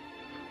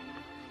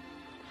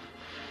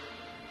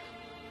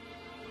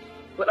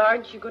 Well,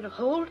 aren't you going to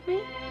hold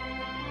me?